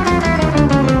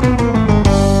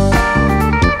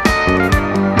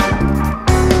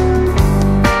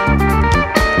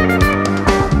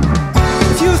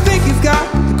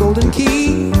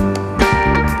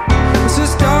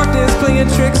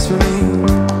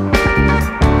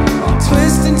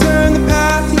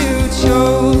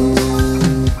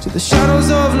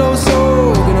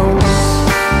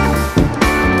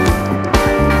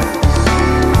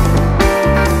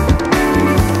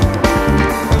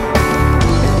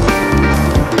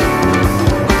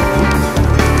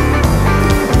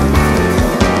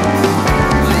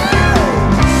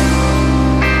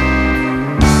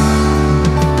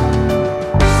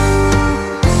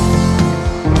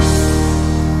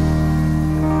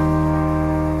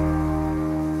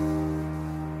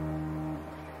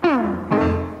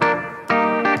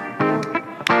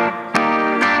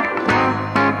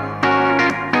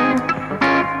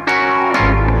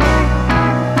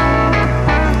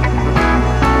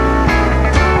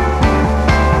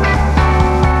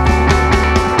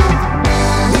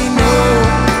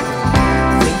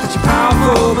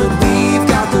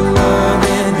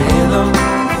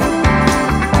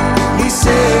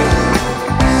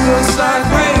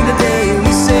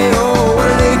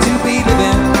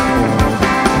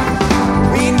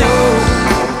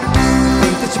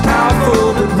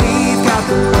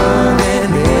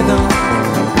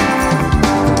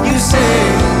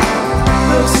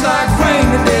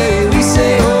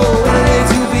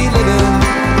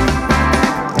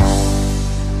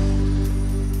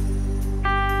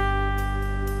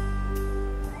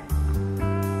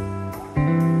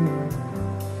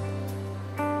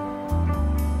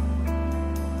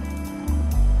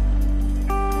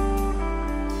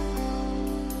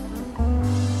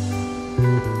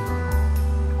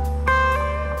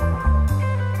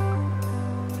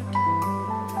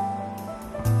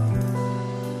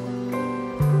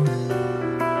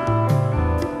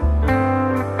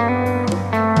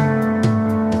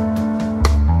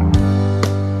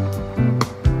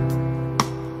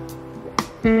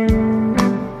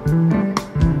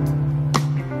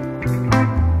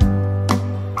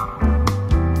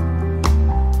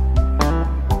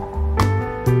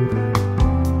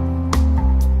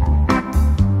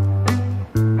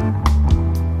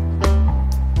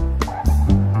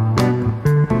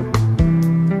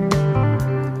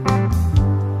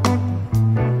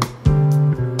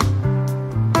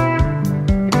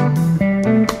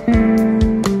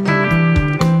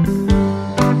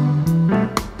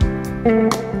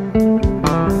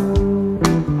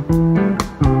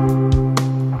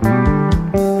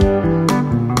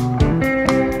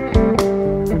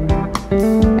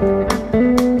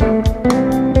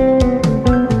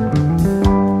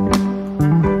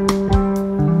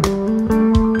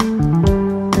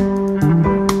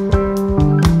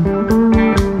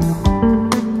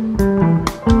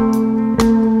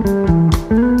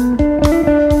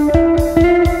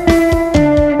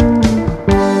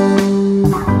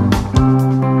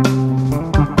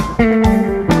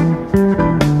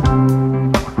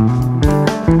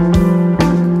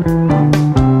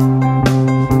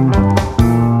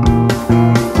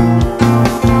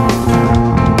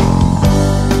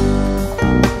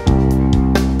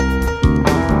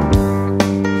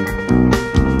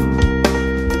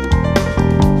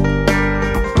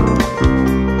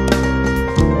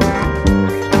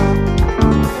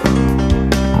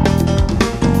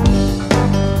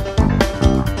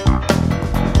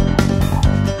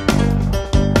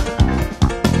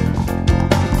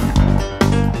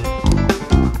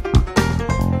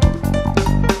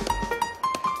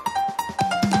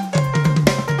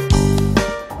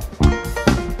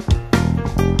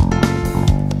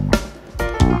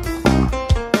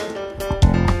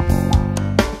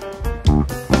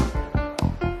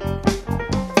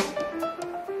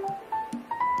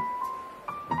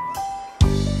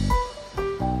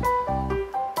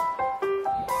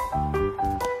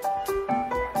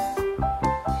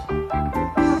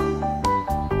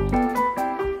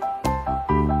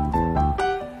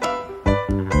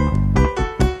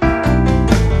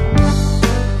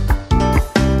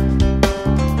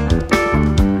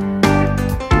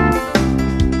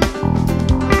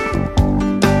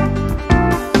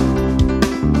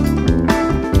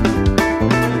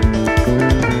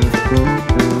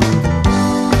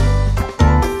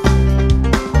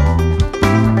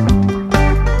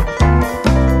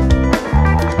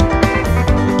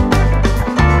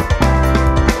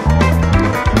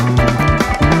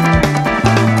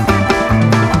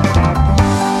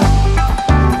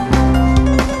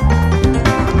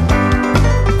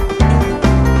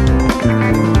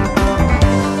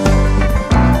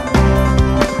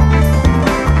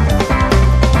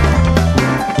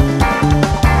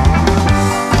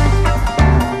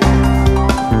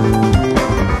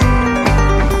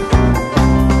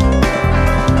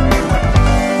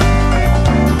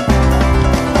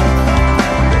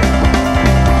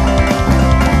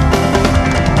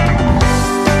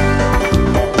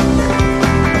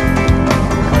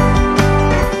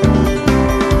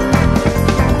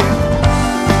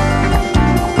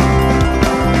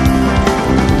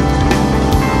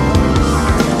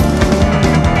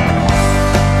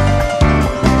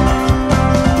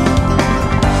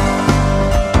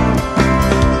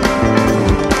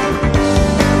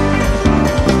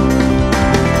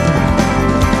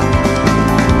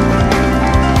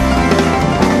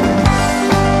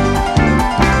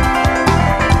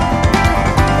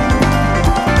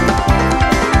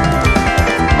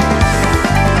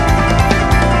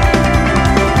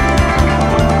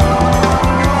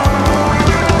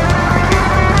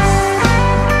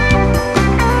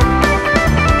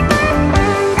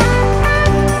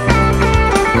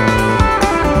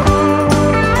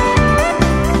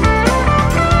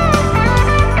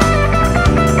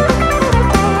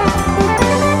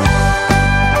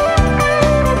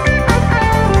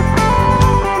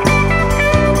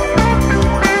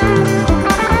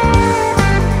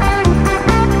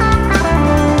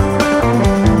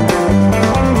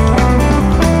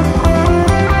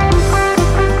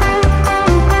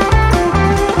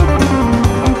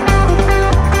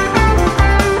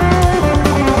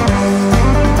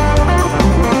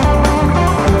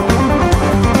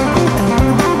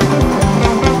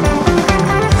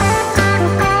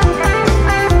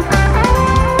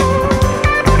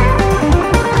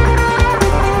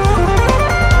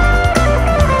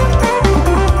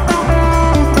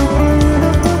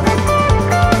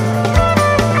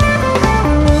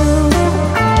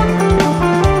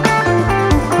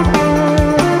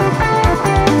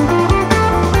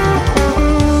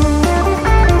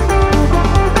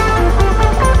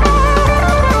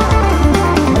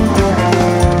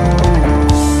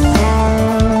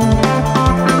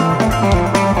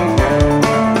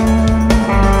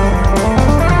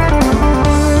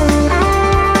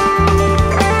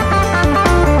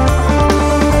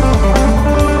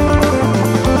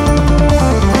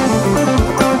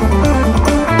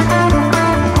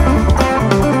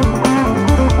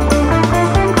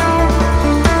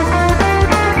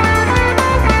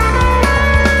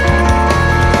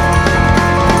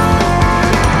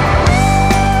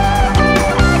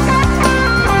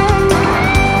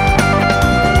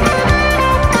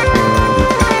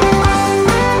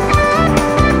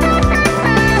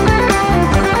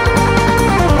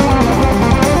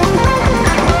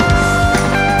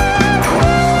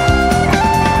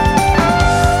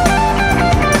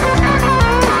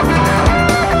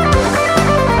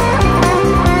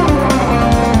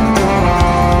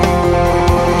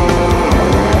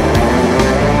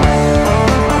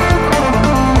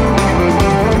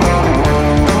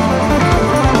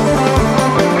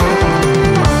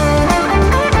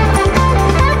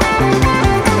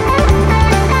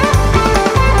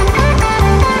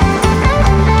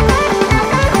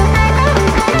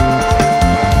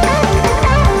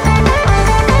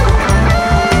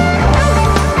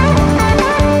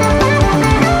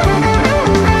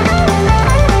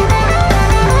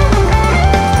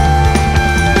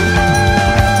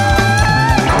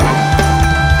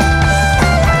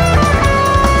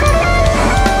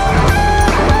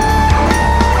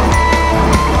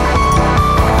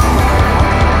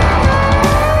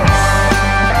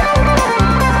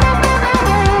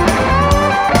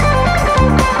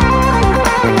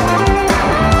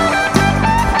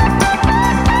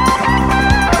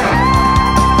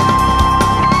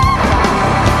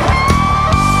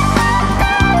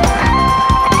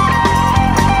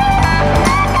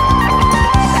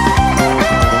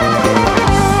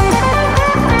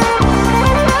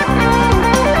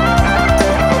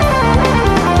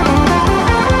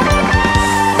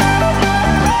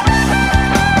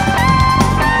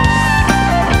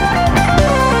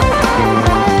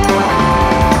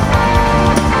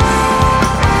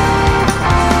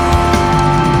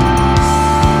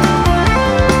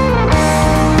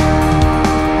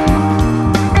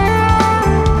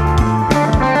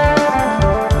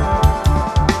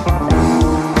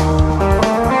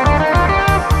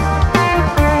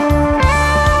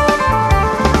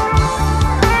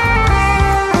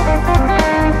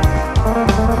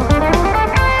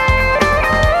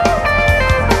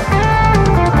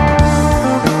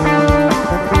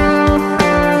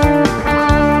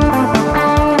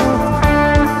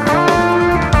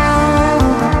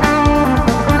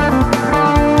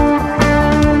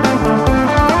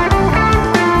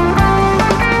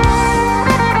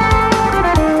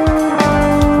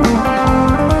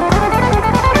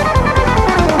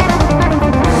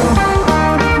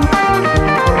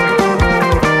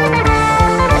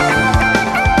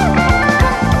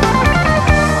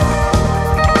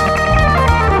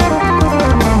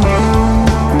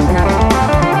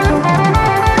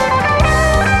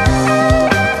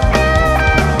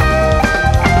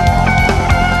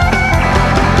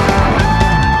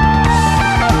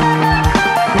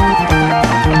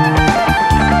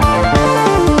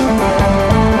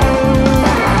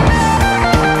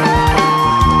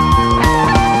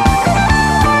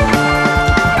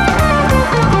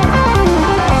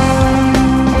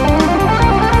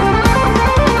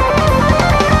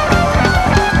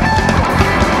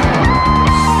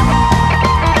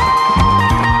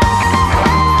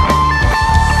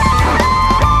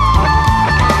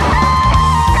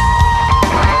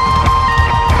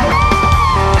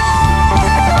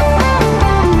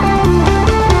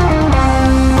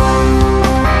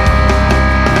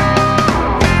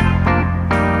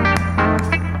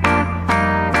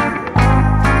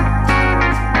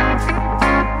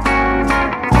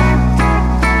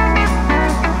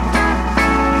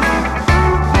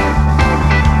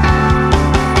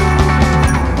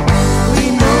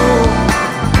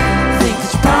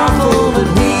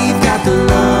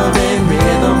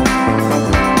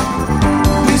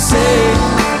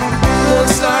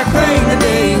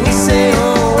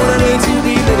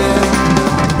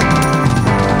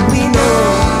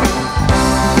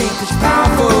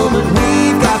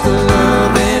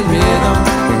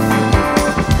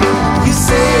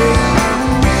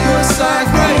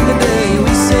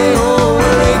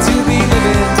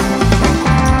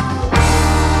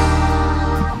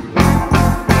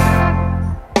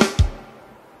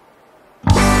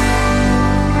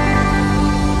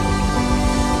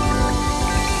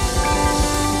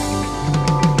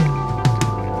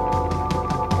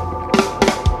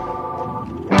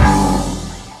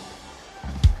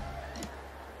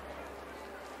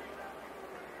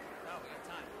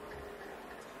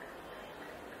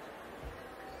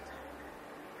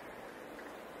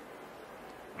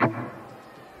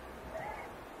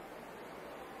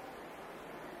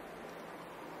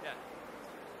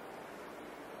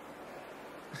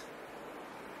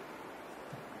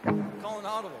 all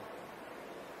inaudible.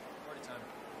 Party time.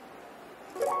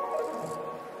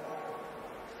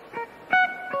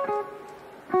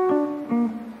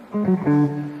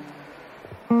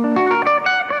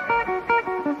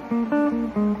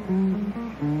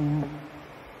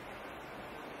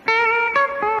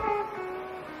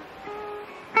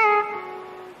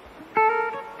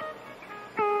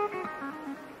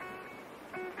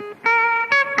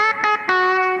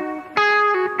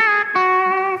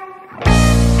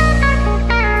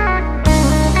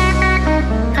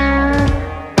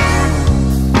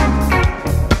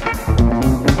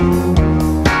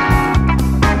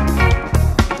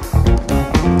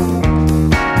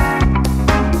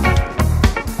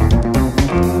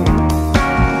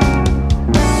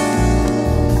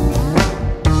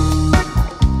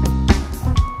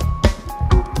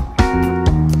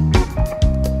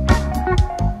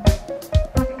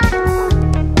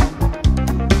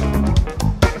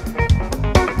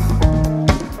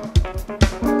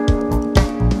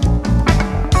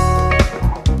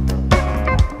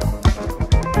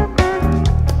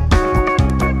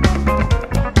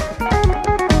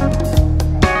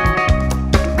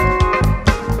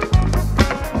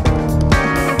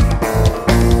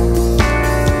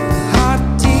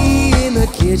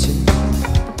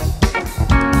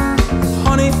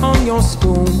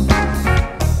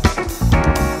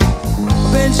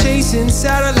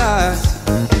 Satellites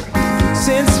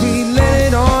since we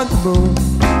landed on the moon.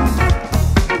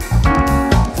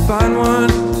 Find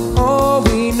one, all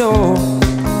we know.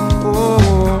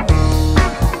 Oh.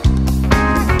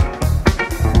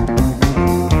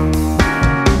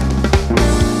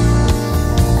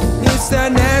 It's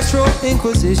that natural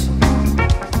inquisition.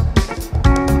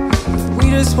 We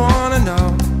just wanna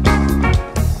know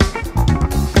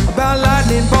about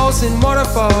lightning bolts and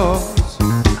waterfalls,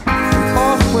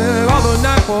 where all the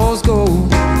night walls go.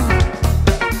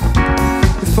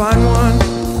 To find one,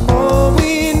 all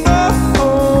we know.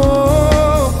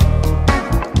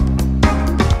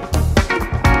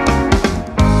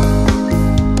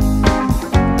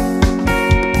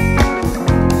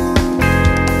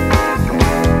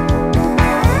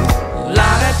 La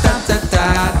da da da da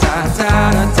da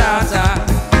da da da.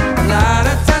 La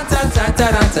da da da da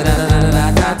da da da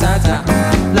da da da.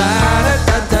 La da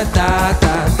da da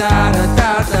da da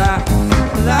da da.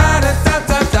 La da da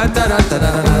da da da da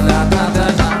da da da da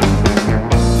da.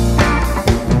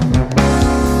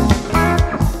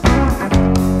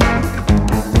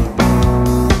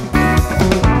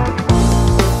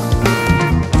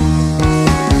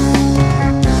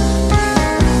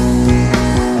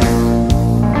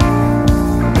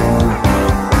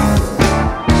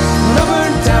 Up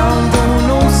and down, don't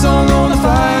know song on the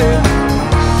fire,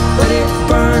 but it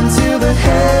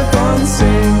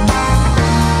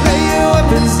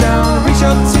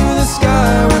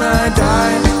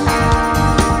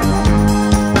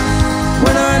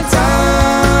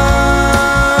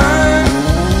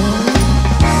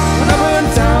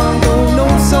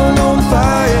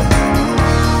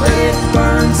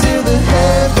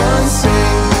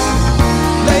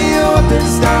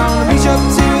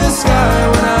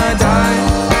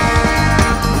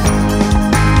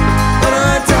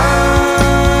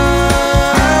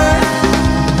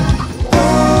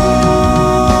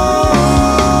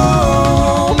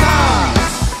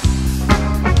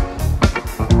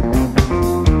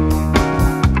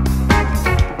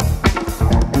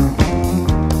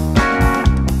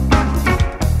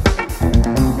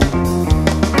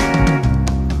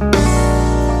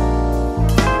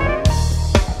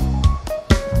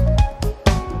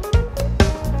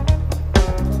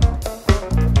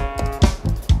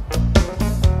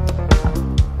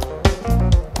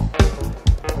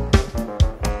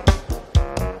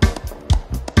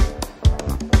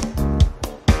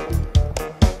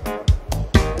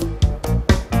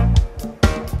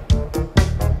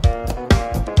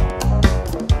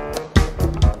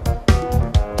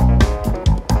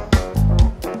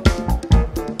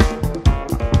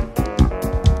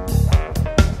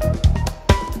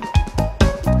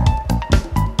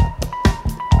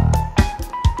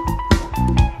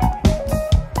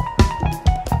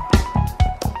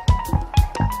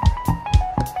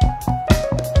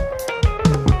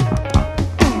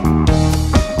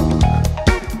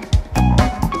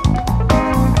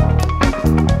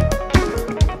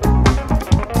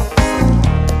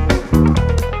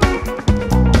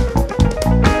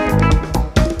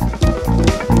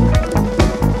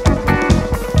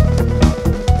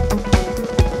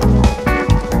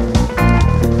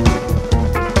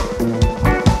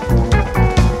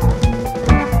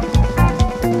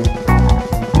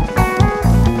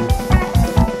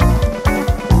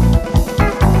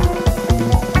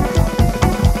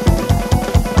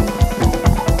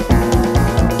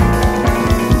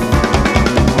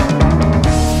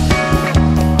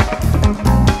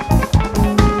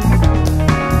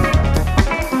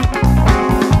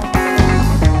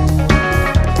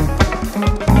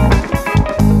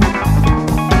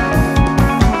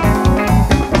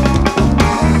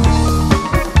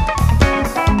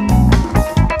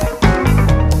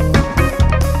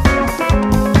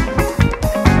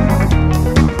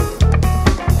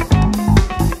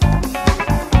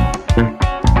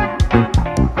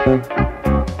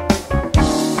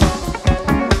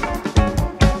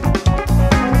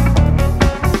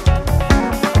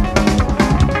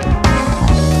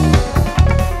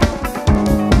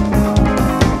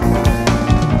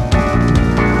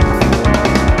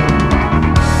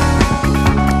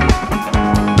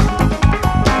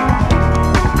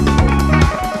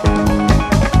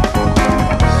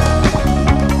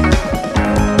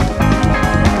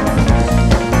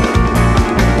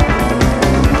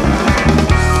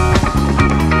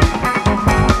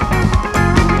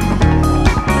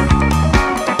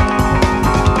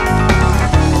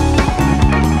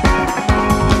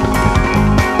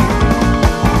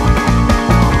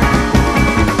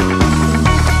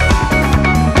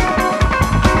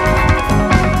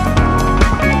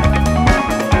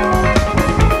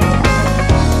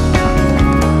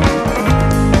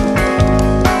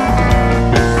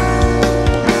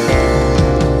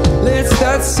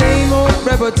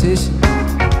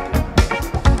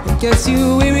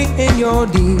your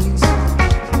deeds.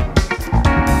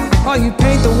 Or you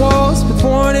paint the walls with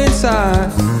porn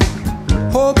inside.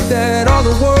 Hope that all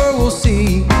the world will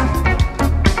see.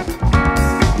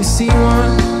 You see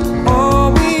one,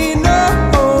 all we know.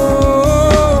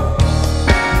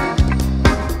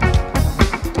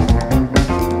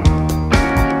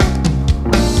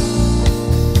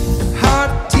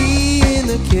 Hot tea in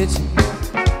the kitchen,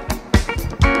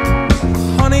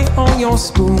 honey on your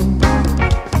spoon.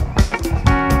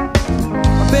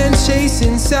 I've been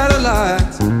chasing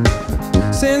satellites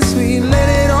since we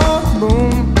landed on the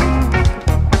moon.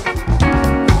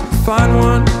 Find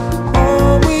one,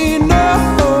 all we know.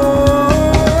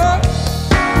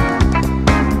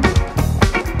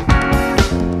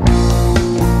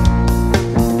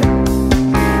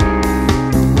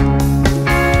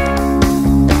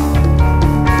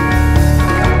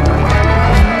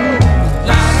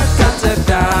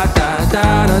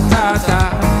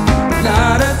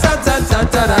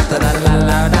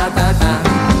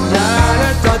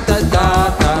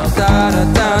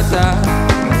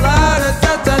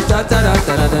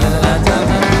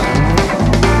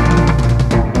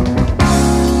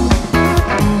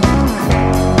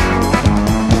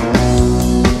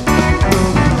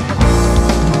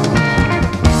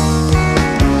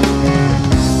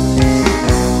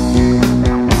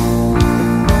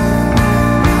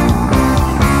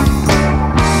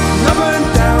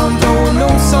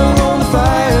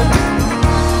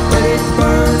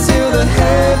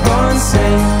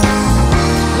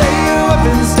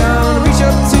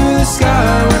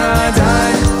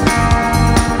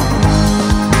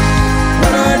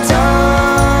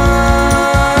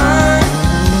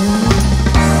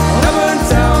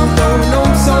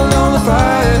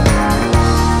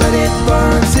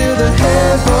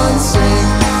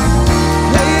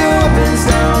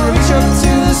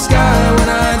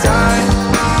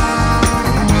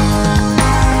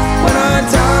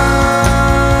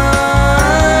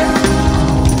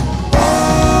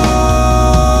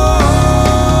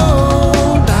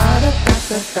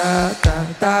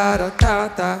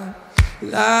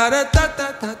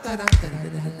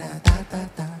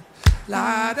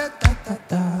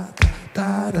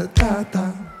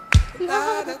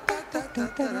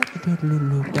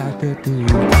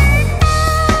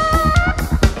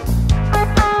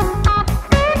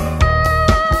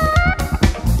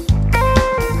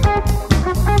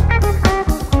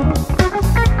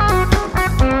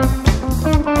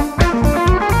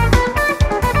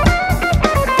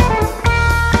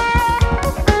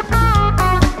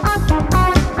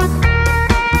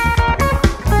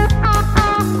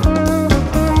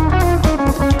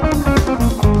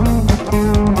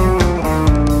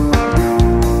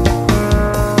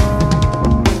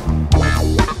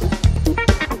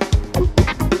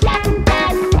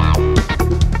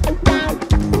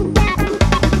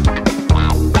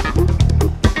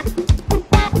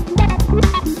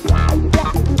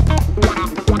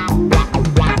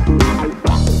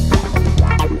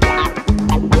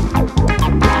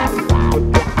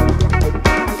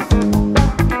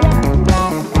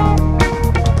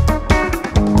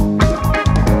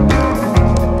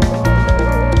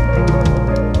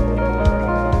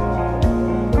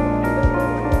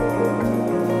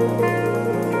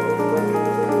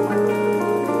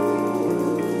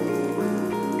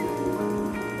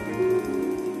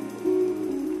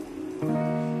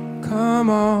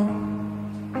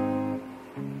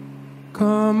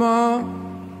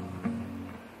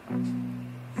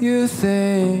 You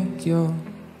think you'll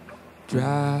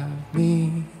drive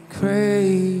me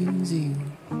crazy.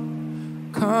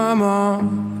 Come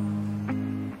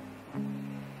on,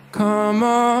 come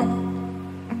on.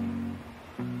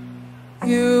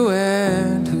 You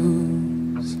and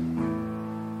whose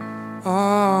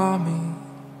army?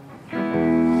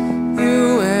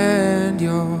 You and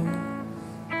your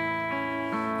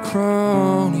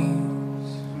cronies.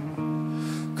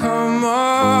 Come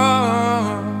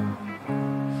on,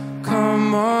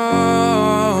 come on.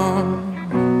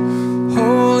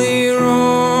 Holy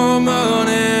Roman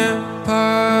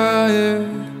Empire.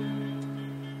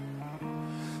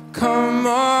 Come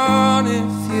on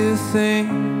if you think,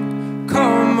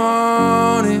 come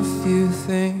on if you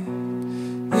think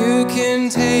you can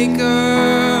take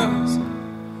us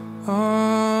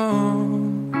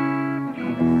on.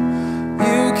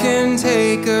 You can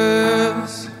take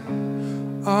us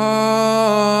on.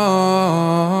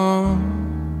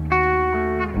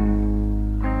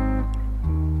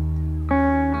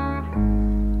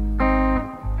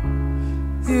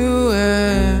 You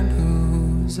and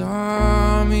whose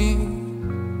army?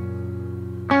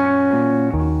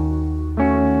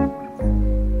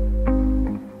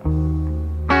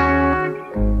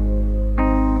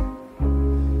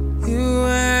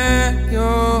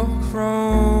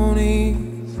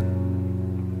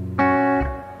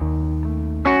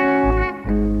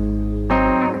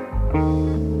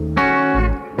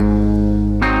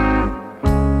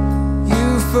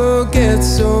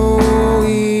 so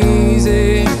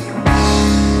easy.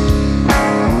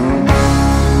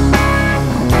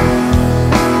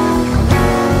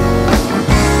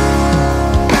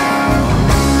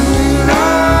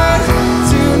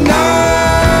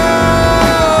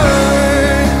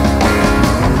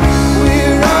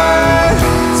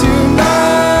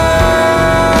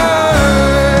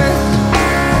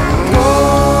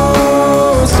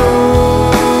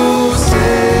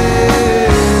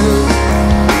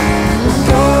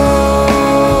 Go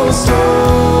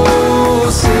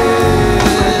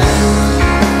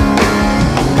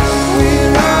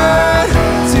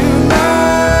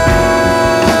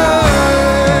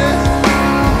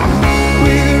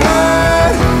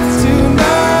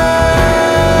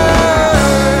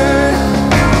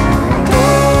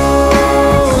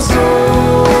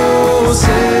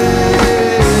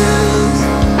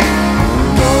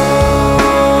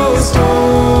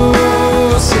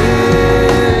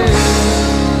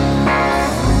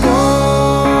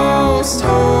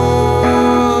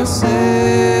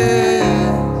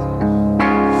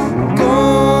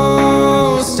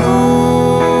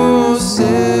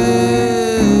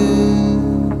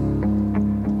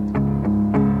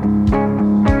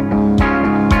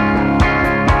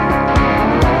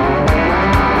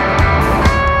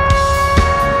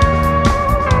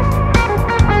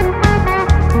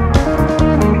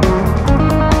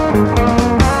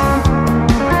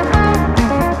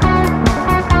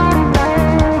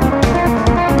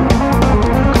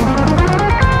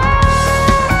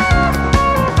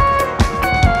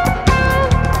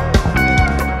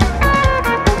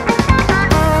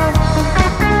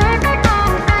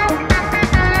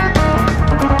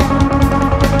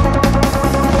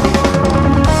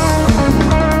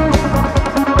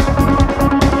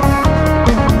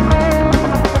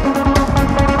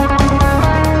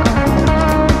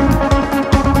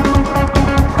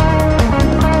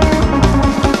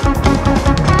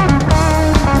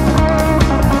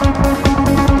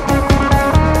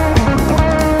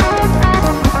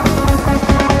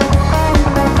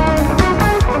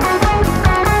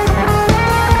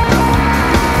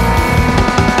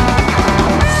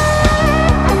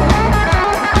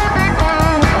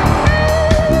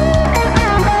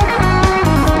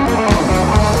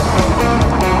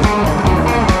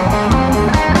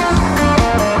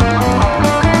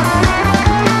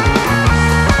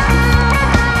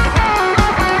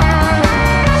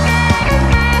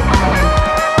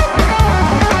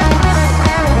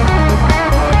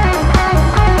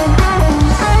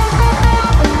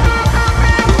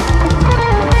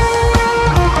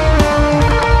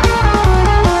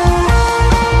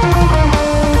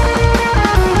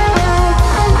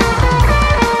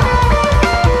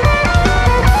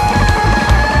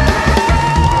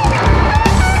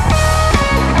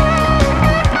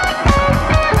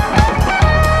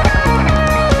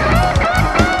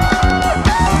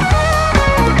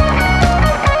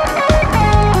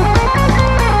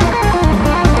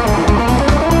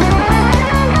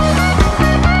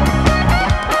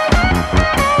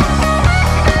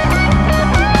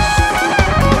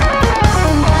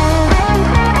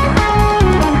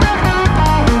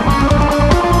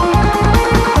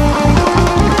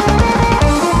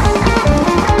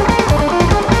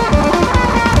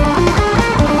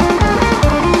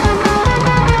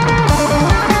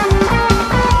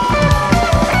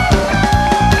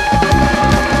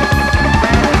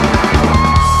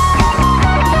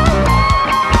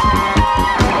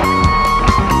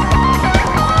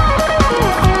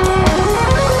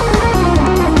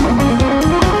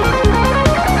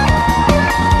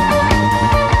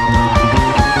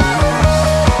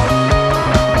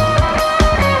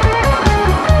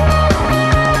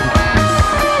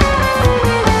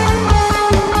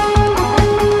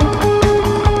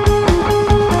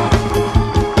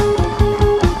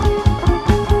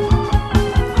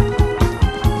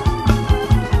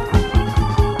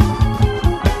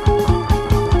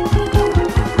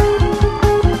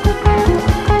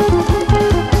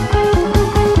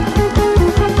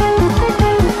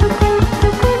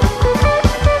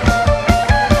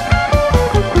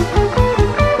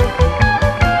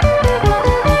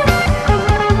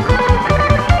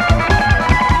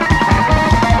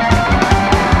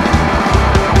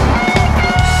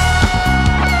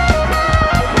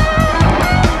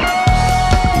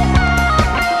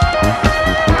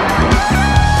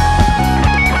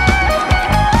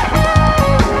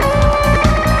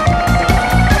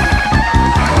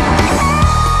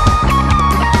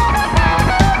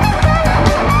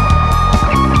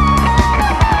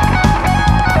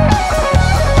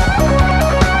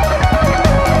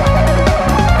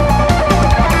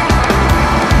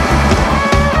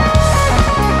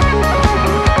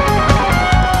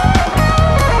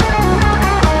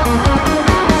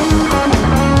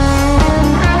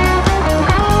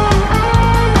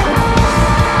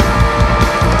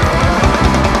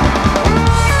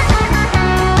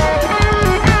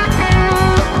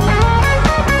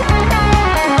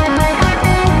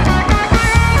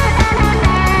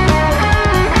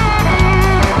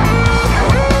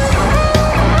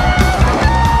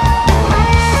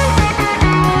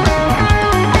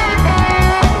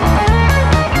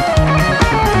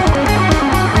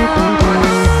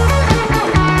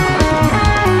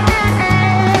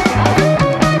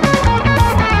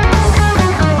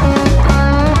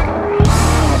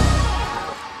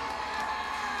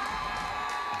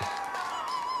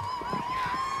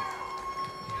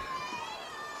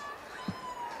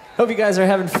Hope you guys are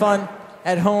having fun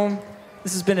at home.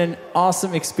 This has been an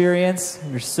awesome experience.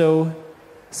 We're so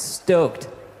stoked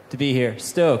to be here.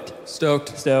 Stoked.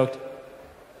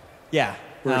 Yeah.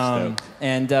 We're stoked.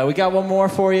 And we got one more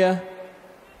for you.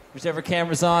 Whichever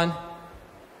camera's on.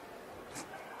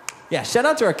 Yeah, shout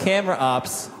out to our camera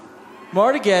ops.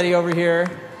 Marta Getty over here.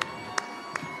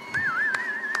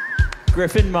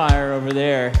 Griffin Meyer over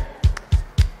there.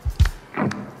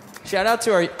 Shout out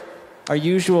to our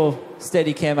usual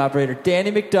steady cam operator, Danny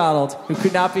McDonald, who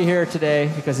could not be here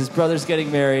today because his brother's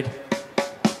getting married.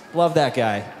 Love that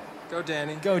guy. Go,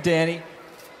 Danny. Go, Danny.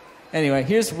 Anyway,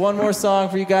 here's one more song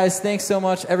for you guys. Thanks so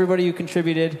much, everybody who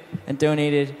contributed and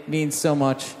donated. It means so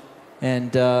much.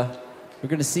 And we're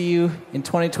going to see you in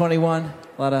 2021.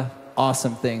 A lot of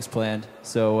awesome things planned.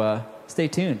 So stay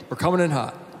tuned. We're coming in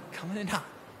hot. Coming in hot.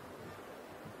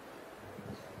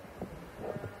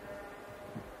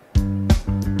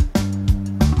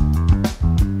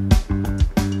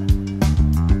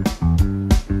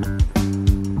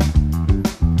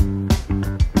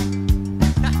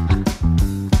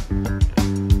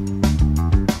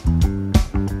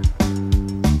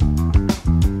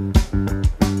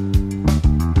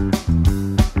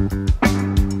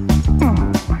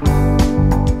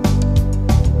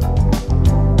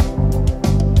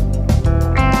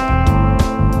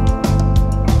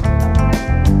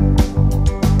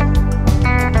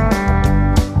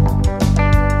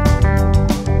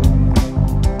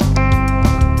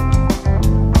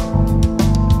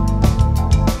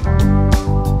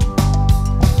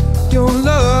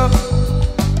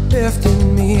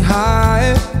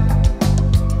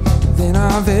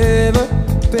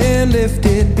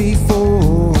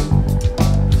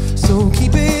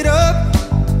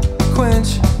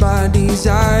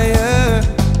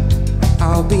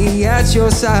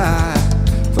 Your side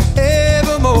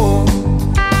forevermore.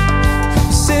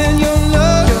 Send your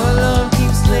love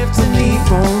keeps lifting me,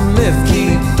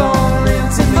 keep on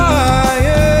lifting me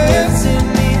higher, lifting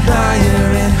me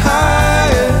higher and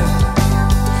higher.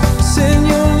 Send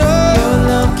your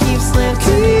love keeps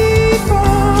lifting me, keep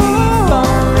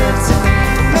on lifting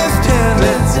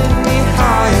me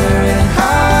higher and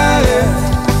higher.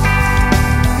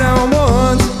 Now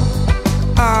once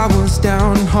I was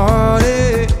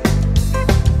downhearted.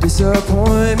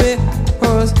 Disappointment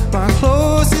was my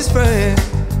closest friend,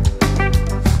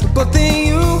 but then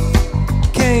you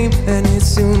came and it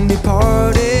soon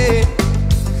departed.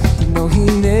 You know he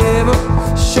never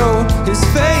showed his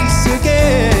face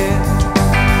again.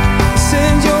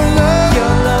 Send your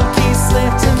love keeps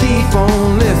lifting me, keep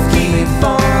on lifting me,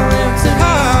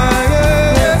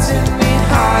 higher, lifting me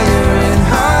higher and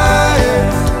higher.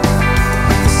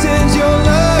 Send your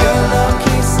love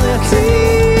keeps lifting me.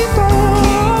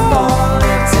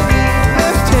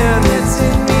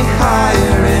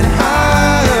 Higher and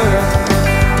higher.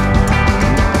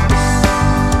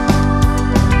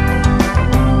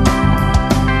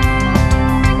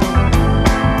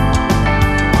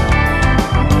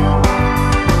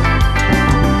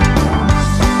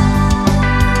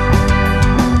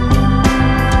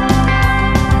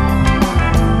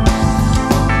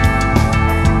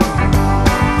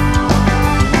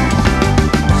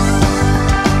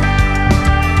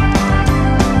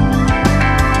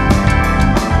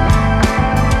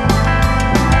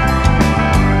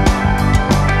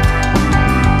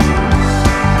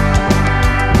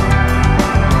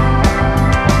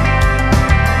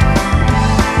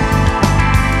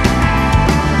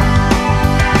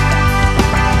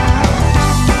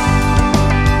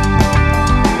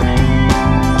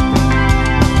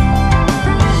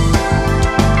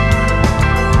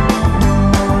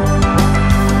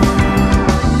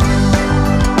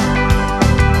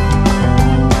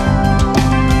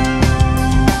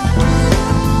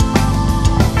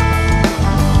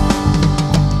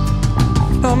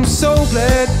 I'm so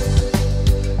glad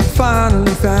I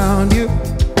finally found you.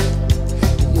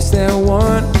 Is there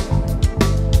one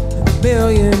in a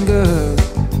million good?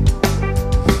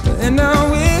 And now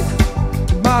with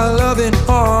my loving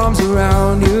arms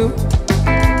around you,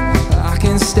 I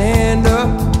can stand up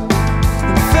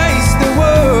and face the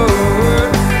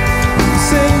world.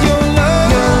 Send your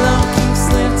love keeps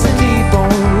lifting, keep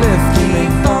on lifting me,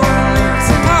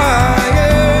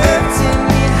 higher, lifting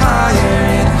me higher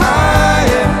and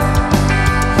higher.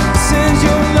 Send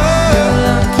your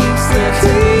love keeps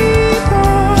lifting,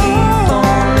 keep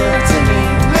on lifting me,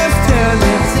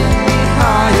 lifting me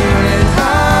higher and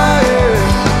higher.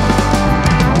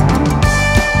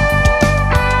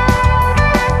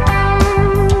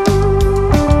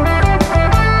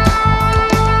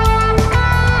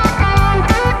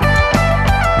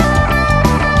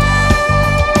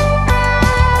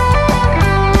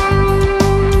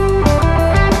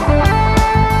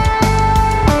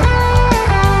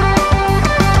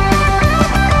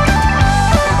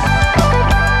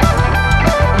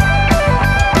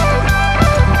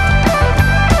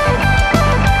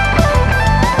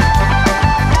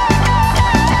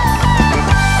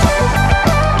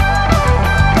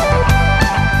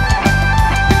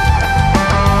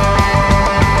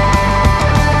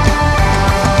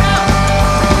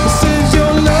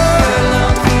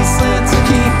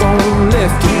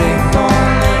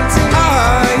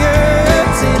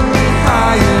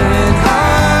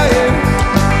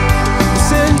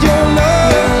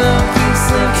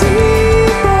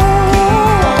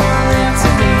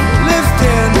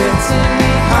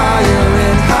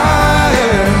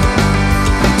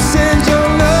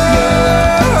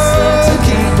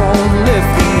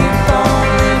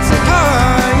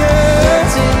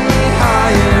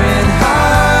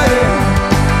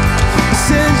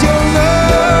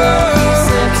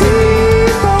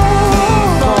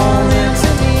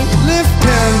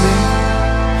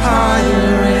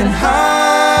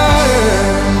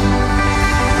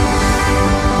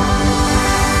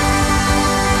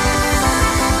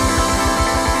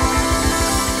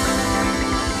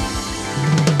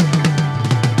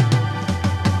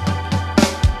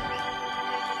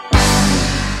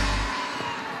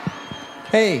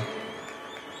 Hey,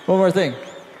 one more thing.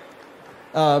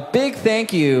 Big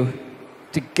thank you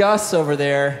to Gus over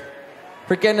there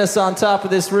for getting us on top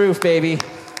of this roof, baby.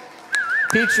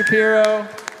 Pete Shapiro,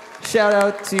 shout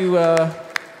out to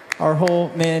our whole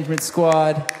management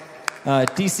squad.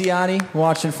 DeCiani,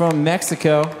 watching from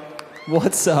Mexico.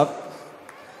 What's up?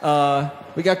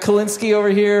 We got Kalinsky over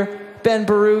here, Ben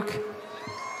Baruch.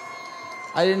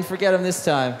 I didn't forget him this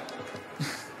time.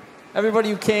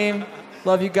 Everybody who came,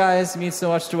 love you guys, it means so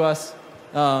much to us.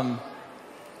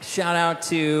 Shout out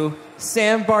to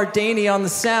Sam Bardani on the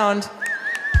sound.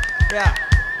 Yeah.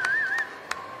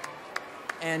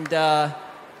 And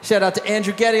shout out to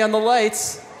Andrew Getty on the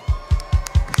lights.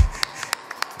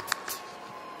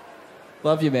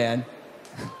 Love you, man.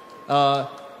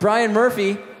 Brian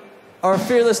Murphy, our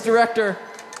fearless director.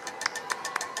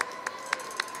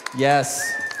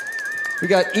 Yes. We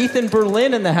got Ethan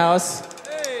Berlin in the house.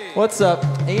 Hey. What's up,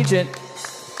 agent?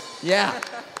 Yeah.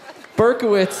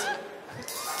 Berkowitz,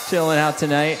 chilling out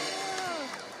tonight.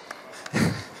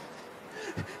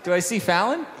 Do I see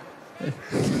Fallon?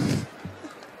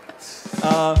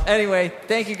 Anyway,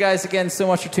 thank you guys again so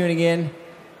much for tuning in.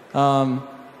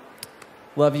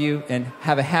 Love you, and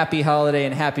have a happy holiday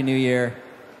and happy new year.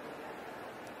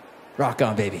 Rock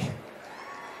on, baby.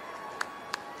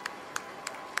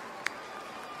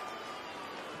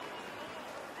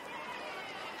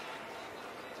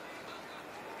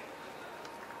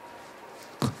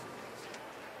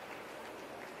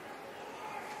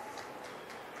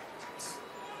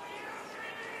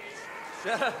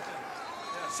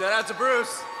 Shout out to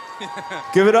Bruce.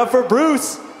 Give it up for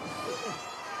Bruce.